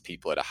what puts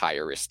people at a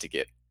higher risk to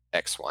get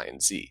X, Y,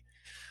 and Z.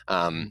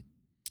 And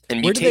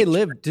where do they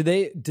live? Do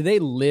they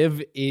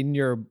live in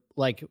your,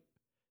 like,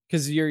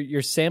 because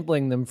you're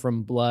sampling them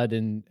from blood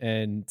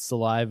and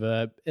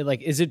saliva?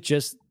 Like, is it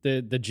just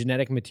the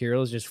genetic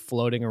material is just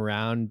floating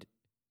around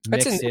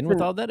mixed in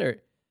with all that,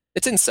 or?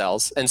 It's in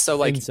cells. And so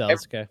like, in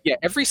cells, okay. Yeah,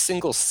 every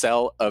single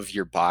cell of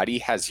your body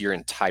has your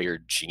entire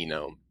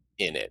genome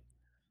in it.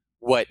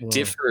 What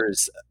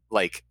differs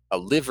like a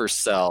liver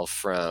cell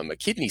from a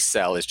kidney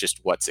cell is just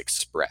what's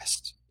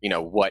expressed,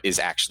 what is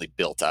actually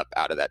built up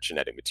out of that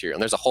genetic material.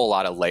 And there's a whole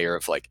lot of layer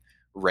of like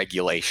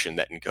regulation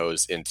that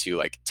goes into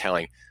like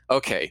telling,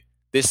 okay,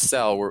 this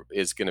cell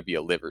is going to be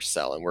a liver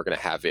cell and we're going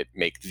to have it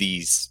make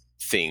these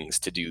things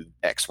to do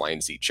X, Y,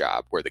 and Z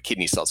job, where the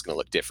kidney cell is going to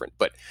look different.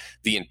 But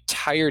the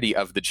entirety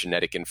of the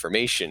genetic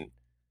information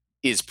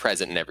is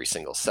present in every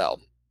single cell,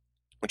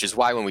 which is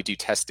why when we do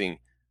testing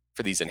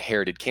for these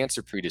inherited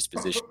cancer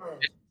predispositions,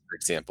 for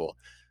example,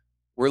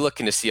 we're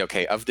looking to see,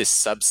 okay, of this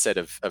subset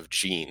of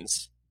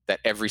genes that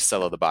every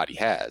cell of the body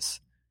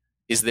has,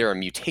 is there a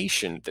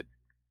mutation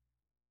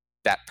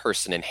that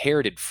person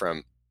inherited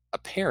from a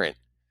parent,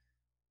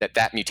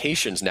 that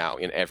mutation's now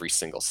in every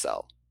single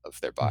cell of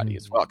their body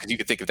as well? Because you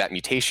could think of that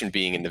mutation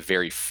being in the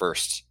very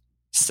first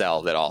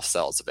cell that all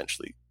cells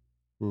eventually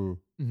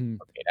Mm-hmm.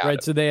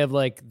 Right. So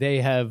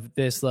they have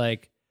this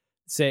like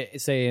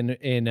say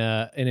in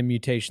a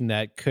mutation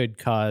that could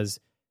cause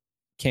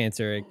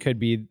cancer. It could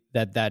be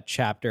that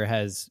chapter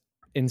has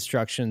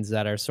instructions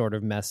that are sort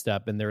of messed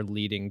up and they're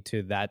leading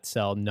to that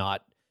cell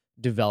not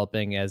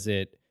developing as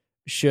it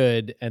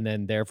should, and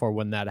then therefore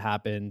when that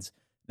happens,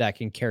 that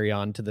can carry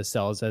on to the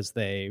cells as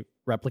they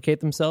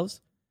replicate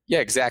themselves. Yeah,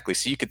 exactly.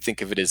 So you could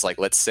think of it as like,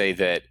 let's say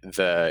that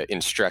the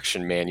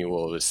instruction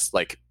manual was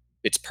like,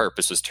 its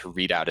purpose was to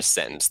read out a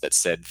sentence that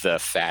said the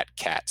fat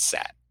cat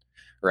sat,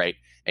 right?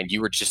 And you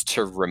were just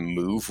to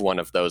remove one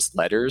of those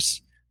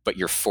letters, but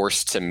you're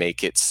forced to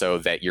make it so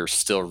that you're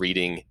still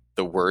reading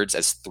the words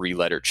as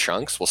 3-letter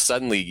chunks. Well,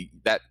 suddenly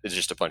that is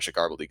just a bunch of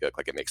gobbledygook.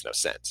 Like, it makes no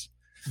sense.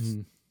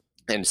 Mm.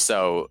 And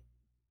so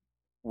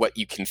what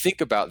you can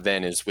think about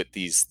then is with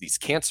these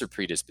cancer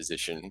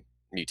predisposition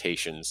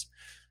mutations,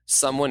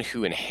 someone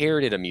who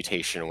inherited a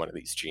mutation in one of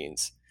these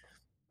genes,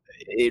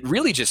 it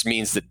really just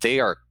means that they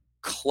are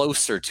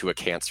closer to a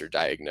cancer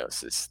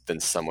diagnosis than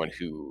someone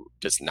who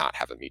does not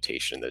have a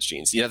mutation in those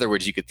genes. In other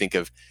words, you could think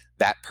of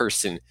that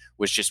person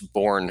was just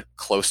born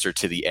closer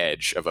to the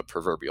edge of a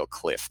proverbial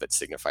cliff that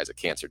signifies a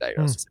cancer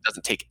diagnosis. It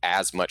doesn't take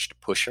as much to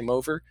push them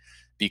over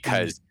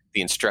because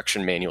the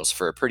instruction manuals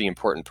for a pretty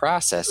important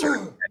process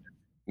are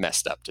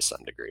messed up to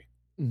some degree.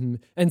 Mm-hmm.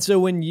 And so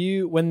when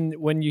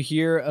you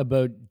hear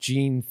about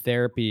gene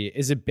therapy,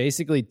 is it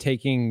basically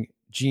taking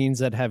genes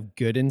that have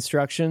good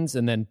instructions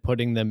and then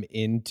putting them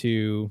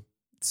into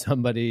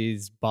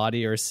somebody's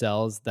body or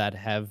cells that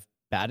have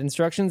bad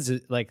instructions?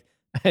 Like,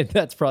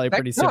 that's probably a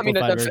pretty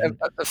simplified version.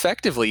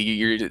 Effectively,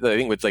 I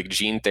think with like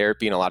gene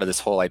therapy and a lot of this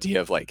whole idea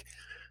of like,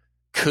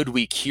 could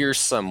we cure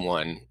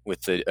someone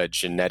with a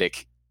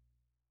genetic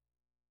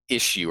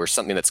issue or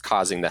something that's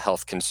causing the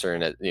health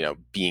concern,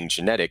 being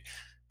genetic?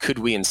 Could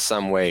we in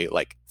some way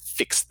like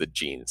fix the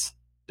genes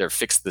or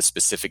fix the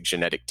specific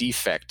genetic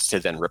defect to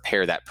then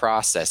repair that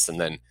process and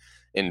then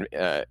in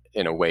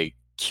a way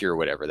cure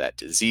whatever that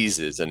disease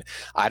is? And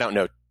I don't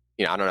know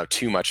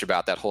too much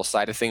about that whole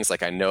side of things.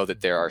 Like, I know that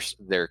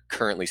they're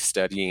currently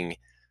studying,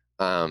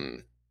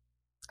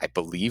 I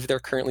believe they're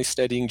currently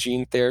studying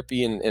gene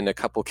therapy in a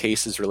couple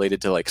cases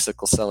related to like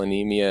sickle cell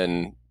anemia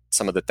and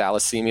some of the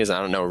thalassemias.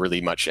 I don't know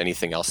really much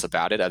anything else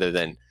about it other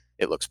than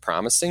it looks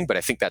promising, but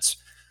I think that's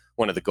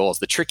one of the goals.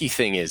 The tricky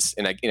thing is,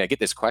 and I get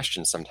this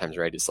question sometimes,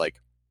 right? Is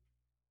like,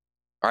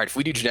 all right, if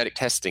we do genetic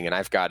testing and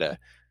I've got a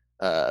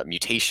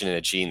mutation in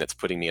a gene that's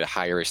putting me at a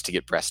higher risk to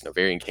get breast and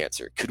ovarian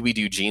cancer, could we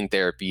do gene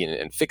therapy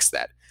and fix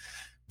that?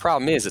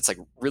 Problem is, it's like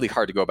really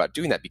hard to go about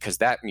doing that because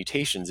that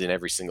mutation's in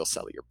every single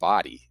cell of your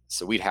body.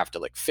 So we'd have to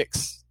like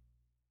fix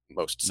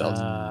most cells,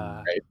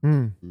 right?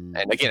 And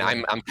again,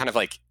 I'm kind of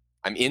like,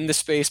 I'm in the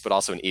space, but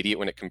also an idiot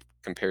when it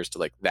compares to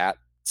like that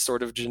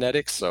sort of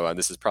genetics. So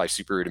this is probably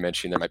super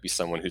rudimentary. There might be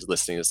someone who's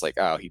listening that's like,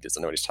 oh, he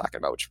doesn't know what he's talking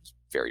about, which is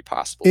very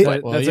possible.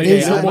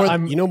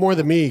 You know more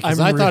than me,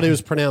 because I thought it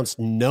was pronounced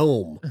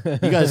gnome. You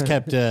guys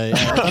kept I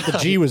thought the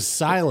G was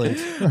silent.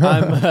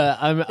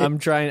 I'm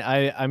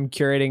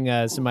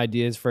curating some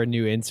ideas for a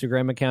new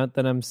Instagram account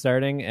that I'm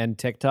starting and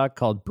TikTok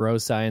called Bro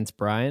Science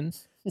Brian.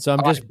 So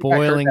I'm just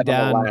boiling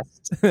down.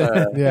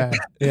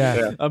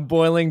 I'm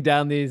boiling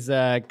down these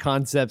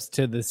concepts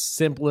to the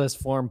simplest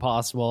form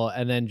possible,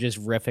 and then just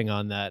riffing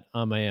on that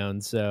on my own.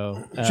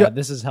 So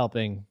this is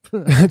helping.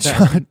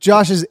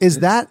 Josh, is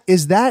that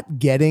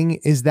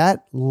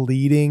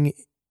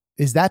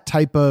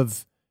type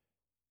of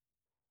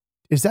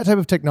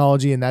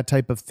technology and that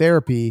type of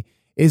therapy,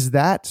 is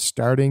that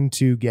starting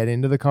to get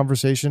into the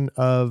conversation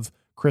of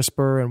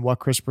CRISPR and what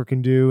CRISPR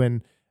can do?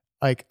 And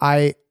like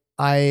I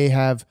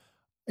have.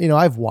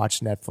 I've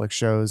watched Netflix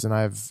shows and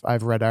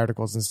I've read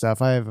articles and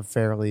stuff. I have a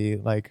fairly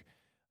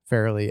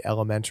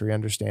elementary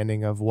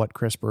understanding of what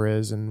CRISPR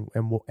is and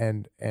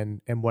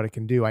what it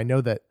can do. I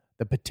know that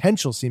the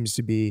potential seems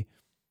to be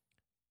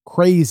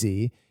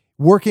crazy.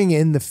 Working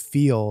in the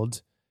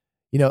field,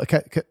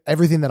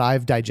 everything that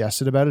I've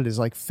digested about it is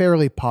like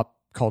fairly pop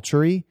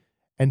culture-y,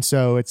 and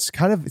so it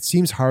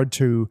seems hard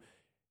to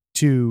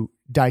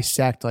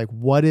dissect like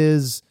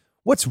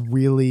what's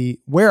really,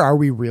 where are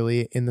we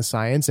really in the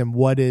science, and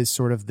what is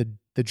sort of the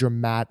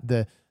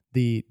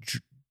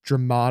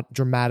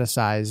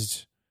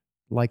dramatized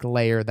like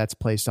layer that's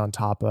placed on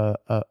top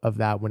of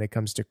that when it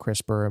comes to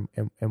CRISPR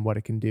and what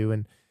it can do.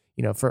 And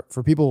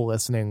for people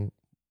listening,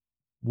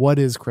 what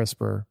is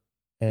CRISPR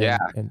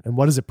and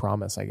what does it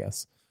promise, I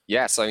guess?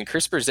 Yeah, so I mean, I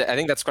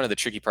think that's one of the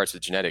tricky parts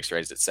with genetics,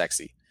 right? Is it's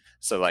sexy.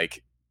 So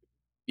like,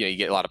 you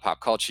get a lot of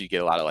pop culture, you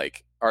get a lot of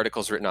like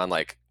articles written on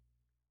like,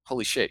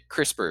 holy shit,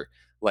 CRISPR,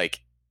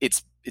 like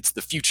it's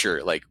the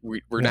future. Like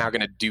we're now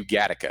going to do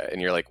Gattaca,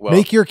 and you're like, well,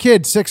 make your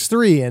kid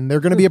 6'3" and they're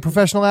going to be a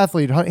professional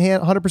athlete,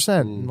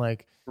 100%.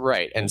 Like,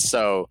 right. And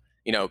so,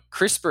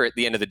 CRISPR at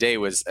the end of the day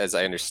was, as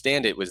I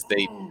understand it, was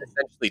they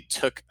essentially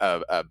took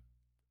a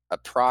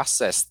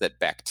process that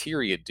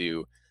bacteria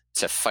do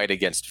to fight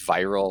against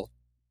viral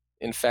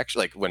infection.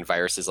 Like when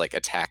viruses like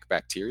attack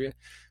bacteria,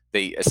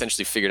 they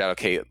essentially figured out,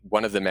 okay,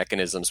 one of the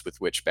mechanisms with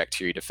which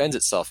bacteria defends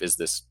itself is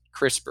this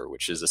CRISPR,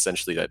 which is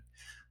essentially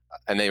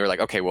and they were like,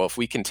 okay, well, if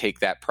we can take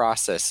that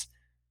process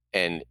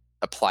and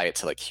apply it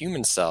to like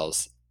human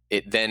cells,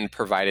 it then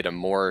provided a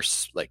more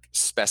like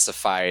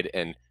specified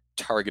and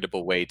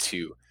targetable way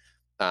to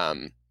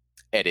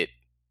edit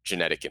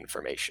genetic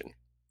information.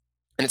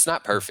 And it's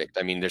not perfect.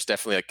 I mean, there's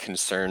definitely like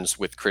concerns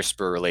with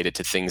CRISPR related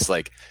to things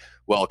like,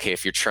 well, okay,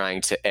 if you're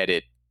trying to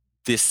edit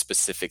this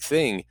specific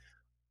thing,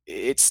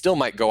 it still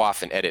might go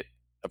off and edit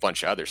a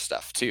bunch of other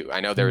stuff too. I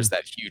know there was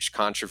that huge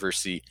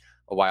controversy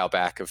a while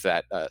back of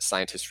that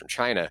scientist from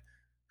China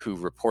who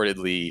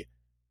reportedly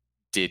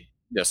did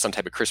some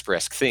type of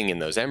CRISPR-esque thing in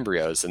those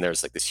embryos, and there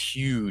was like this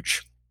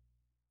huge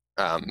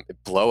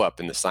blow up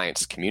in the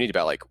science community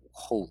about like,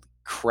 holy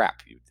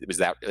crap, it was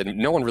that. And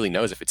no one really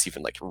knows if it's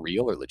even like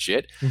real or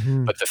legit.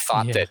 But the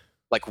thought that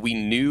like we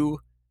knew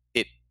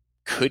it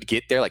could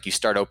get there, like you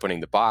start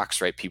opening the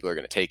box, right? People are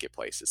going to take it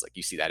places. Like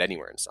you see that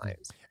anywhere in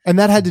science. And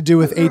that had to do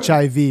with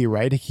HIV,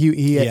 right?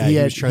 He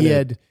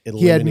had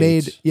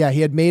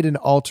made an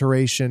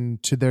alteration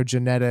to their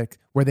genetic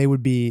where they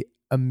would be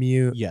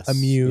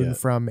immune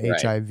from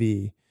HIV.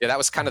 Yeah, that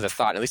was kind of the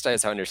thought. At least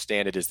as I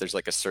understand it, is there's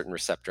like a certain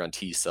receptor on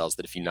T cells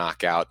that if you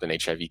knock out, then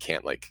HIV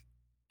can't like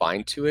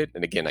bind to it.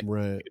 And again, I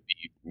could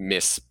be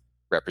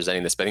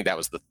misrepresenting this, but I think that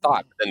was the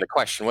thought. But then the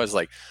question was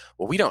like,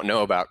 well, we don't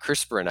know about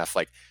CRISPR enough.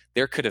 Like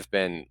there could have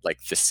been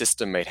like the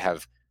system might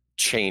have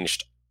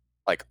changed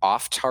like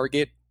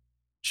off-target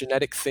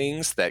genetic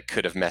things that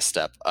could have messed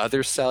up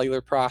other cellular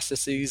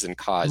processes and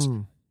caused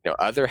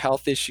other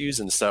health issues.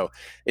 And so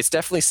it's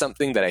definitely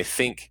something that I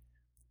think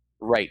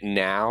right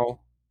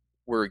now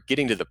we're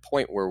getting to the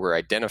point where we're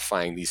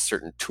identifying these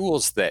certain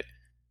tools that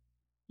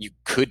you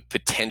could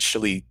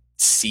potentially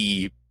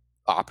see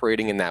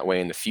operating in that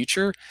way in the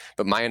future.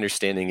 But my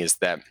understanding is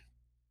that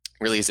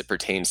really as it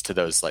pertains to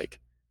those like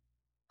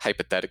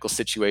hypothetical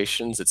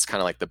situations, it's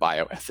kind of like the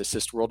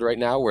bioethicist world right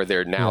now where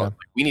they're now like,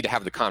 we need to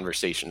have the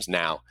conversations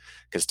now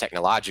because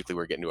technologically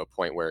we're getting to a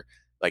point where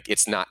like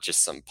it's not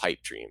just some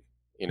pipe dream,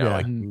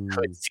 like you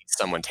could see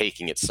someone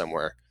taking it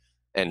somewhere.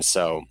 And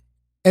so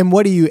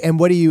what do you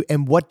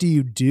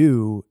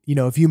do,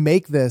 if you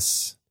make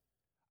this,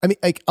 I mean,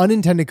 like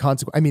unintended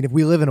consequence. I mean, if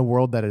we live in a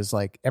world that is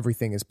like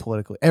everything is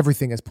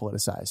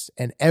politicized,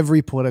 and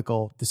every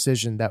political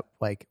decision that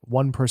like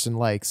one person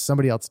likes,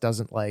 somebody else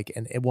doesn't like,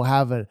 and it will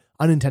have an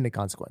unintended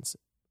consequence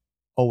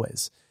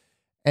always.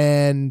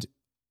 And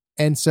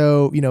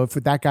so, for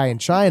that guy in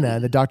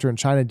China, the doctor in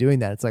China doing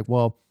that, it's like,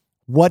 well,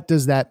 what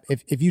does that,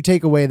 if you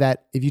take away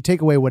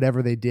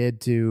whatever they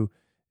did to,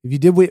 if you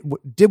did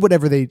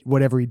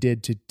whatever he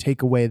did to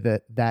take away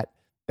that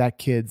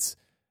kid's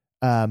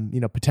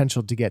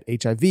potential to get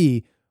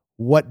HIV,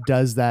 what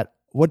does that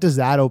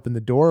open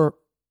the door?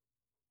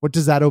 What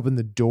does that open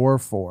the door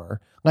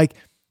for? Like,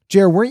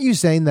 Jared, weren't you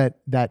saying that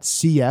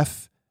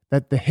CF,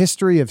 that the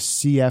history of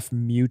CF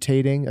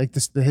mutating, like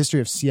the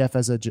history of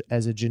CF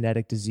as a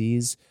genetic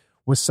disease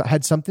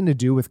had something to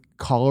do with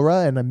cholera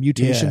and a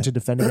mutation to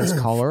defend against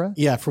cholera?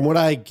 Yeah, from what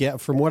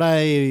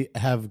I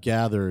have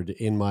gathered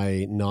in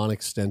my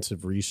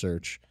non-extensive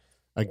research,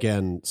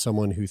 again,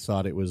 someone who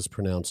thought it was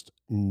pronounced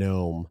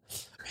gnome.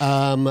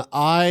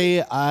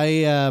 Apparently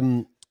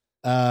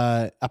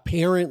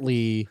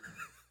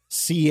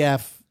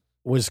CF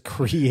was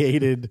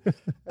created.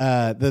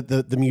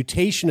 The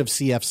mutation of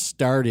CF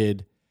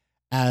started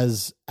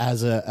as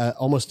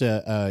almost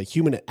a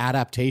human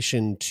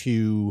adaptation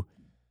to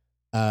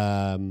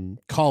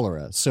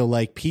cholera. So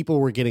like people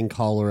were getting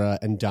cholera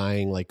and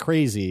dying like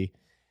crazy,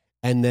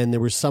 and then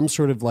there was some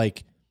sort of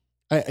like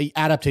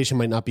adaptation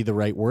might not be the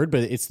right word,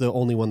 but it's the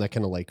only one that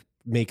kind of like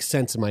makes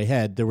sense in my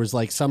head. There was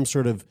like some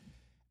sort of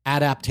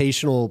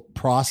adaptational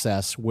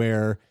process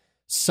where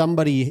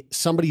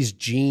somebody's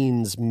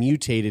genes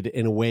mutated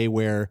in a way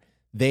where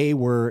they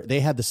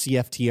had the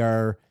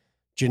CFTR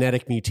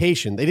genetic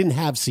mutation. They didn't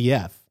have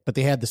CF, but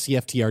they had the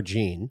CFTR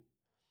gene,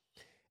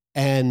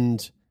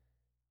 and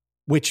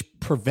which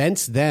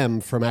prevents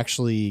them from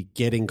actually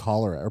getting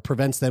cholera or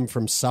prevents them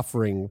from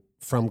suffering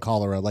from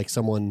cholera like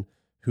someone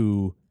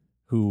who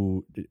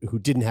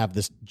didn't have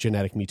this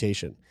genetic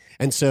mutation.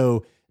 And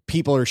so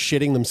people are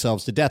shitting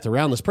themselves to death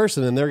around this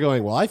person, and they're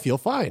going, well, I feel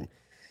fine.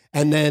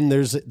 And then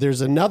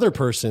there's another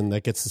person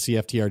that gets the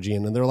CFTR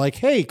gene, and they're like,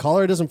 hey,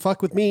 cholera doesn't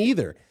fuck with me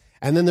either.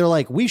 And then they're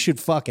like, we should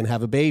fuck and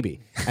have a baby.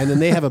 And then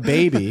they have a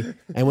baby,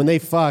 and when they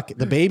fuck,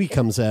 the baby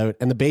comes out,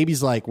 and the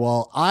baby's like,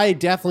 well, I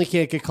definitely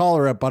can't get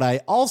cholera, but I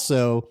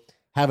also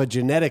have a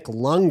genetic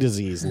lung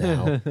disease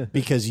now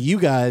because you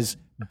guys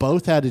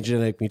both had a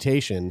genetic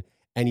mutation,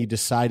 and you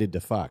decided to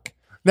fuck.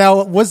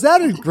 Now, was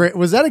that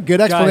a good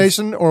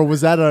explanation, or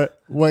was that a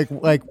like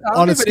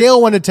on a scale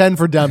of 1 to 10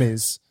 for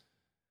dummies?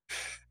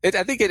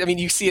 I mean,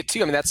 you see it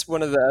too. I mean, that's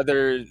one of the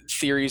other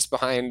theories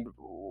behind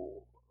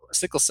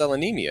sickle cell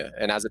anemia,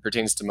 and as it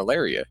pertains to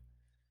malaria,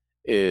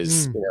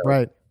 is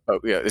right.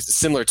 It's a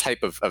similar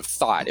type of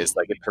thought. Is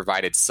like it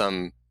provided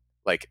some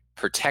like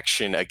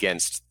protection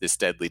against this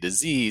deadly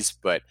disease,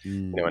 but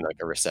in like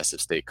a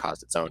recessive state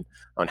caused its own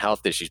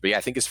health issues. But yeah,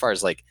 I think as far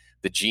as like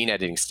the gene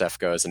editing stuff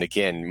goes, and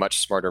again, much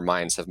smarter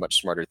minds have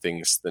much smarter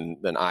things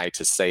than I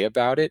to say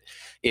about it.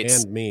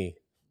 And me.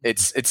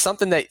 It's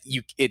something that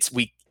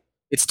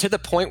it's to the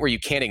point where you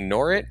can't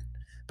ignore it.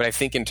 But I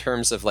think in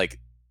terms of like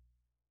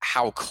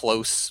how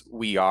close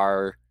we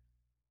are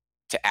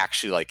to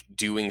actually like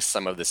doing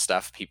some of the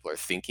stuff people are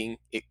thinking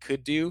it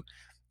could do,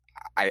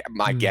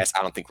 my guess,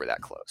 I don't think we're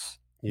that close.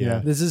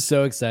 Yeah. This is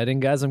so exciting,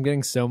 guys. I'm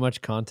getting so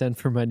much content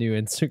for my new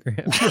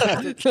Instagram.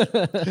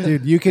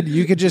 Dude, you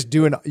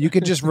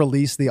could just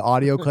release the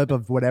audio clip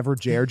of whatever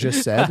Jer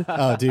just said.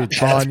 Oh, dude,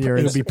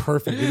 it'll be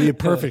perfect. It'll be a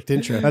perfect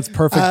intro. That's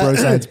perfect, bro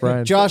science,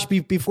 Brian. Josh,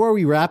 before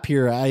we wrap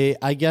here,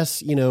 I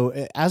guess,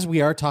 as we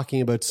are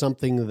talking about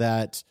something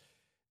that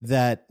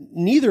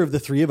neither of the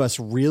three of us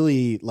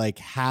really like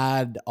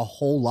had a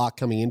whole lot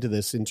coming into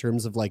this in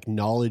terms of like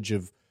knowledge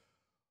of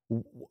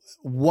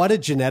what a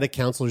genetic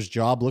counselor's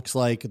job looks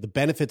like, the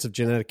benefits of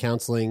genetic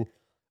counseling.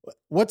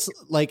 What's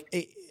like,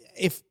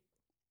 if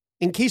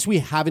in case we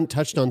haven't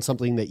touched on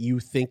something that you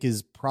think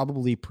is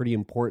probably pretty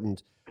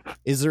important,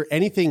 is there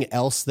anything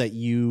else that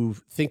you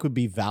think would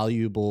be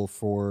valuable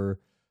for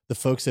the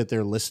folks that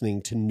they're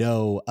listening to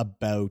know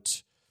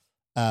about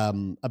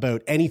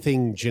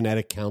anything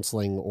genetic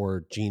counseling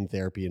or gene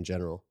therapy in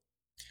general?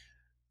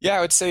 Yeah,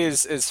 I would say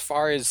as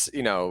far as,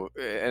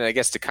 and I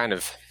guess to kind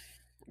of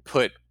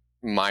put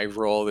my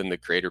role in the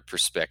greater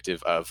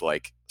perspective of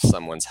like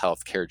someone's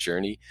healthcare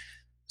journey,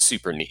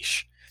 super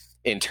niche.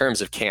 In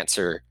terms of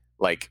cancer,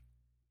 like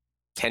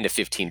 10 to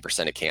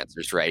 15% of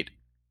cancers, right,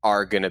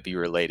 are going to be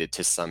related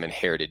to some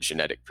inherited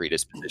genetic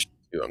predisposition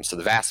to them. So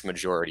the vast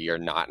majority are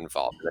not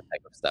involved in the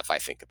type of stuff I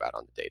think about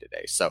on the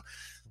day-to-day. So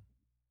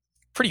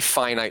pretty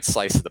finite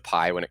slice of the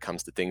pie when it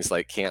comes to things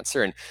like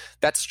cancer. And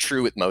that's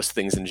true with most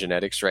things in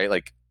genetics, right?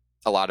 Like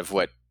a lot of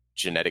what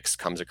genetics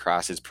comes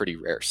across is pretty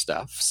rare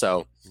stuff.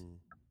 So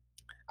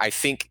I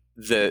think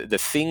the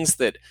things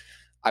that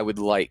I would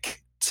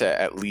like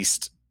to at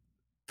least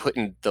put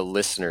in the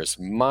listeners'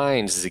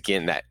 minds is,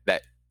 again,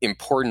 that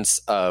importance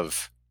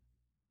of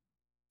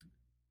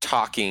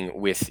talking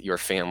with your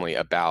family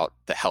about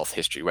the health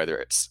history, whether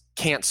it's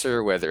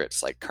cancer, whether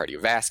it's like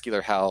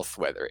cardiovascular health,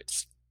 whether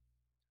it's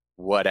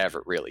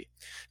whatever, really,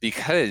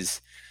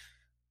 because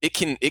it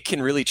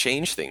can really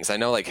change things. I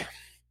know, like,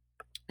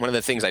 one of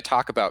the things I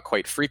talk about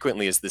quite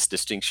frequently is this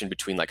distinction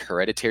between like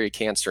hereditary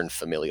cancer and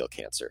familial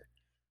cancer.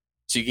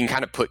 So you can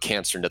kind of put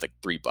cancer into like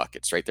three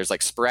buckets, right? There's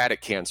like sporadic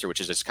cancer, which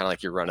is just kind of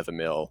like your run of the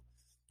mill.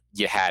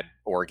 You had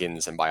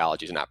organs and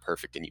biology is not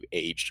perfect and you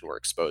aged and were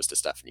exposed to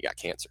stuff and you got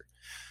cancer.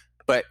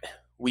 But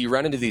we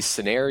run into these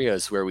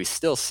scenarios where we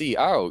still see,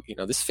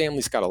 this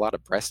family's got a lot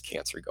of breast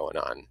cancer going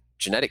on.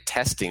 Genetic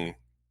testing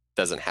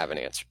doesn't have an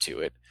answer to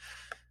it.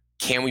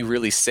 Can we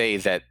really say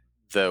that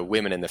the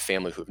women in the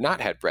family who have not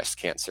had breast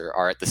cancer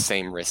are at the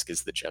same risk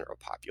as the general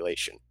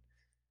population?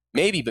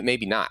 Maybe, but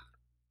maybe not.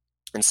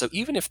 And so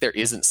even if there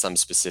isn't some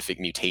specific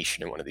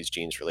mutation in one of these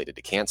genes related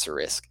to cancer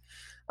risk,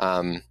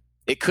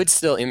 it could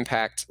still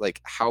impact like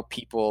how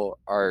people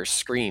are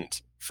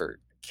screened for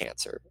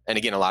cancer. And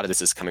again, a lot of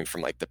this is coming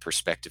from like the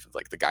perspective of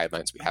like the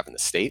guidelines we have in the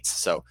States.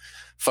 So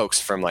folks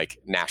from like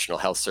national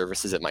health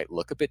services, it might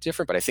look a bit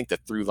different, but I think the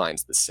through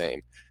line's the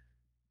same.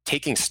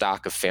 Taking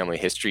stock of family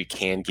history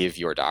can give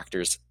your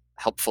doctors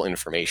helpful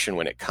information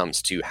when it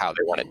comes to how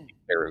they want to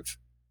take care of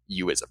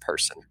you as a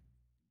person.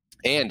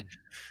 And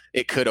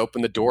it could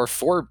open the door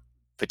for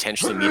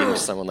potentially meeting with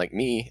someone like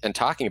me and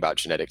talking about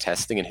genetic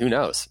testing. And who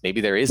knows,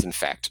 maybe there is in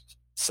fact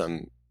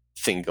some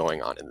thing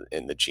going on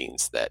in the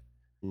genes that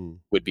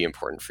would be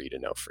important for you to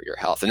know for your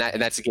health. And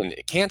that's again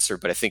cancer,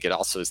 but I think it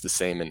also is the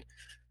same in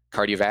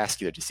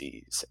cardiovascular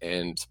disease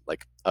and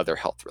like other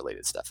health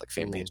related stuff, like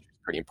family history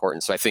is pretty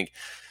important. So I think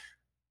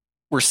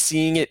we're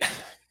seeing it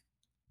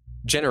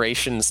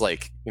generations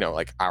like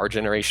our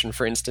generation,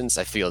 for instance,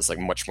 I feel is like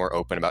much more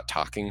open about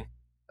talking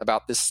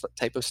about this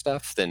type of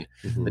stuff than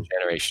the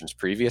generations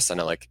previous. I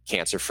know like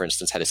cancer, for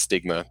instance, had a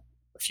stigma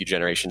a few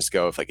generations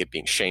ago of like it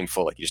being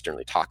shameful, like you just didn't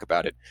really talk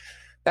about it.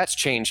 That's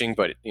changing,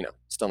 but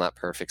still not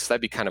perfect. So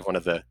that'd be kind of one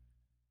of the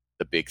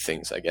big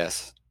things, I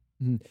guess.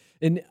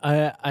 And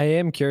I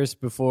am curious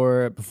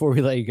before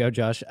we let you go,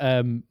 Josh.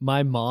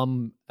 My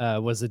mom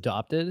was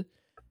adopted,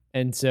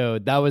 and so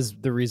that was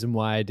the reason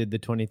why I did the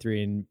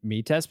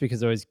 23andMe test,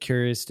 because I was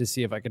curious to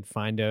see if I could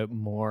find out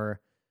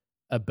more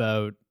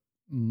about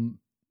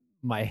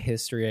my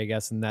history, I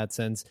guess, in that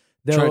sense.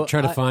 Though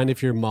try to find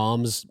if your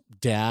mom's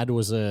dad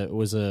was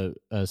a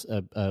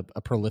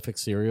prolific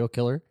serial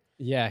killer.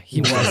 Yeah, he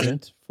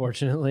wasn't,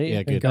 fortunately.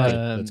 Yeah, good.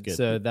 That's good.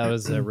 So that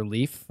was a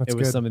relief. It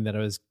was something that I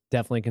was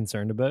definitely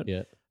concerned about.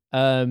 Yeah.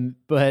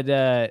 But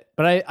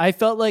I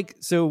felt like,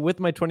 so with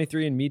my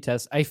 23andMe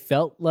test, I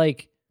felt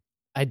like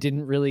I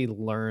didn't really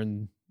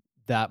learn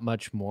that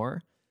much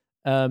more.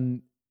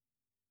 In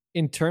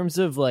terms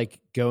of like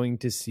going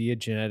to see a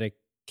genetic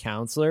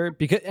counselor,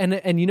 because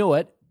and you know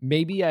what?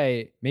 Maybe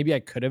I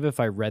could have if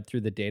I read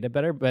through the data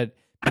better, but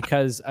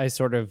because I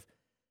sort of,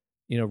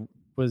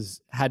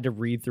 had to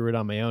read through it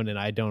on my own, and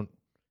I don't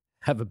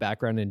have a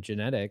background in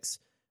genetics,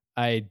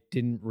 I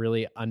didn't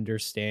really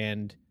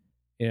understand,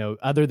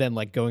 other than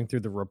like going through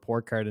the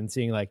report card and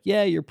seeing like,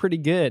 yeah, you're pretty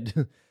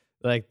good.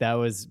 Like that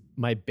was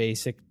my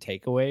basic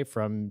takeaway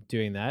from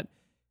doing that.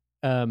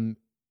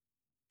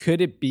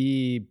 could it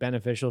be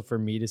beneficial for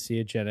me to see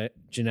a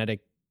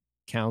genetic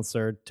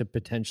counselor to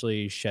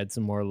potentially shed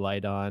some more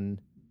light on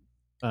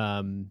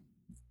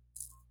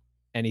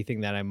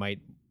anything that I might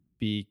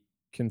be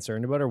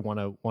concerned about or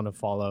want to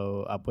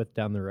follow up with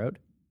down the road?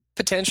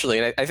 Potentially.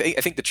 And I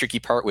think the tricky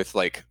part with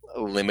like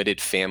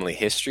limited family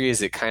history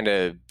is it kind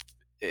of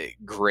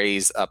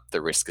grays up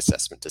the risk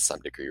assessment to some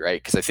degree,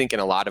 right? Because I think in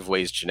a lot of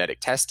ways, genetic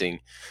testing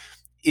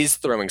is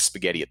throwing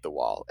spaghetti at the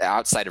wall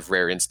outside of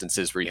rare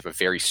instances where you have a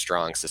very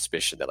strong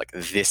suspicion that like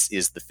this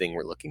is the thing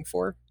we're looking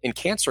for. In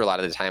cancer, a lot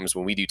of the times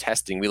when we do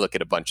testing, we look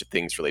at a bunch of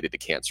things related to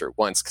cancer at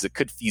once because it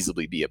could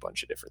feasibly be a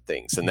bunch of different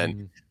things. And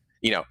then,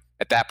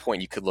 at that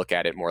point, you could look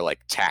at it more like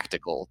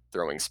tactical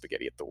throwing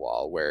spaghetti at the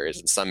wall. Whereas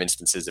in some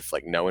instances, if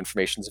like no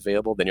information is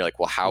available, then you're like,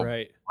 well, how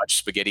much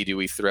spaghetti do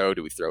we throw?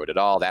 Do we throw it at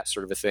all? That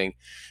sort of a thing.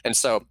 And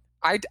so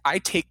I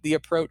take the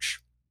approach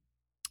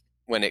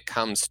when it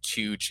comes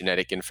to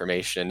genetic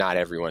information, and not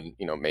everyone,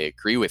 may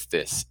agree with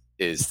this,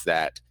 is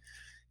that,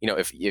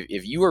 if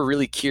you are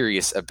really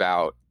curious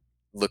about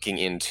looking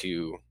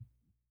into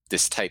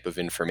this type of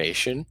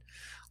information,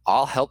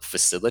 I'll help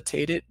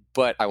facilitate it,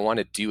 but I want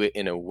to do it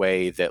in a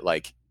way that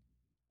like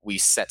we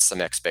set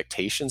some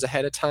expectations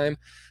ahead of time,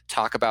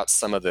 talk about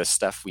some of the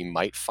stuff we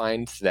might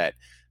find that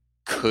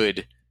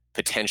could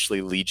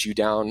potentially lead you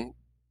down,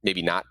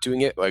 maybe not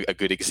doing it. A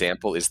good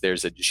example is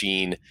there's a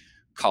gene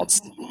called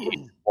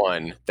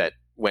CDH1 that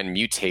when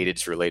mutated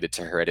is related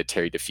to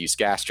hereditary diffuse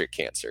gastric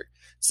cancer.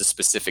 It's a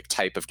specific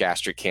type of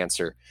gastric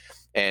cancer.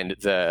 And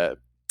the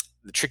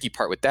tricky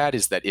part with that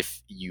is that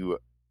if you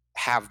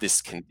have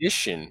this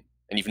condition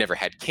and you've never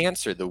had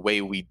cancer, the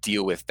way we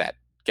deal with that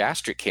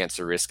gastric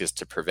cancer risk is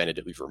to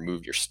preventatively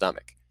remove your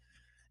stomach.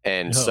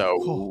 And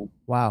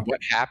what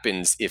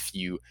happens if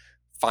you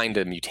find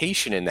a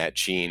mutation in that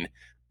gene,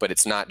 but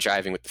it's not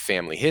jiving with the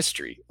family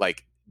history?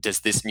 Like,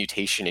 does this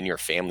mutation in your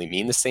family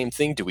mean the same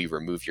thing? Do we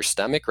remove your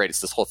stomach, right? It's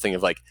this whole thing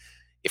of like,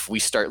 if we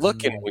start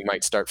looking, we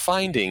might start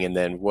finding, and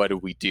then what do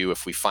we do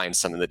if we find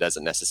something that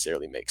doesn't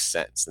necessarily make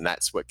sense? And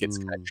that's what gets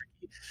kind of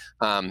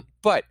tricky.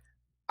 But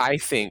I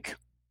think,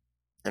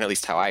 and at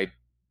least how I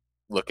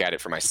look at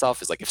it for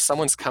myself, is like if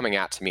someone's coming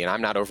out to me and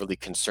I'm not overly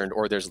concerned,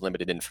 or there's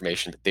limited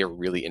information, but they're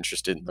really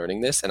interested in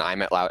learning this, and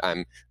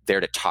I'm there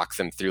to talk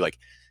them through like,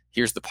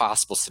 here's the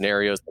possible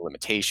scenarios, the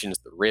limitations,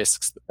 the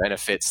risks, the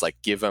benefits, like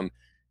give them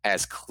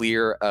as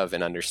clear of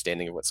an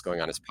understanding of what's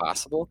going on as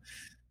possible.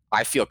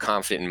 I feel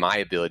confident in my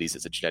abilities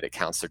as a genetic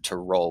counselor to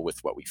roll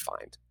with what we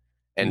find.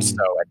 And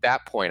so at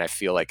that point, I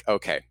feel like,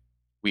 okay,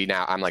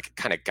 I'm like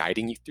kind of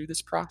guiding you through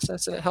this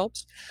process, and it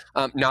helps.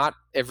 Not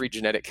every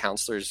genetic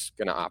counselor is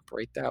going to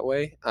operate that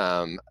way.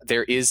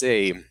 There is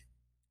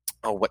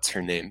what's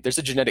her name? There's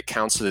a genetic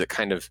counselor that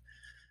kind of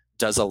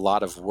does a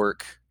lot of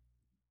work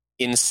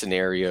in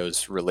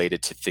scenarios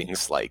related to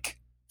things like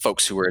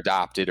folks who were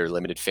adopted or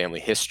limited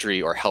family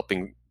history, or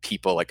helping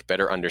people like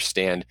better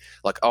understand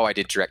like, oh, I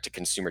did direct to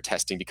consumer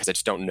testing because I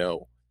just don't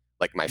know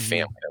like my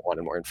family. I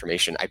wanted more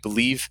information. I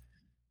believe,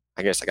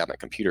 I guess I got my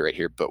computer right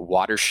here, but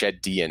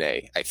Watershed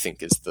DNA, I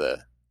think, is the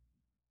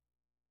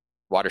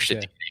Watershed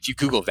DNA. If you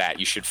Google that,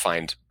 you should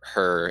find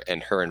her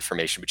and her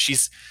information. But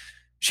she's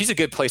a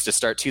good place to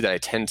start too, that I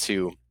tend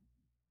to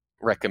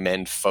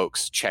recommend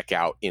folks check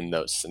out in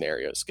those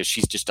scenarios, because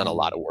she's just done a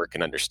lot of work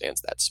and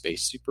understands that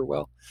space super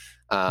well.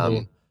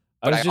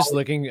 I was just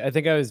looking. I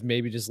think I was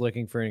maybe just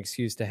looking for an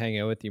excuse to hang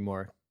out with you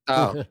more.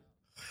 Oh,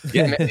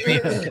 yeah,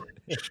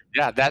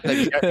 that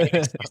you got an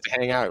excuse to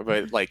hang out.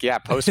 But like,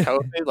 post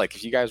COVID, like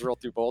if you guys roll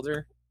through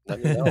Boulder,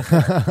 let me know.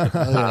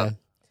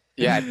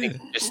 I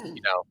think just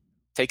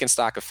taking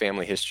stock of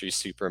family history is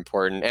super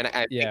important, and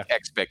I think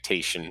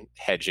expectation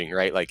hedging,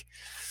 right? Like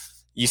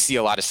you see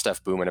a lot of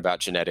stuff booming about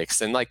genetics,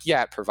 and like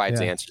it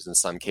provides answers in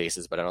some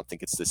cases, but I don't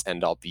think it's this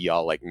end all be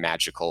all like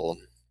magical,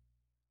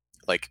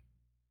 like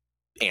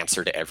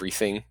answer to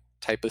everything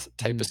type of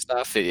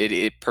stuff.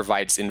 It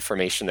provides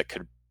information that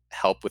could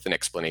help with an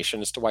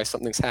explanation as to why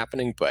something's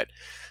happening, but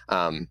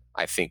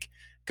I think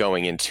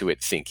going into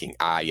it thinking,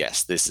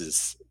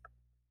 yes,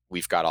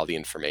 we've got all the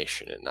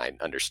information and I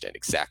understand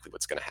exactly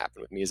what's going to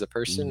happen with me as a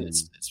person,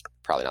 it's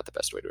probably not the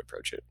best way to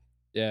approach it.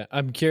 Yeah,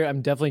 I'm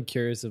definitely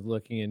curious of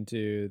looking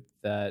into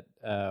that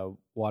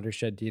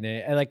Watershed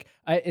DNA. And like,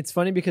 it's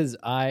funny because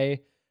I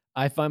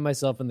find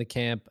myself in the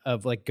camp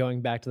of like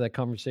going back to that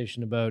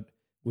conversation about,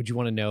 would you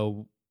want to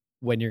know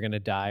when you're going to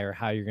die or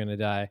how you're going to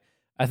die?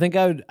 I think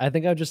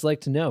I'd just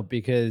like to know,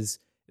 because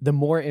the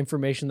more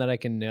information that I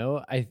can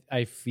know,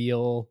 I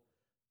feel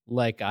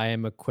like I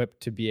am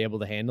equipped to be able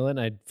to handle it. And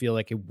I feel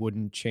like it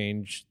wouldn't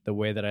change the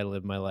way that I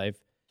live my life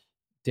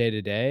day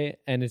to day.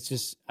 And it's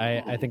just,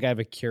 I think I have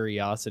a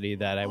curiosity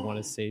that I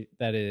want to say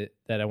that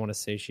I want to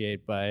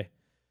satiate by,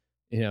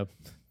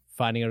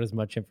 finding out as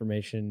much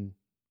information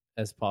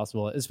as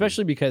possible,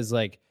 especially because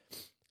like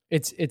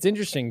it's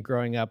interesting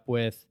growing up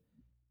with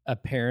a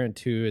parent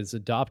who is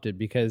adopted,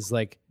 because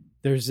like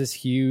there's this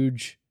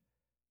huge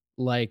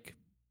like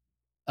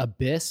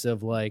abyss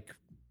of like,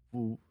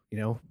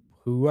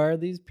 who are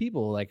these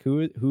people? Like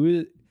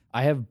who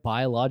I have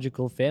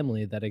biological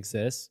family that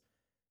exists,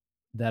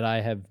 that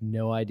I have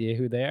no idea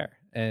who they are.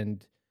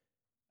 And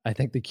I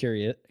think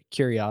the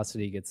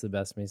curiosity gets the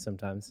best of me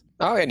sometimes.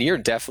 Oh, and you're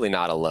definitely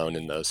not alone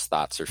in those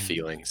thoughts or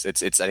feelings. I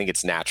think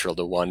it's natural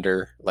to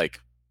wonder, like,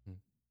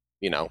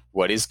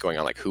 what is going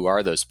on? Like, who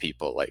are those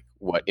people? Like,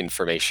 what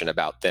information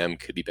about them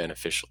could be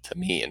beneficial to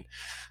me? And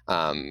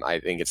I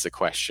think it's a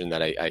question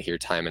that I hear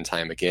time and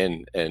time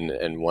again,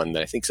 and one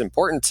that I think is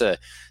important to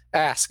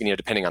ask. And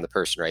depending on the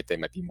person, right, they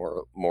might be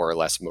more or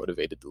less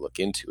motivated to look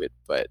into it,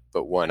 but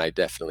one I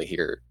definitely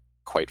hear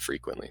quite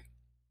frequently.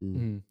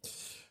 Mm-hmm.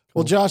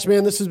 Well, Josh,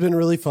 man, this has been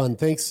really fun.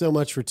 Thanks so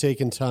much for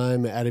taking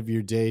time out of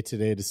your day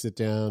today to sit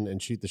down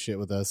and shoot the shit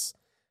with us.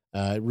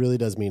 It really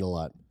does mean a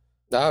lot.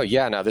 Oh,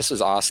 yeah. No, this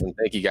was awesome.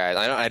 Thank you, guys.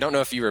 I don't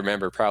know if you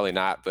remember, probably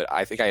not, but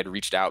I think I had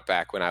reached out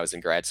back when I was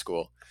in grad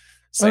school.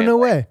 Saying, no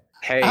way.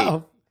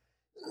 Hey,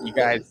 you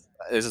guys,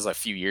 this is a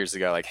few years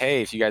ago. Like,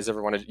 hey, if you guys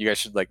ever want to, you guys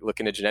should look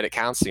into genetic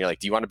counseling. You're like,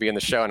 do you want to be in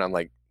the show? And I'm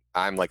like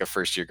a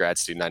first-year grad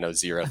student. I know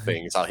zero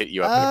things. I'll hit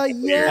you up.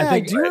 Yeah, I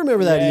do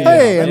remember that. Yeah.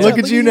 Hey, and look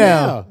at you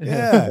now.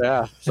 Yeah.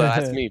 Yeah. So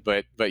that's me.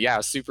 But yeah, I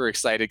was super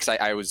excited because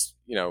I was,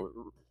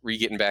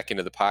 re-getting back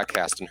into the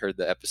podcast and heard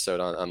the episode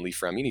on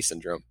Leaf-Ramini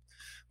syndrome,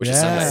 which is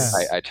something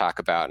I talk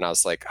about. And I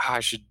was like, I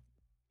should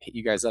hit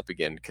you guys up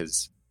again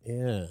because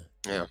yeah.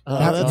 Oh,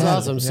 that's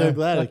awesome. I'm so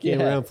glad it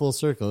came around full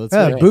circle.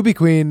 Booby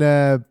Queen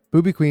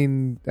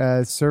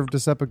served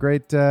us up a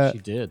great. She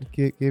did.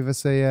 Gave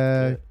us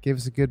a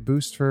good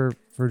boost for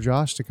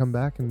Josh to come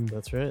back and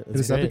that's right. Hit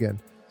us up again.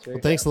 Well,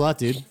 thanks a lot,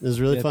 dude. It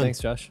was really fun. Thanks,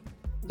 Josh.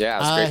 Yeah, it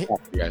was great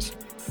talking to you guys.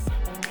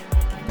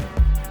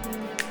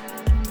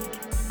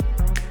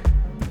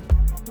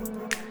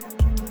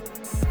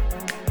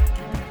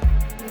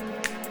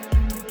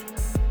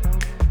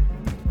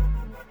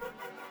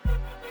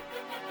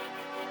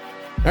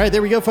 All right,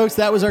 there we go, folks.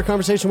 That was our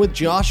conversation with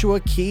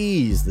Joshua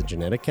Keys, the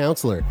genetic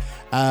counselor.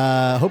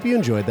 Hope you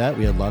enjoyed that.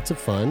 We had lots of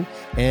fun,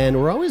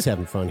 and we're always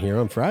having fun here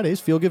on Fridays.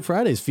 Feel Good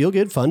Fridays. Feel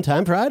Good Fun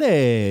Time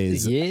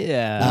Fridays.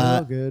 Yeah.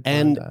 Feel good.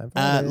 And fun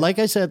time like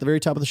I said at the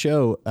very top of the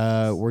show,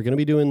 we're going to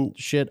be doing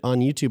shit on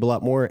YouTube a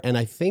lot more. And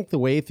I think the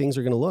way things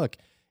are going to look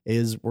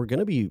is we're going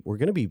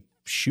to be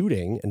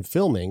shooting and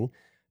filming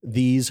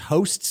these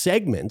host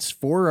segments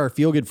for our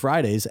Feel Good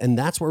Fridays, and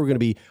that's where we're going to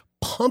be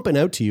pumping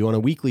out to you on a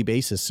weekly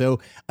basis. So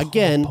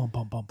again,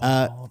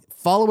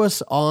 follow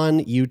us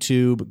on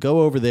YouTube,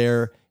 go over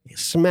there,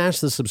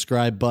 smash the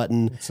subscribe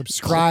button.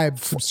 Subscribe.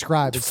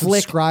 It's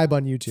subscribe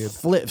on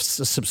YouTube.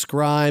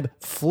 Subscribe,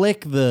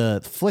 flick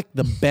the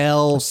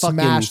bell,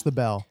 smash the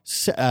bell.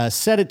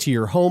 Set it to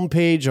your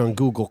homepage on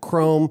Google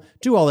Chrome.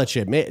 Do all that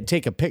shit.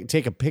 Take a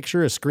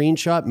picture, a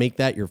screenshot, make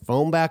that your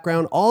phone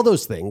background, all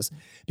those things,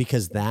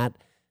 because that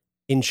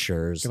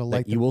ensures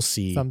that you will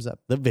see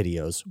the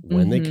videos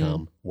when they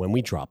come, when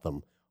we drop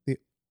them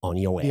on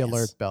your ass. The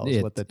alert bell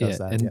is what that does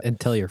that. And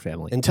tell your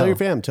family. And tell your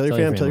fam, tell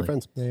your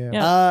friends.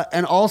 Yeah.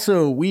 And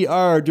also, we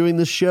are doing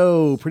this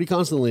show pretty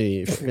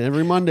constantly,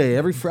 every Monday,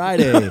 every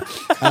Friday. You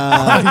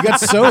got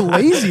so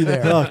lazy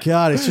there. Oh,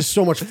 God, it's just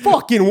so much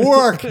fucking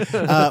work.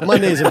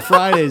 Mondays and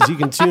Fridays, you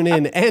can tune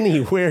in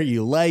anywhere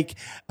you like.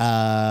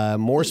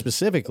 More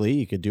specifically,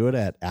 you could do it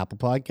at Apple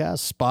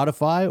Podcasts,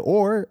 Spotify,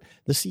 or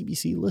the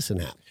CBC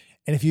Listen app.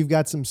 And if you've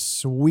got some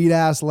sweet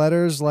ass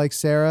letters like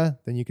Sarah,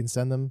 then you can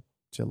send them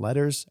to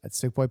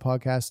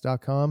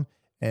letters@sickboypodcast.com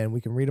and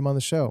we can read them on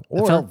the show.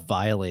 Or, I felt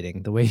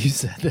violating the way you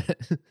said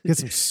that.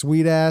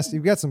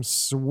 You've got some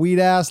sweet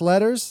ass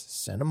letters,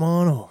 send them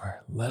on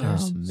over.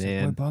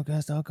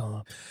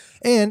 Letters@sickboypodcast.com.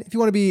 And if you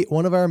want to be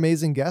one of our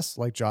amazing guests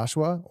like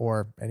Joshua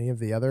or any of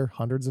the other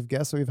hundreds of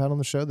guests that we've had on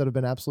the show that have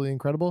been absolutely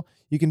incredible,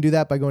 you can do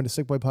that by going to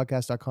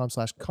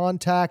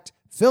sickboypodcast.com/contact,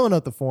 filling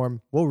out the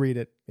form. We'll read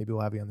it. Maybe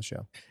we'll have you on the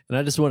show. And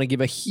I just want to give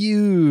a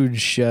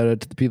huge shout out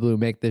to the people who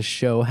make this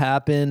show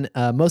happen.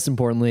 Most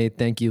importantly,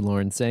 thank you,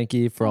 Lauren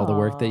Sankey, for all the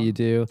work that you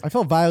do. I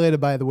felt violated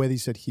by the way that you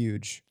said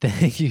huge.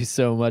 Thank you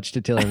so much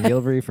to Taylor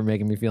McGilvery for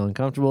making me feel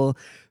uncomfortable.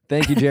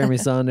 Thank you, Jeremy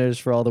Saunders,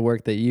 for all the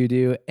work that you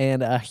do.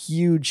 And a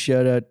huge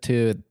shout out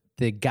to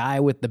the guy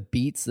with the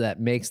beats that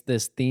makes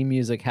this theme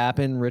music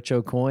happen, Rich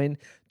O'Coin,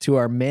 to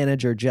our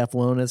manager, Jeff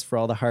Lonis, for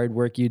all the hard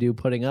work you do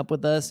putting up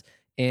with us.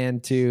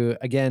 And to,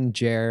 again,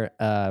 Jer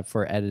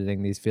for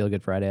editing these Feel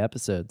Good Friday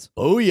episodes.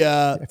 Oh,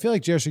 yeah. I feel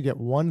like Jer should get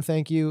one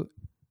thank you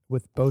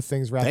with both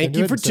things wrapped Thank into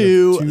you it for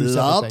two.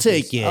 I'll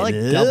take it. I like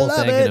double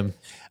thanking him.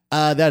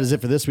 That is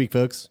it for this week,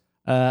 folks.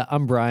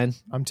 I'm Brian.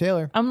 I'm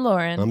Taylor. I'm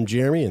Lauren. I'm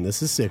Jeremy, and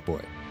this is Sick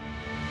Boy.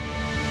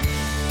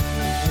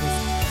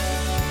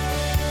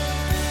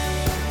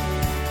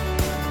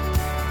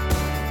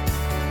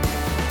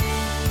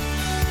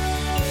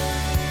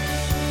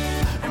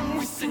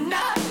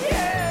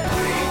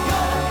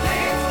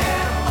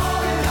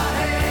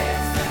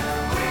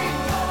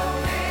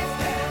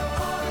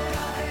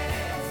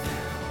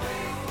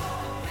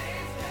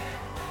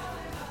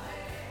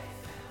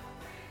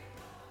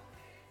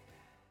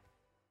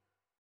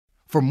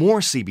 For more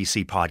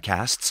CBC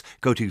podcasts,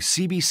 go to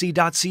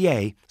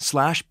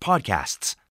cbc.ca/podcasts.